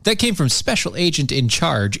 Stop. That came from Special Agent in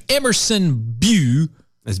Charge Emerson Bew.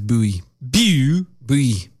 That's Buie. Bew.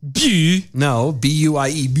 No,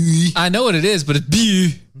 B-U-I-E. Buie. I know what it is, but it's Bew.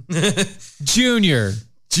 Junior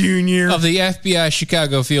of the FBI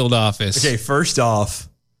Chicago field office. Okay, first off,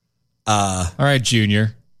 all right,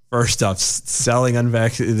 Junior. First off, selling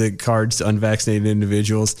the cards to unvaccinated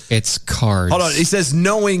individuals. It's cards. Hold on. He says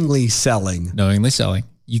knowingly selling. Knowingly selling.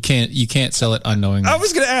 You can't sell it unknowingly. I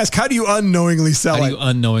was going to ask, how do you unknowingly sell it? How do you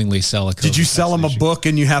unknowingly sell a COVID Did you sell him a book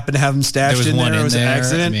and you happen to have them stashed in there? It was an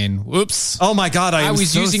accident? I mean, whoops. Oh my God. I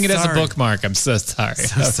was so using it as a sorry. bookmark. I'm so sorry.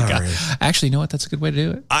 So sorry. Actually, you know what? That's a good way to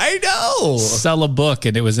do it. I know. Sell a book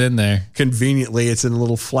and it was in there. Conveniently, it's in a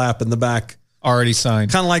little flap in the back. Already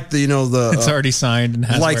signed. Kind of like the, it's already signed and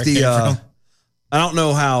has like where it came from. I don't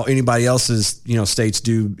know how anybody else's, states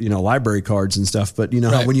do, library cards and stuff, but how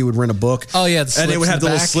Right. when you would rent a book. Oh, yeah, the and it would slips have in the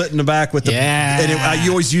the little back. slit in the back with the, and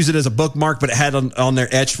you always use it as a bookmark, but it had on there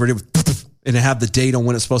etched where it would, and it had the date on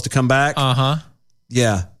when it's supposed to come back. Uh-huh.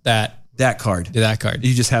 Yeah. That card. That card.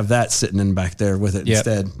 You just have that sitting in back there with it Yep.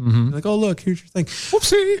 instead. Mhm. Like, oh, look, here's your thing.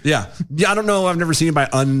 Whoopsie. Yeah. I don't know. I've never seen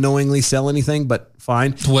anybody unknowingly sell anything, but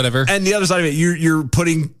fine. Whatever. And the other side of it, you're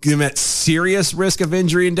putting them at serious risk of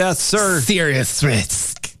injury and death, sir. Serious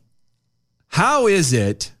risk. How is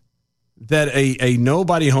it that a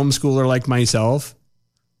nobody homeschooler like myself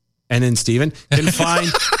and then Steven can find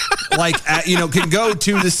can go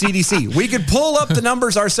to the CDC? We could pull up the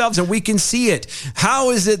numbers ourselves and we can see it.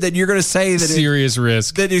 How is it that you're going to say that serious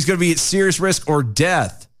risk, that he's going to be at serious risk or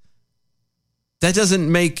death? That doesn't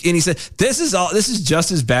make any sense. This is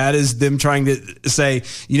just as bad as them trying to say,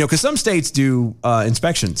 because some states do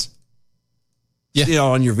inspections. Yeah.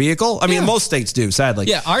 On your vehicle. I mean, most states do, sadly.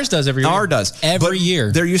 Yeah, ours does every year. Ours does. Every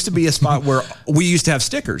year. There used to be a spot where we used to have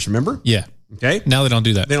stickers, remember? Yeah. Okay. Now they don't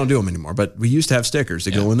do that. They don't do them anymore, but we used to have stickers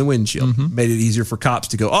that go in the windshield. Made it easier for cops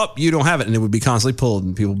to go, oh, you don't have it. And it would be constantly pulled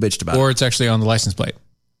and people bitched about it. Or it's actually on the license plate.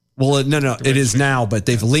 Well, no, it is now, but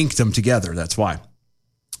they've linked them together. That's why.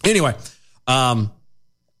 Anyway,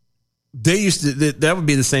 they used to, that would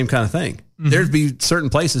be the same kind of thing. There'd be certain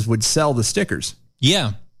places would sell the stickers.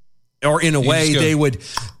 Yeah. Or in a You way, just go- they would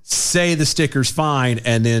say the sticker's fine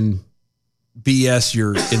and then BS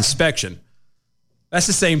your inspection. That's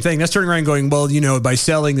the same thing. That's turning around and going, well, by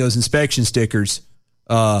selling those inspection stickers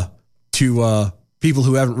to people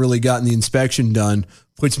who haven't really gotten the inspection done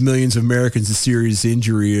puts millions of Americans at serious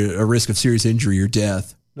injury, a risk of serious injury or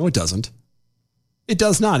death. No, it doesn't. It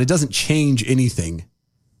does not. It doesn't change anything.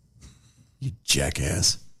 You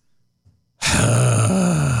jackass.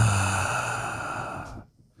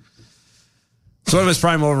 Swimus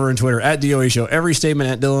Prime over on Twitter at DOA Show. Every statement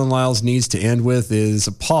at Dylan Lyles needs to end with is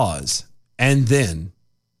a pause and then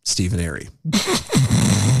Stephen Airy.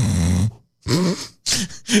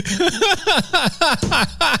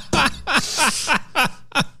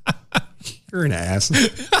 You're an ass.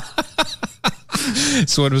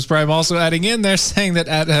 Swimus Prime also adding in there saying that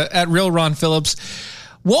at Real Ron Phillips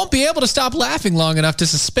won't be able to stop laughing long enough to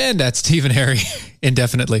suspend at Stephen Harry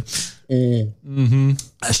indefinitely. Mm-hmm.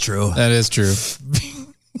 That's true. That is true.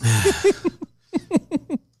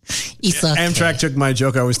 Amtrak took my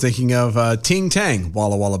joke. I was thinking of Ting Tang,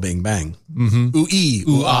 Walla Walla Bing Bang. Mm-hmm. Ooh-ee,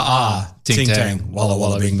 ooh-ah-ah, Ting Tang, Walla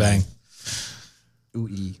Walla Bing Bang.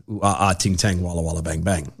 Ooh-ee, ooh-ah-ah, Ting Tang, Walla Walla Bang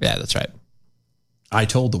Bang. Yeah, that's right. I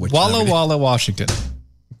told the witch. Walla Walla, Washington.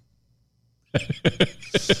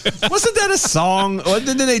 Wasn't that a song? What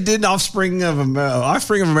did they did? Offspring of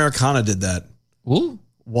Americana did that. Ooh.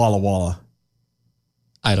 Walla Walla.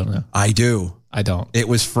 I don't know. I do. I don't. It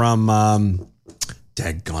was from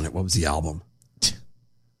daggone it. What was the album?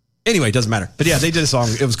 Anyway, it doesn't matter. But yeah, they did a song.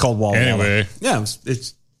 It was called Walla Walla. Anyway. Yeah,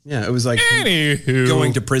 it was like Anywho.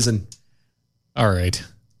 going to prison. All right.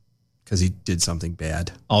 Because he did something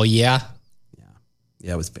bad. Oh, yeah?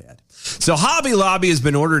 Yeah, it was bad. So Hobby Lobby has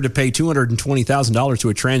been ordered to pay $220,000 to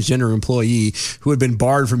a transgender employee who had been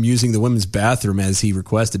barred from using the women's bathroom as he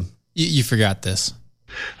requested. You forgot this.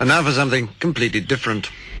 And now for something completely different.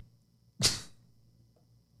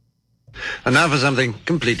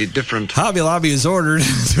 Hobby Lobby is ordered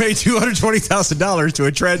to pay $220,000 to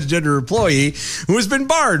a transgender employee who has been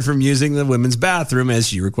barred from using the women's bathroom as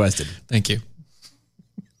she requested. Thank you.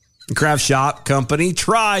 The Craft Shop Company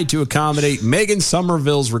tried to accommodate Megan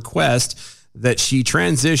Somerville's request that she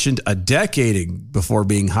transitioned a decade before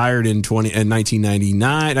being hired in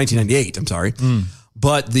 1998. I'm sorry.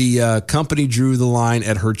 But the company drew the line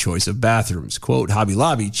at her choice of bathrooms. Quote, Hobby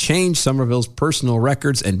Lobby changed Somerville's personal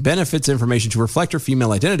records and benefits information to reflect her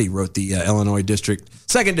female identity, wrote the Illinois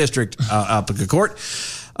Second District Appellate Court.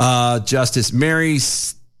 Justice Mary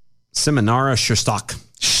Seminara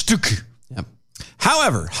Shostak. Yep.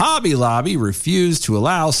 However, Hobby Lobby refused to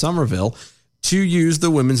allow Somerville to use the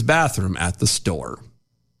women's bathroom at the store.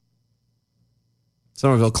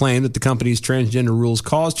 Somerville claimed that the company's transgender rules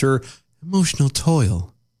caused her emotional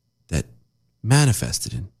toil that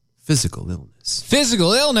manifested in physical illness.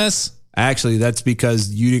 Physical illness? Actually, that's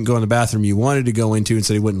because you didn't go in the bathroom you wanted to go into, and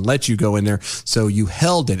so they wouldn't let you go in there. So you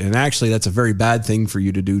held it. And actually, that's a very bad thing for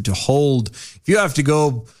you to do, to hold. If you have to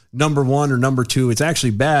go number 1 or number 2, it's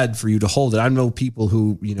actually bad for you to hold it. I know people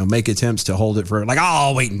who, make attempts to hold it for like,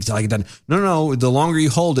 I'll wait until I get done. No. The longer you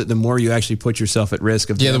hold it, the more you actually put yourself at risk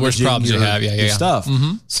of the worst problems you have. Yeah. Stuff.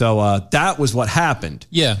 Mm-hmm. So that was what happened.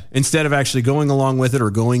 Yeah. Instead of actually going along with it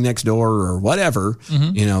or going next door or whatever,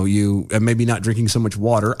 you maybe not drinking so much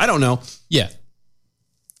water. I don't know. Yeah.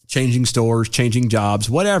 Changing stores, changing jobs,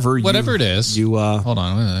 whatever it is. You hold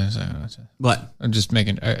on. What? I'm just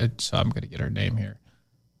making. So I'm going to get her name here.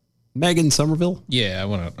 Megan Somerville? Yeah, I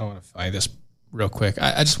want to find this real quick.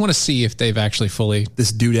 I just want to see if they've actually fully...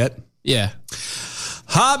 This dudette? Yeah.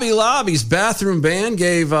 Hobby Lobby's bathroom ban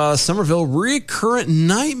gave Somerville recurrent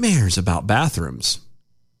nightmares about bathrooms.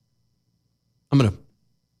 I'm going to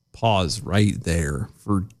pause right there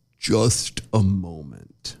for just a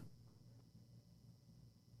moment.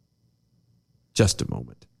 Just a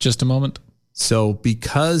moment. So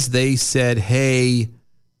because they said, hey,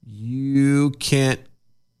 you can't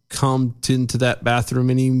come into that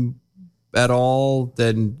bathroom at all,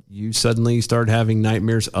 then you suddenly start having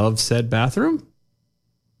nightmares of said bathroom?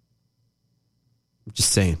 I'm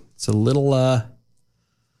just saying. It's a little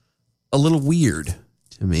weird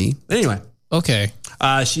to me. But anyway. Okay.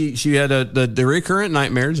 She had the recurrent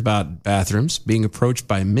nightmares about bathrooms, being approached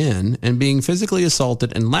by men, and being physically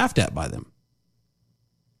assaulted and laughed at by them.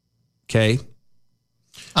 Okay.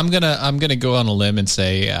 I'm gonna go on a limb and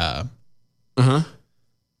say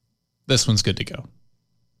this one's good to go.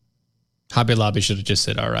 Hobby Lobby should have just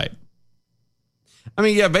said, all right. I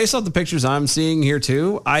mean, yeah, based off the pictures I'm seeing here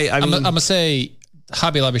too, I'm going to say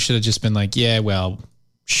Hobby Lobby should have just been like, yeah, well,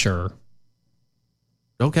 sure.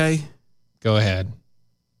 Okay. Go ahead.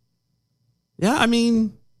 Yeah, I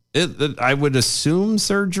mean, I would assume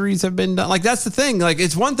surgeries have been done. Like, that's the thing. Like,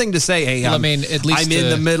 it's one thing to say, hey, at least I'm in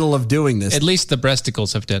the middle of doing this. At least the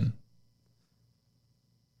breasticles have done.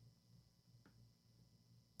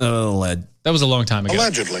 That was a long time ago.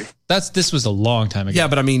 Allegedly. This was a long time ago. Yeah,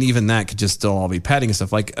 but I mean, even that could just still all be padding and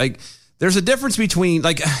stuff. Like there's a difference between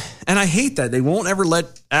and I hate that they won't ever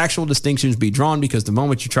let actual distinctions be drawn, because the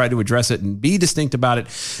moment you try to address it and be distinct about it,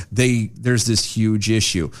 there's this huge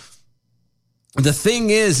issue. The thing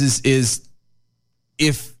is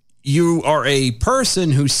if you are a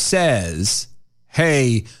person who says,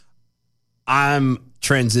 hey, I'm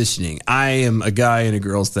transitioning, I am a guy and a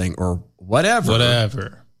girl's thing, or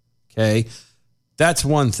whatever. Okay. That's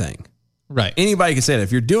one thing. Right. Anybody can say that.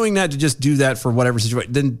 If you're doing that to just do that for whatever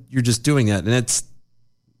situation, then you're just doing that. And it's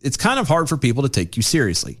kind of hard for people to take you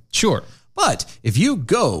seriously. Sure. But if you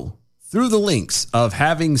go through the links of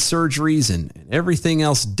having surgeries and everything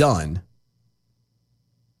else done,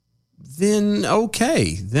 then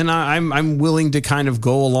okay, then I'm willing to kind of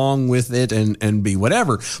go along with it and be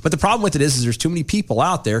whatever. But the problem with it is there's too many people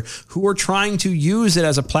out there who are trying to use it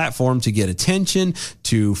as a platform to get attention,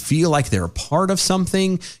 to feel like they're a part of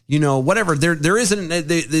something, whatever. There isn't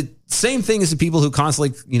the same thing as the people who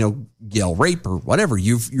constantly, yell rape or whatever.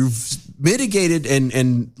 You've mitigated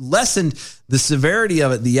and lessened the severity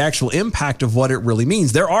of it, the actual impact of what it really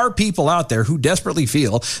means. There are people out there who desperately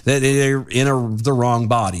feel that they're in the wrong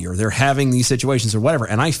body, or they're having these situations or whatever.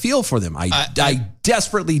 And I feel for them. I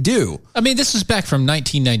desperately do. I mean, this was back from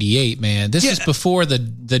 1998, man. This is before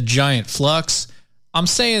the giant flux. I'm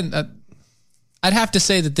saying I'd have to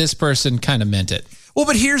say that this person kind of meant it. Well,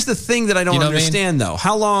 but here's the thing that I don't understand, though.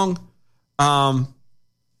 How long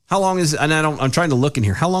is, and I'm trying to look in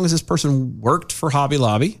here, how long has this person worked for Hobby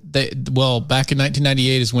Lobby? Back in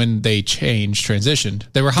 1998 is when they transitioned.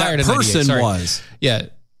 They were hired in 98. That person was. Yeah.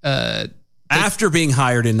 After being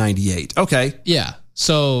hired in 98. Okay. Yeah.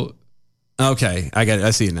 So. Okay. I got it.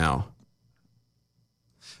 I see it now.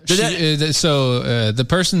 The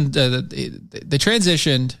person, they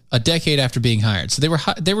transitioned a decade after being hired. So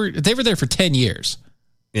they were there for 10 years.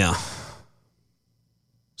 Yeah.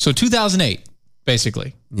 So 2008,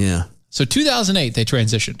 basically. Yeah. So 2008, they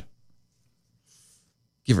transitioned.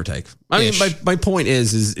 Give or take. I mean, my point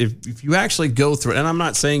is if you actually go through it, and I'm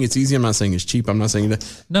not saying it's easy, I'm not saying it's cheap, I'm not saying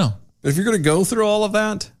that. No. But if you're going to go through all of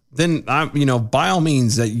that, then by all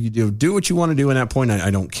means, that you do what you want to do in that point. I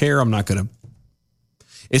don't care. I'm not going to.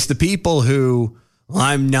 It's the people who,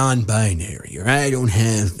 I'm non-binary, or I don't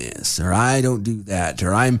have this, or I don't do that,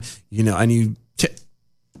 or I'm, and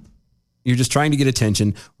you're just trying to get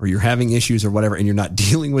attention, or you're having issues or whatever, and you're not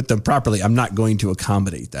dealing with them properly. I'm not going to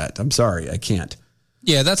accommodate that. I'm sorry. I can't.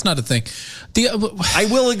 Yeah, that's not a thing. I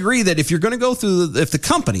will agree that if you're going to go through, if the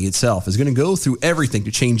company itself is going to go through everything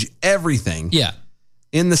to change everything. Yeah.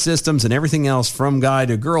 in the systems and everything else from guy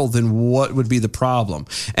to girl, then what would be the problem?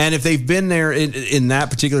 And if they've been there in that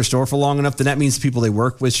particular store for long enough, then that means the people they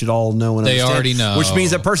work with should all know and understand. They already know. Which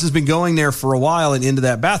means that person's been going there for a while and into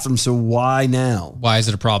that bathroom. So why now? Why is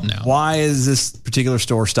it a problem now? Why is this particular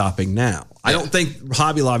store stopping now? Yeah. I don't think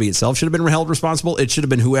Hobby Lobby itself should have been held responsible. It should have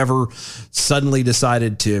been whoever suddenly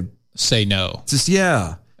decided to say no. Just,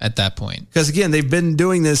 yeah. At that point. Because again, they've been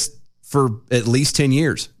doing this for at least 10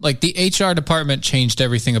 years. Like the HR department changed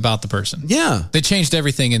everything about the person. Yeah. They changed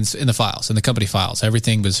everything in the files, in the company files.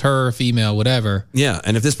 Everything was her, female, whatever. Yeah.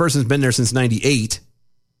 And if this person's been there since 98,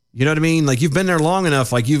 you know what I mean? Like you've been there long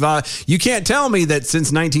enough. Like you can't tell me that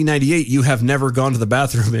since 1998, you have never gone to the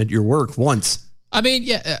bathroom at your work once. I mean,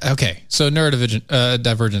 yeah. Okay. So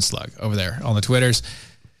neurodivergent slug over there on the Twitters.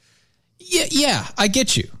 Yeah, I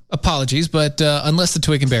get you. Apologies. But unless the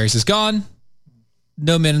Twig and Berries is gone,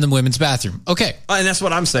 no men in the women's bathroom. Okay. And that's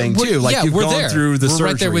what I'm saying too. Like you've gone through the surgery.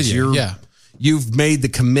 Right there with you. You've made the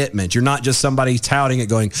commitment. You're not just somebody touting it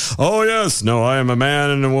going, oh yes, no, I am a man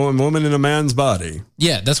and a woman in a man's body.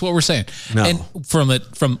 Yeah, that's what we're saying. No. And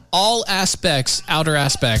from all aspects, outer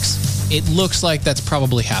aspects, it looks like that's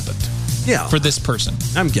probably happened. Yeah. For this person.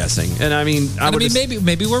 I'm guessing. And I mean,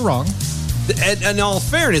 maybe we're wrong. And in all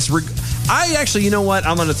fairness, I actually, you know what?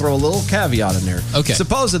 I'm going to throw a little caveat in there. Okay.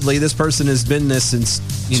 Supposedly, this person has been this since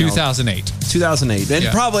 2008. 2008. And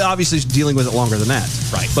probably obviously dealing with it longer than that.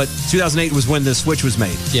 Right. But 2008 was when the switch was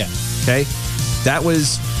made. Yeah. Okay. That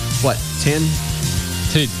was, what, 10?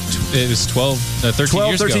 It was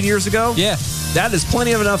 13 years ago? Yeah. That is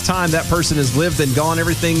plenty of enough time that person has lived and gone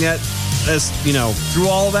everything that, through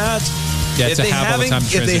all of that. Yeah, if they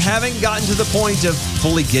haven't gotten to the point of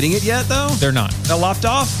fully getting it yet, though, they're not. They're lopped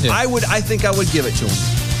off. Yeah. I think I would give it to them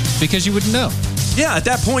because you wouldn't know. Yeah, at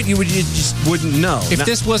that point you just wouldn't know. If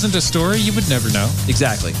this wasn't a story, you would never know.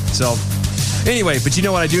 Exactly. So anyway, but you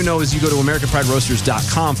know what I do know is you go to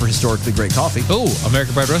AmericanPrideRoasters.com for historically great coffee. Oh,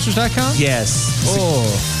 AmericanPrideRoasters.com? Yes. Oh.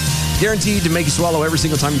 Guaranteed to make you swallow every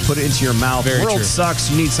single time you put it into your mouth. Very the world true. sucks.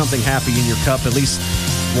 You need something happy in your cup at least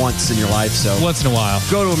once in your life. So once in a while.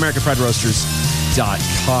 Go to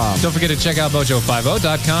AmericanPrideRoasters.com. Don't forget to check out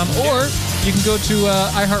Mojo50.com or you can go to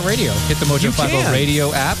iHeartRadio. Hit the Mojo50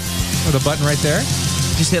 radio app with a button right there.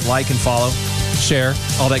 Just hit like and follow. Share.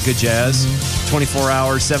 All that good jazz. 24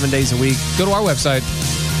 hours, 7 days a week. Go to our website.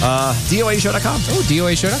 DOAShow.com. Oh,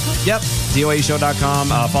 DOAShow.com. Yep. DOAShow.com.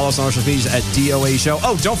 Follow us on social media at DOA Show.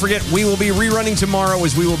 Oh, don't forget, we will be rerunning tomorrow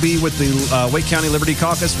as we will be with the Wake County Liberty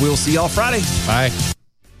Caucus. We'll see y'all Friday. Bye.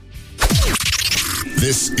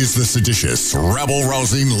 This is the seditious,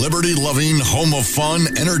 rabble-rousing, liberty-loving, home of fun,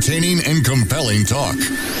 entertaining, and compelling talk.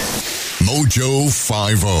 Mojo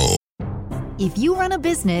 50. If you run a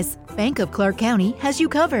business, Bank of Clark County has you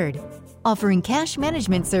covered. Offering cash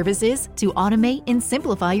management services to automate and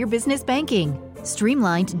simplify your business banking,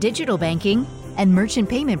 streamlined digital banking, and merchant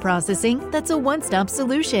payment processing that's a one-stop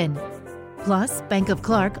solution. Plus, Bank of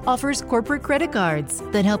Clark offers corporate credit cards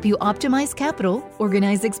that help you optimize capital,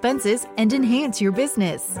 organize expenses, and enhance your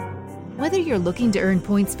business. Whether you're looking to earn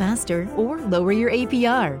points faster or lower your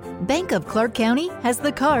APR, Bank of Clark County has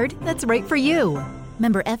the card that's right for you.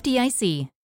 Member FDIC.